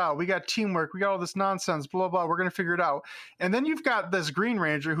figure it out. We got teamwork. We got all this nonsense, blah, blah. We're going to figure it out. And then you've got this Green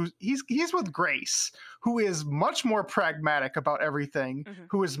Ranger he's with Grace, who is much more pragmatic about everything,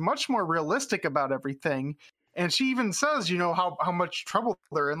 who is much more realistic about everything. And she even says, you know, how much trouble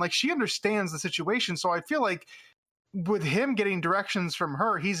they're in. Like, she understands the situation. So I feel like with him getting directions from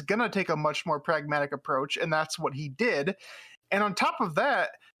her, he's going to take a much more pragmatic approach, and that's what he did. And on top of that,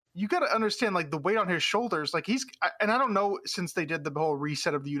 you got to understand, like, the weight on his shoulders. Like, and I don't know, since they did the whole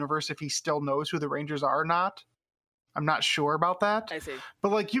reset of the universe, if he still knows who the Rangers are or not. I'm not sure about that. I see.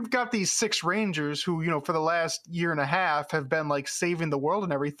 But, like, you've got these 6 Rangers who, you know, for the last year and a half have been, like, saving the world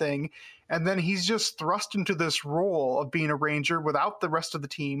and everything. And then he's just thrust into this role of being a Ranger without the rest of the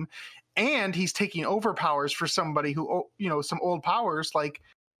team. And he's taking over powers for somebody who, you know, some old powers. Like,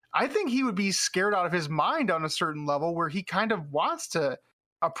 I think he would be scared out of his mind on a certain level where he kind of wants to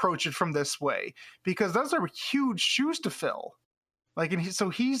approach it from this way, because those are huge shoes to fill. Like, and so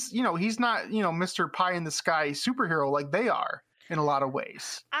he's, you know, he's not, you know, Mr. Pie in the Sky superhero like they are in a lot of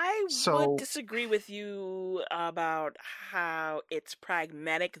ways. I would disagree with you about how it's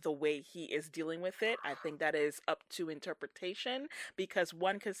pragmatic the way he is dealing with it. I think that is up to interpretation, because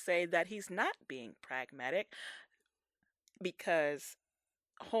one could say that he's not being pragmatic because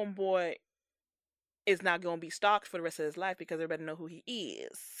Homeboy is not going to be stalked for the rest of his life because everybody know who he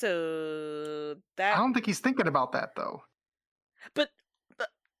is. So I that, don't think he's thinking about that though. but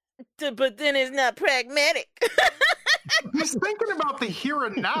then it's not pragmatic. He's thinking about the here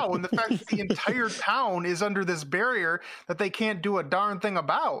and now and the fact that the entire town is under this barrier that they can't do a darn thing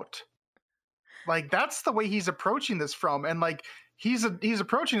about. Like, that's the way he's approaching this from, and like he's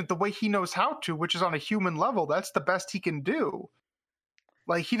approaching it the way he knows how to, which is on a human level. That's the best he can do.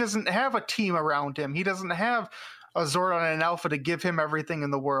 Like, he doesn't have a team around him. He doesn't have a Zordon and an Alpha to give him everything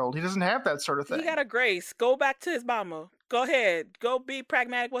in the world. He doesn't have that sort of thing. He got a Grace. Go back to his mama. Go ahead. Go be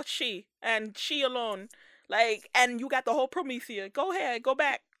pragmatic with she, and she alone. Like, and you got the whole Promethea. Go ahead. Go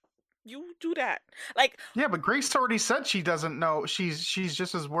back. You do that. Like, yeah, but Grace already said she doesn't know. She's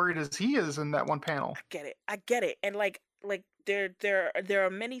just as worried as he is in that one panel. I get it. And like there are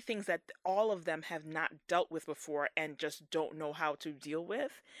many things that all of them have not dealt with before and just don't know how to deal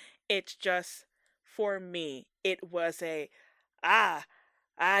with. It's just, for me, it was I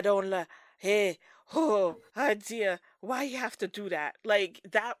don't hey, oh dear, why you have to do that? Like,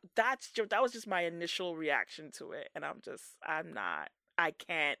 that was just my initial reaction to it, and I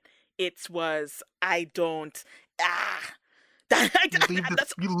can't. I don't.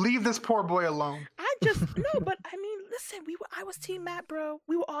 You leave this poor boy alone. No, but I mean, listen, I was Team Matt, bro.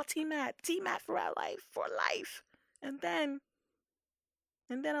 We were all Team Matt for life. And then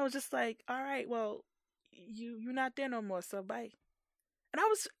I was just like, all right, well, you're not there no more, so bye. And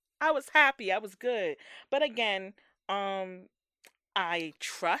I was happy, I was good. But again, I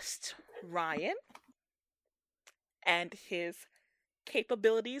trust Ryan and his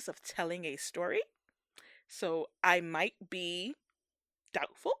capabilities of telling a story. So I might be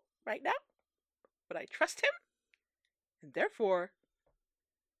doubtful right now, but I trust him, and therefore,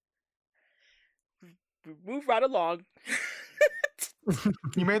 move right along.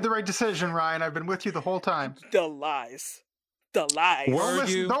 You made the right decision, Ryan. I've been with you the whole time. The lies. Were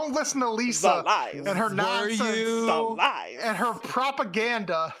you? Don't listen to Lisa and her nonsense. The lies. And her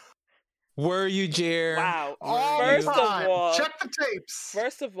propaganda. Were you, Jer? Wow. First of all, check the tapes.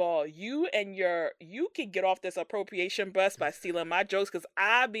 First of all, you can get off this appropriation bus by stealing my jokes, because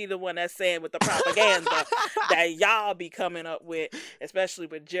I be the one that's saying with the propaganda that y'all be coming up with, especially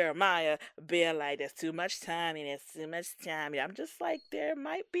with Jeremiah being like, there's too much time and there's too much time. And I'm just like, there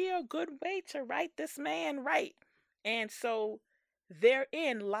might be a good way to write this man right. And so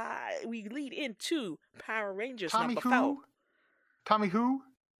therein we lead into Power Rangers Tommy number who? 4. Tommy who?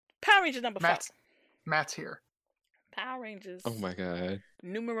 Power Rangers number 4. Matt's here. Power Rangers. Oh my god.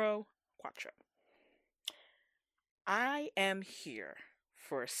 Numero 4. I am here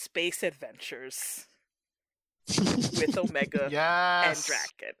for space adventures with Omega and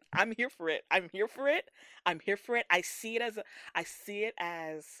Draken. I'm here for it. I see it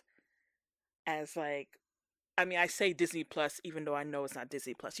as like, I mean, I say Disney Plus, even though I know it's not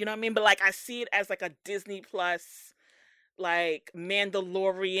Disney Plus. You know what I mean? But like, I see it as like a Disney Plus, like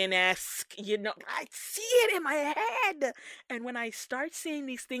Mandalorian-esque, you know, I see it in my head. And when I start seeing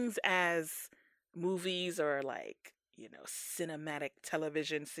these things as movies or like, you know, cinematic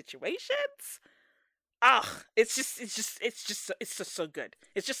television situations, it's just so good.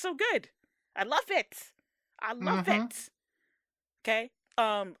 It's just so good. I love it. It. Okay.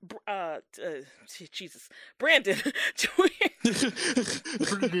 Jesus, Brandon. I'm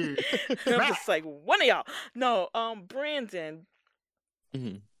just like, one of y'all. No, Brandon.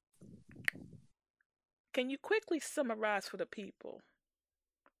 Mm-hmm. Can you quickly summarize for the people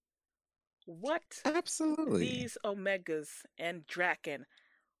what Absolutely these Omegas and Draken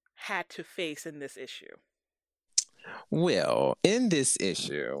had to face in this issue? Well, in this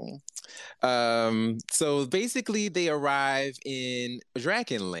issue, so basically they arrive in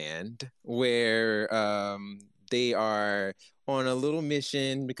Drakenland, where they are on a little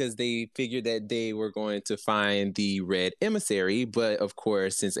mission because they figured that they were going to find the Red Emissary, but of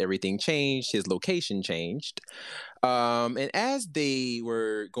course, since everything changed, his location changed. And as they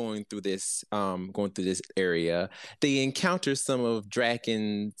were going through this area, they encounter some of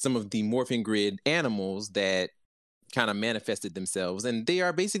the Morphin Grid animals that kind of manifested themselves, and they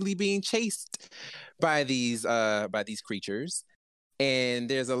are basically being chased by these creatures. And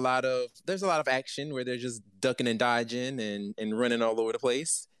there's a lot of action where they're just ducking and dodging and running all over the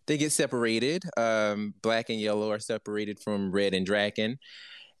place. They get separated. Black and Yellow are separated from Red and Draken,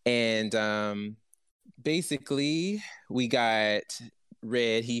 and basically we got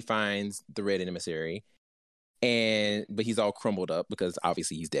Red. He finds the Red Emissary, but he's all crumbled up because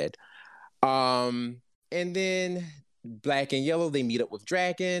obviously he's dead. And then Black and Yellow, they meet up with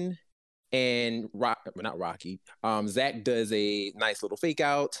Draken, and not Rocky. Zach does a nice little fake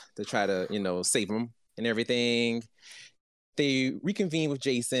out to try to, save him and everything. They reconvene with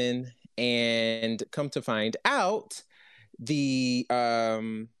Jason and come to find out the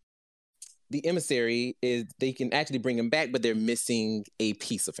emissary is they can actually bring him back, but they're missing a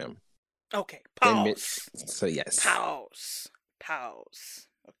piece of him. Okay, pause. So yes. Pause.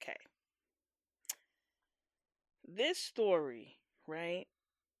 Okay. This story, right?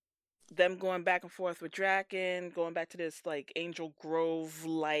 Them going back and forth with Draken, going back to this like Angel Grove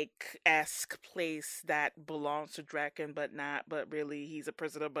esque place that belongs to Draken, but really he's a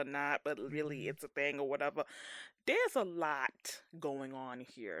prisoner, but really it's a thing or whatever. There's a lot going on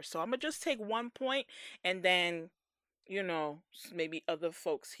here. So I'm gonna just take one point and then, maybe other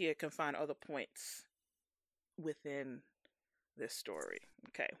folks here can find other points within this story.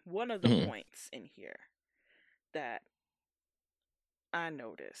 Okay. One of the points in here that I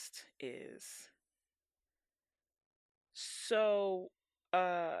noticed is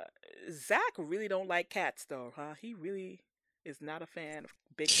Zach really don't like cats though, huh? He really is not a fan of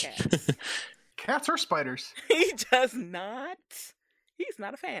big cats. Cats or spiders? He does not. He's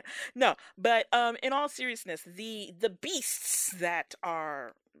not a fan. No, but in all seriousness, the beasts that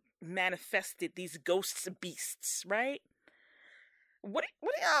are manifested, these ghosts beasts, right? What do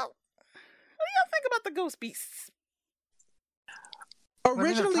y'all think about the ghost beasts?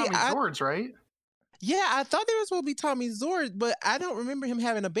 Originally, Tommy Zords, right? Yeah, I thought they were supposed to be Tommy Zord, but I don't remember him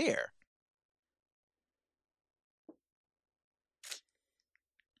having a bear.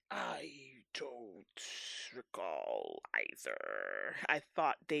 I don't recall either. I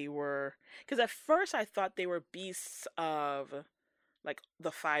thought they were, because at first I thought they were beasts of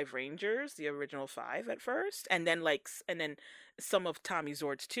the 5 Rangers, the original 5 at first, and then some of Tommy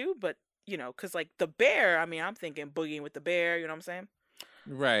Zord's too. But because the bear, I mean, I'm thinking Boogieing with the Bear. You know what I'm saying?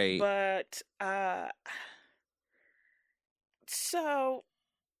 Right. But so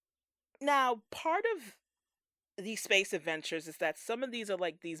now part of these space adventures is that some of these are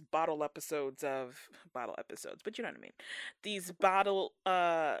these bottle episodes, but you know what I mean. These bottle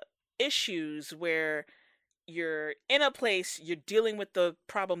issues where you're in a place, you're dealing with the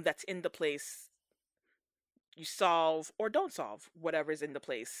problem that's in the place, you solve or don't solve whatever's in the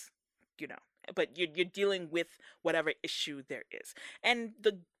place, but you're dealing with whatever issue there is. And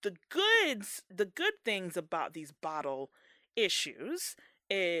the good things about these bottle issues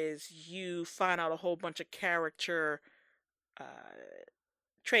is you find out a whole bunch of character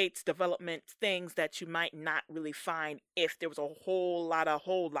traits, development, things that you might not really find if there was a whole lot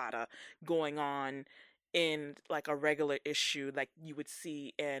of going on in a regular issue like you would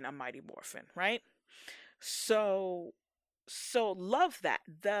see in a Mighty Morphin, right? So love that.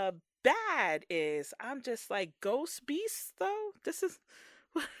 The bad is I'm just ghost beasts though. This is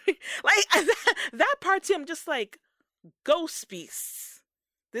that part too. I'm just ghost beasts.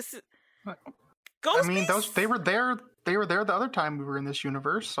 This is ghost. I mean, beasts? they were there. They were there the other time we were in this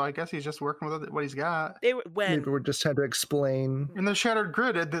universe. So I guess he's just working with what he's got. They were Maybe we're just trying to explain In the Shattered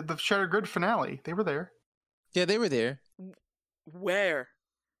Grid, the Shattered Grid finale, they were there. Yeah, they were there. Where?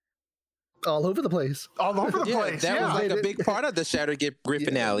 all over the place. All over the place. That yeah. was a big part of the Shattered Grid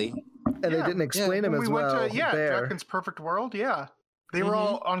finale. And they didn't explain him When as we well. went to there. Draken's Perfect World. Yeah, they were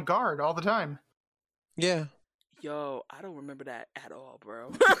all on guard all the time. Yeah. Yo, I don't remember that at all,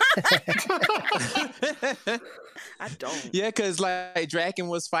 bro. I don't. Yeah, because Draken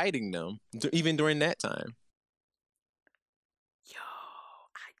was fighting them even during that time. Yo,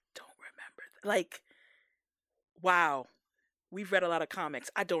 I don't remember. Wow. We've read a lot of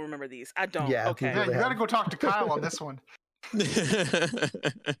comics. I don't remember these. I don't. Yeah, Okay. Yeah, you got to go talk to Kyle on this one.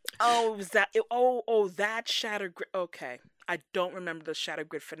 Oh, was that? That Shattered Grid. Okay, I don't remember the Shattered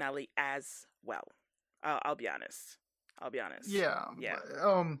Grid finale as well. I'll be honest. Yeah. Yeah.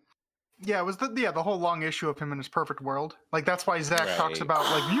 Yeah, it was the whole long issue of him in his perfect world. That's why Zach talks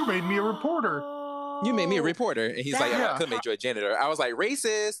about you made me a reporter. You made me a reporter, and he's like, I could have made you a janitor. I was like,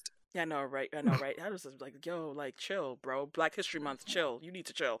 racist. Yeah, I know, right? I was just like, yo, chill, bro. Black History Month, chill. You need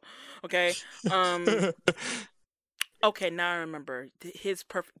to chill, okay? Okay, now I remember his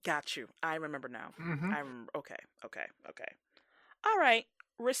perfect. Got you. I remember now. Mm-hmm. I remember. Okay. All right,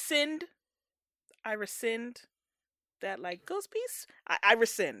 rescind. I rescind that ghost piece. I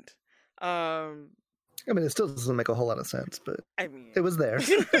rescind. I mean, it still doesn't make a whole lot of sense, but I mean, it was there.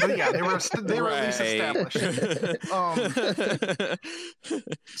 But yeah, they were at least established.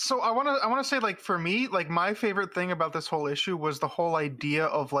 So I want to say, for me, my favorite thing about this whole issue was the whole idea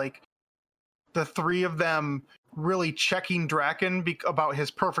of the three of them really checking Draken about his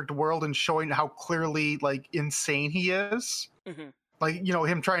perfect world and showing how clearly insane he is. mm-hmm. like, you know,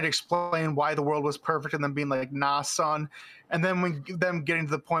 him trying to explain why the world was perfect and then being like, nah, son. And then when them getting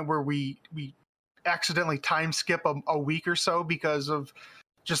to the point where we accidentally time skip a week or so because of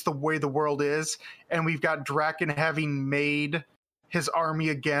just the way the world is. And we've got Draken having made his army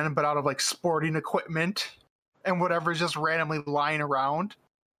again, but out of like sporting equipment and whatever is just randomly lying around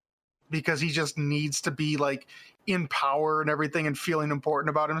because he just needs to be like in power and everything and feeling important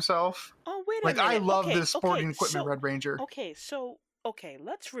about himself. Oh, wait a Like, minute. I love Okay, this sporting okay, equipment, so Red Ranger. okay,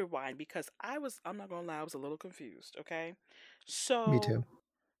 let's rewind because I'm not gonna lie, I was a little confused, okay? Me too.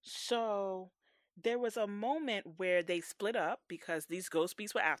 So there was a moment where they split up because these ghost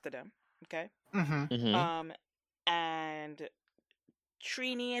beasts were after them, okay? Mm-hmm. Mhm. And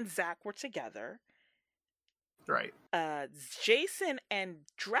Trini and Zack were together. Right. Jason and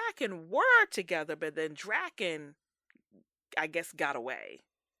Draken were together, but then Draken, I guess, got away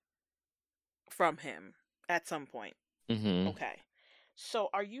from him at some point. Mhm. Okay. So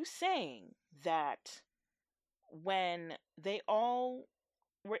are you saying that when they all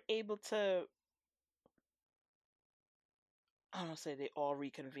were able to, I don't say they all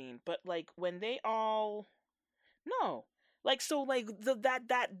reconvened, but like when they all, no, like, so like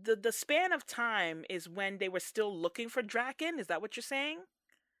the span of time is when they were still looking for Draken? Is that what you're saying?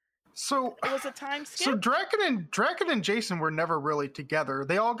 So It was a time So skip? Draken and Jason were never really together.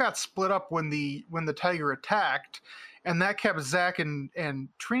 They all got split up when the tiger attacked, and that kept Zack and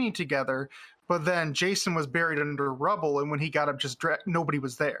Trini together. But then Jason was buried under rubble, and when he got up, nobody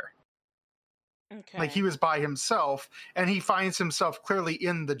was there. Okay. Like, he was by himself, and he finds himself clearly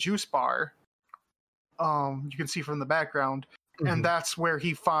in the juice bar. You can see from the background, Mhm. and that's where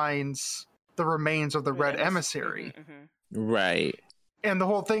he finds the remains of the Red Emissary. Right. And the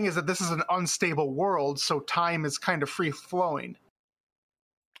whole thing is that this is an unstable world, so time is kind of free flowing.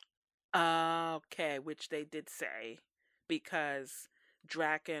 Okay, which they did say, because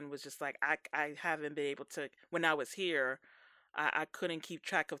Draken was just like, I haven't been able to, when I was here, I couldn't keep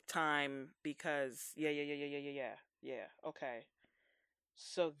track of time because yeah. Okay.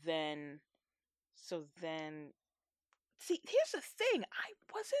 So then see, here's the thing. I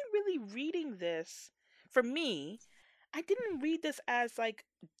wasn't really reading this. For me, I didn't read this as like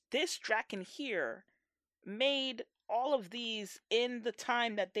this Draken here made all of these in the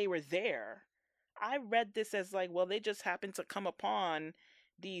time that they were there. I read this as like, well, they just happened to come upon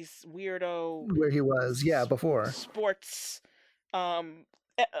these weirdo Where he was, yeah, before. sports not,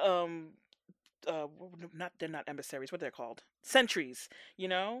 they're not emissaries, what they're called, sentries, you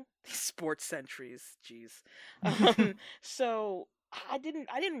know, sports sentries, jeez. So I didn't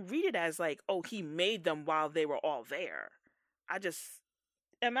read it as like, oh, he made them while they were all there. I just,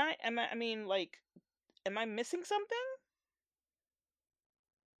 I mean, like, am I missing something?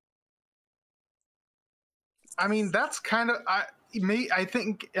 I mean, that's kind of I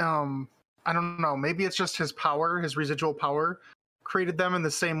think I don't know. Maybe it's just his power, his residual power, created them in the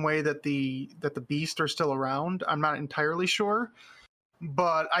same way that the beast are still around. I'm not entirely sure,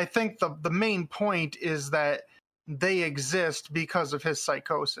 but I think the main point is that they exist because of his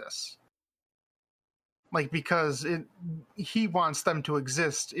psychosis. Like, because he wants them to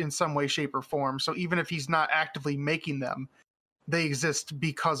exist in some way, shape, or form. So even if he's not actively making them, they exist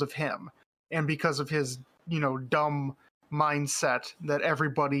because of him and because of his, you know, dumb mindset that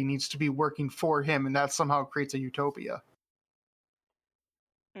everybody needs to be working for him, and that somehow creates a utopia.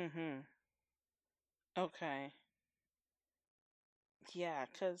 Okay. Yeah,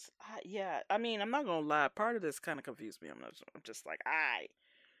 cause I mean, I'm not gonna lie. Part of this kind of confused me. I'm just like, I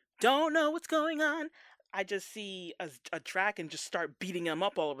don't know what's going on. I just see a dragon just start beating him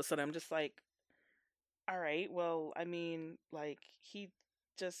up all of a sudden. I'm just like, all right, well, I mean, like, he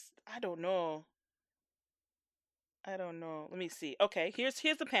just, I don't know. Let me see. Okay, here's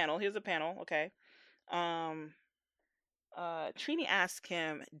the panel. Here's the panel. Okay. Um. Trini asked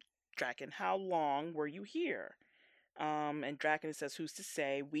him, Draken, how long were you here? And Draken says, who's to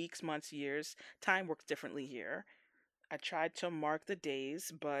say? Weeks, months, years. Time works differently here. I tried to mark the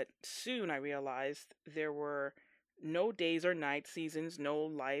days, but soon I realized there were no days or nights, seasons, no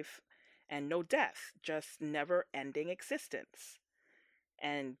life, and no death, just never ending existence.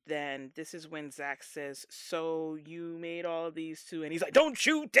 And then this is when Zack says, so you made all of these too? And he's like, don't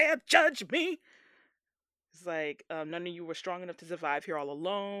you dare judge me! It's like, none of you were strong enough to survive here all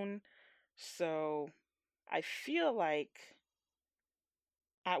alone. So I feel like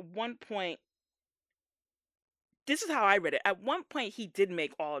at one point, this is how I read it. At one point, he did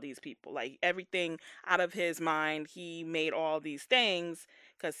make all these people, like everything out of his mind. He made all these things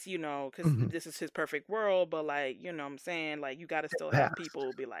because, you know, Mhm. this is his perfect world. But like, you know what I'm saying? Like, you got to still have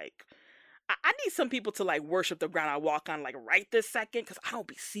people be like, I need some people to like worship the ground I walk on like right this second, because I don't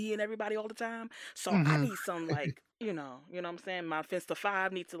be seeing everybody all the time. So I need some like you know what I'm saying. My Finster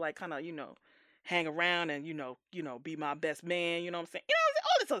 5 needs to like kind of hang around and be my best man. You know what I'm saying.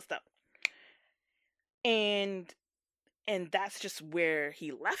 All this other stuff. And that's just where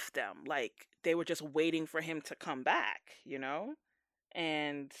he left them. Like they were just waiting for him to come back.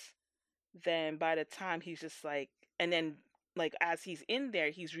 And then by the time he's just like, and then like as he's in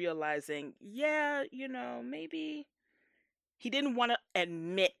there, he's realizing, yeah, maybe he didn't want to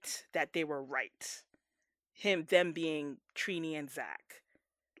admit that they were right. Them being Trini and Zach,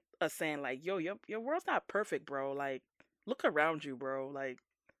 saying like, yo, your world's not perfect, bro. Like, look around you, bro. Like,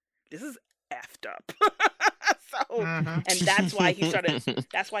 this is effed up. So, and that's why he started.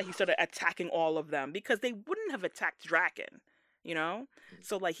 That's why he started attacking all of them, because they wouldn't have attacked Draken.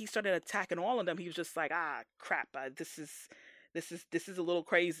 So like he started attacking all of them. He was just like, crap, this is a little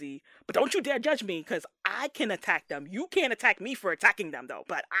crazy, but don't you dare judge me, because I can attack them. You can't attack me for attacking them though,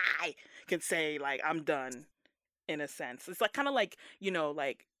 but I can say like I'm done, in a sense. It's like kind of like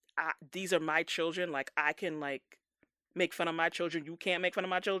these are my children, like I can like make fun of my children, you can't make fun of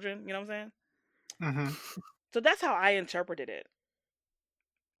my children, you know what I'm saying? So that's how I interpreted it.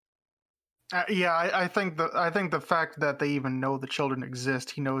 I think the fact that they even know the children exist,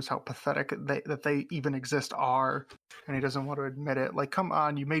 he knows how pathetic that they even exist are, and he doesn't want to admit it. Like, come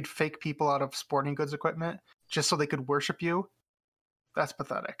on, you made fake people out of sporting goods equipment just so they could worship you? That's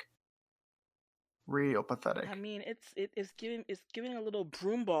pathetic. Real pathetic. I mean, it's giving a little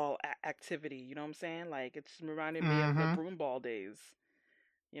broomball activity. You know what I'm saying? Like it's reminding me of the broomball days.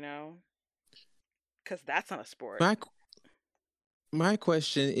 Because that's not a sport. My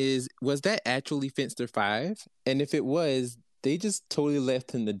question is, was that actually Finster 5? And if it was, they just totally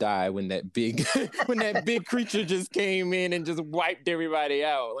left him to die when that big creature just came in and just wiped everybody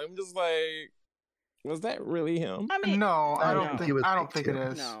out. I'm just like, was that really him? I mean, no, I don't think it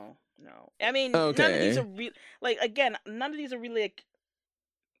is. No. I mean, None of these are real. Like again, none of these are really like.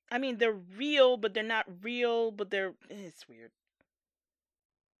 I mean, they're real, but they're not real. But it's weird.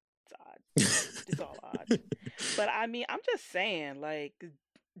 It's odd. It's all odd. But I mean, I'm just saying, like,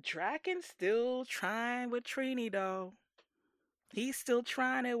 Draken's still trying with Trini, though. He's still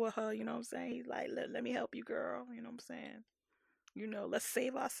trying it with her, you know what I'm saying? He's like, let me help you, girl. You know what I'm saying? Let's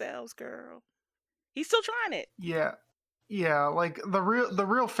save ourselves, girl. He's still trying it. Yeah, like the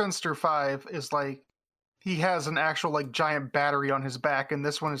real Finster 5 is like he has an actual like giant battery on his back, and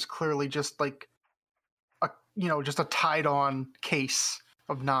this one is clearly just like just a tied-on case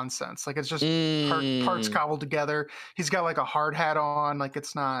of nonsense. Like it's just parts cobbled together. He's got like a hard hat on. Like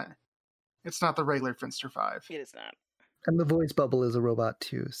it's not the regular Finster 5. It is not. And the voice bubble is a robot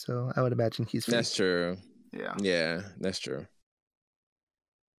too, so I would imagine he's fake. That's true. Yeah, that's true.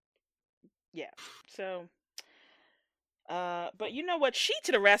 Yeah. So but you know what? She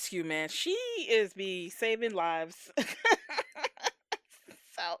to the rescue, man. She is saving lives. So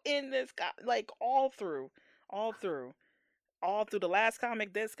in this like all through the last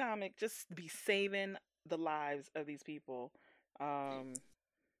comic, this comic, just be saving the lives of these people.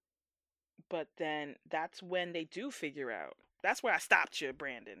 But then that's when they do figure out. That's where I stopped you,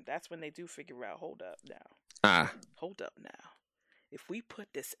 Brandon. That's when they do figure out, hold up now. Hold up now. If we put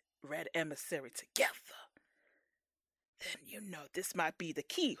this red emissary together, then this might be the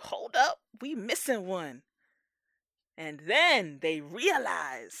key. Hold up, we missing one. And then they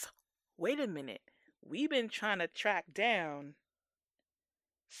realize, wait a minute. We've been trying to track down,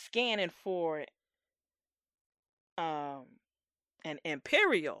 scanning for an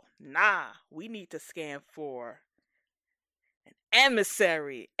Imperial. Nah, we need to scan for an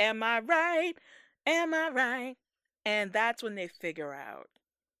emissary. Am I right? Am I right? And that's when they figure out,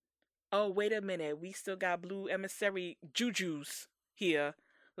 oh, wait a minute, we still got blue emissary jujus here.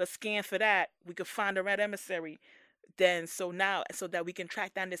 Let's scan for that. We could find a red emissary. Then so that we can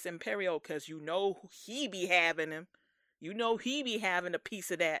track down this Imperial, because he be having him. He be having a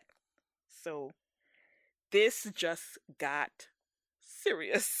piece of that. So this just got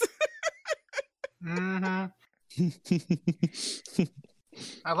serious. I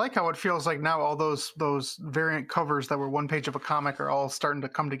like how it feels like now all those variant covers that were one page of a comic are all starting to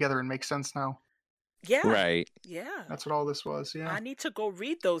come together and make sense now. Yeah. Right. Yeah. That's what all this was, yeah. I need to go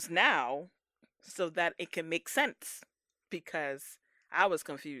read those now so that it can make sense, because I was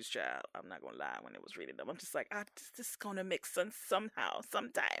confused, child. I'm not going to lie, when I was reading them. I'm just like, this is going to make sense somehow,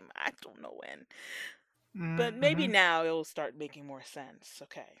 sometime. I don't know when. But maybe now it'll start making more sense.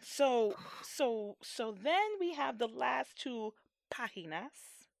 Okay. So then we have the last two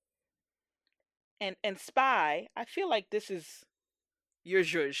páginas. And Spy, I feel like this is your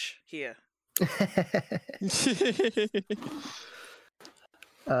zhuzh here.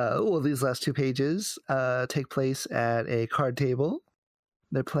 Well, these last two pages take place at a card table.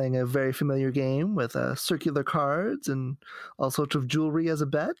 They're playing a very familiar game with circular cards and all sorts of jewelry as a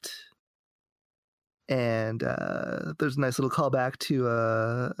bet. And there's a nice little callback to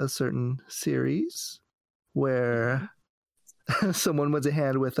a certain series where someone wins a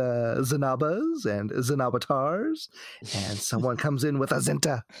hand with Zanabas and Zanabatars, and someone comes in with a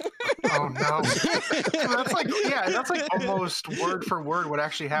Zinta. Oh no! That's like almost word for word what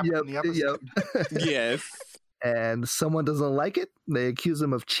actually happened in the episode. Yep. Yes. And someone doesn't like it. They accuse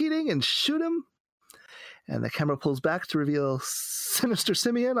him of cheating and shoot him. And the camera pulls back to reveal Sinister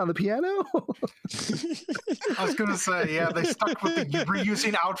Simeon on the piano. I was gonna say, yeah, they stuck with the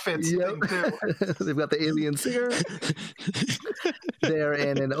reusing outfits thing too. They've got the alien singer. They're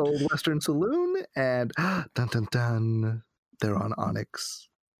in an old Western saloon, and dun dun dun, they're on Onyx.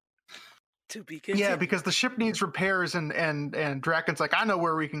 To be continued. Yeah, because the ship needs repairs, and Draken's like, I know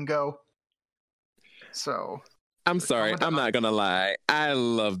where we can go. So I'm sorry, I'm not gonna lie. I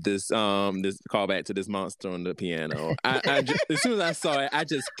love this this callback to this monster on the piano. I just, as soon as I saw it, I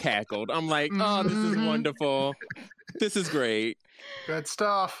just cackled. I'm like, oh, this is wonderful. This is great. Good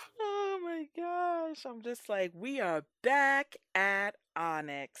stuff. Oh my gosh. I'm just like, we are back at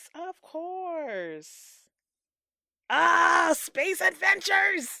Onyx. Of course. Space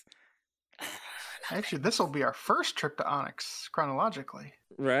adventures. Actually, this will be our first trip to Onyx chronologically.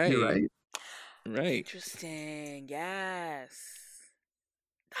 Right. You're right. Right. Interesting. Yes.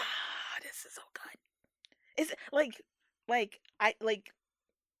 This is so good. Is it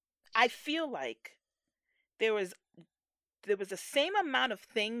I feel like there was the same amount of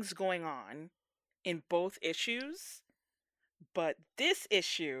things going on in both issues, but this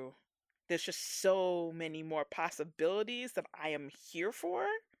issue, there's just so many more possibilities that I am here for.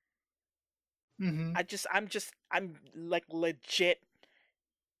 Mm-hmm. I'm like legit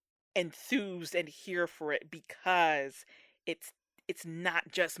enthused and here for it because it's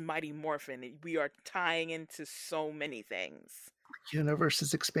not just Mighty Morphin. We are tying into so many things. Universe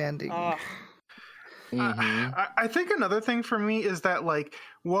is expanding. I think another thing for me is that, like,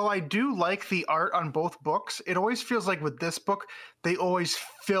 while I do like the art on both books, it always feels like with this book, they always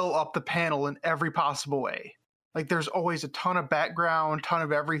fill up the panel in every possible way. Like, there's always a ton of background, ton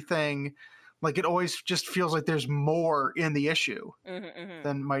of everything. Like, it always just feels like there's more in the issue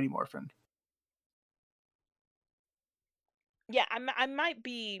than Mighty Morphin. Yeah, I might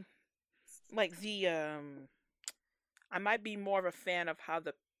be like I might be more of a fan of how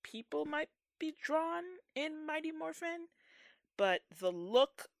the people might be drawn in Mighty Morphin, but the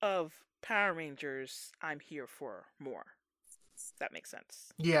look of Power Rangers I'm here for more. If that makes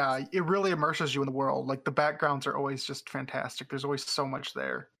sense. Yeah, it really immerses you in the world. Like, the backgrounds are always just fantastic. There's always so much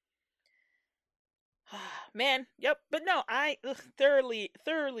there. Man, yep. But no, I thoroughly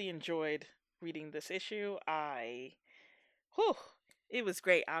enjoyed reading this issue. It was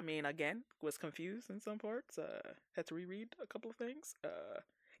great. I mean, again, was confused in some parts. Had to reread a couple of things.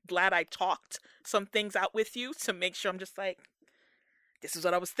 Glad I talked some things out with you to make sure I'm just like, this is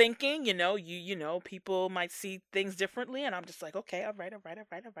what I was thinking. You know, people might see things differently, and I'm just like, okay, all right.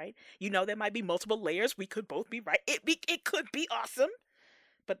 You know, there might be multiple layers. We could both be right. It could be awesome.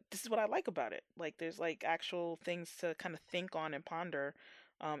 But this is what I like about it. Like, there's like actual things to kind of think on and ponder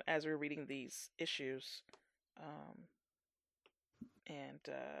as we're reading these issues, and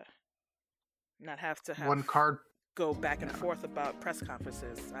not have to have one card go back and forth about press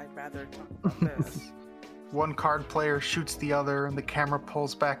conferences. I'd rather talk about this. One card player shoots the other, and the camera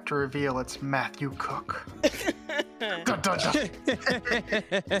pulls back to reveal it's Matthew Cook. Dun, dun, dun.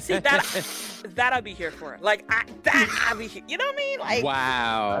 See, that I'd be here for. Like, I'd be here. You know what I mean? Like,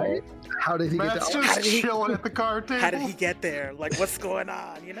 Wow. Right? How did he Matt's get just chilling at the card table. how did he get there? Like, what's going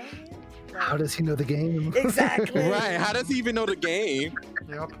on? You know what I mean? Like, How does he know the game? exactly. Right. How does he even know the game?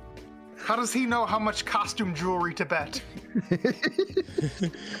 Yep. How does he know how much costume jewelry to bet?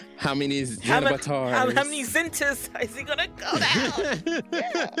 How many How Zanabatars? many Zintas is he gonna go down?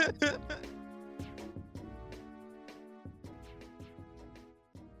 Yeah.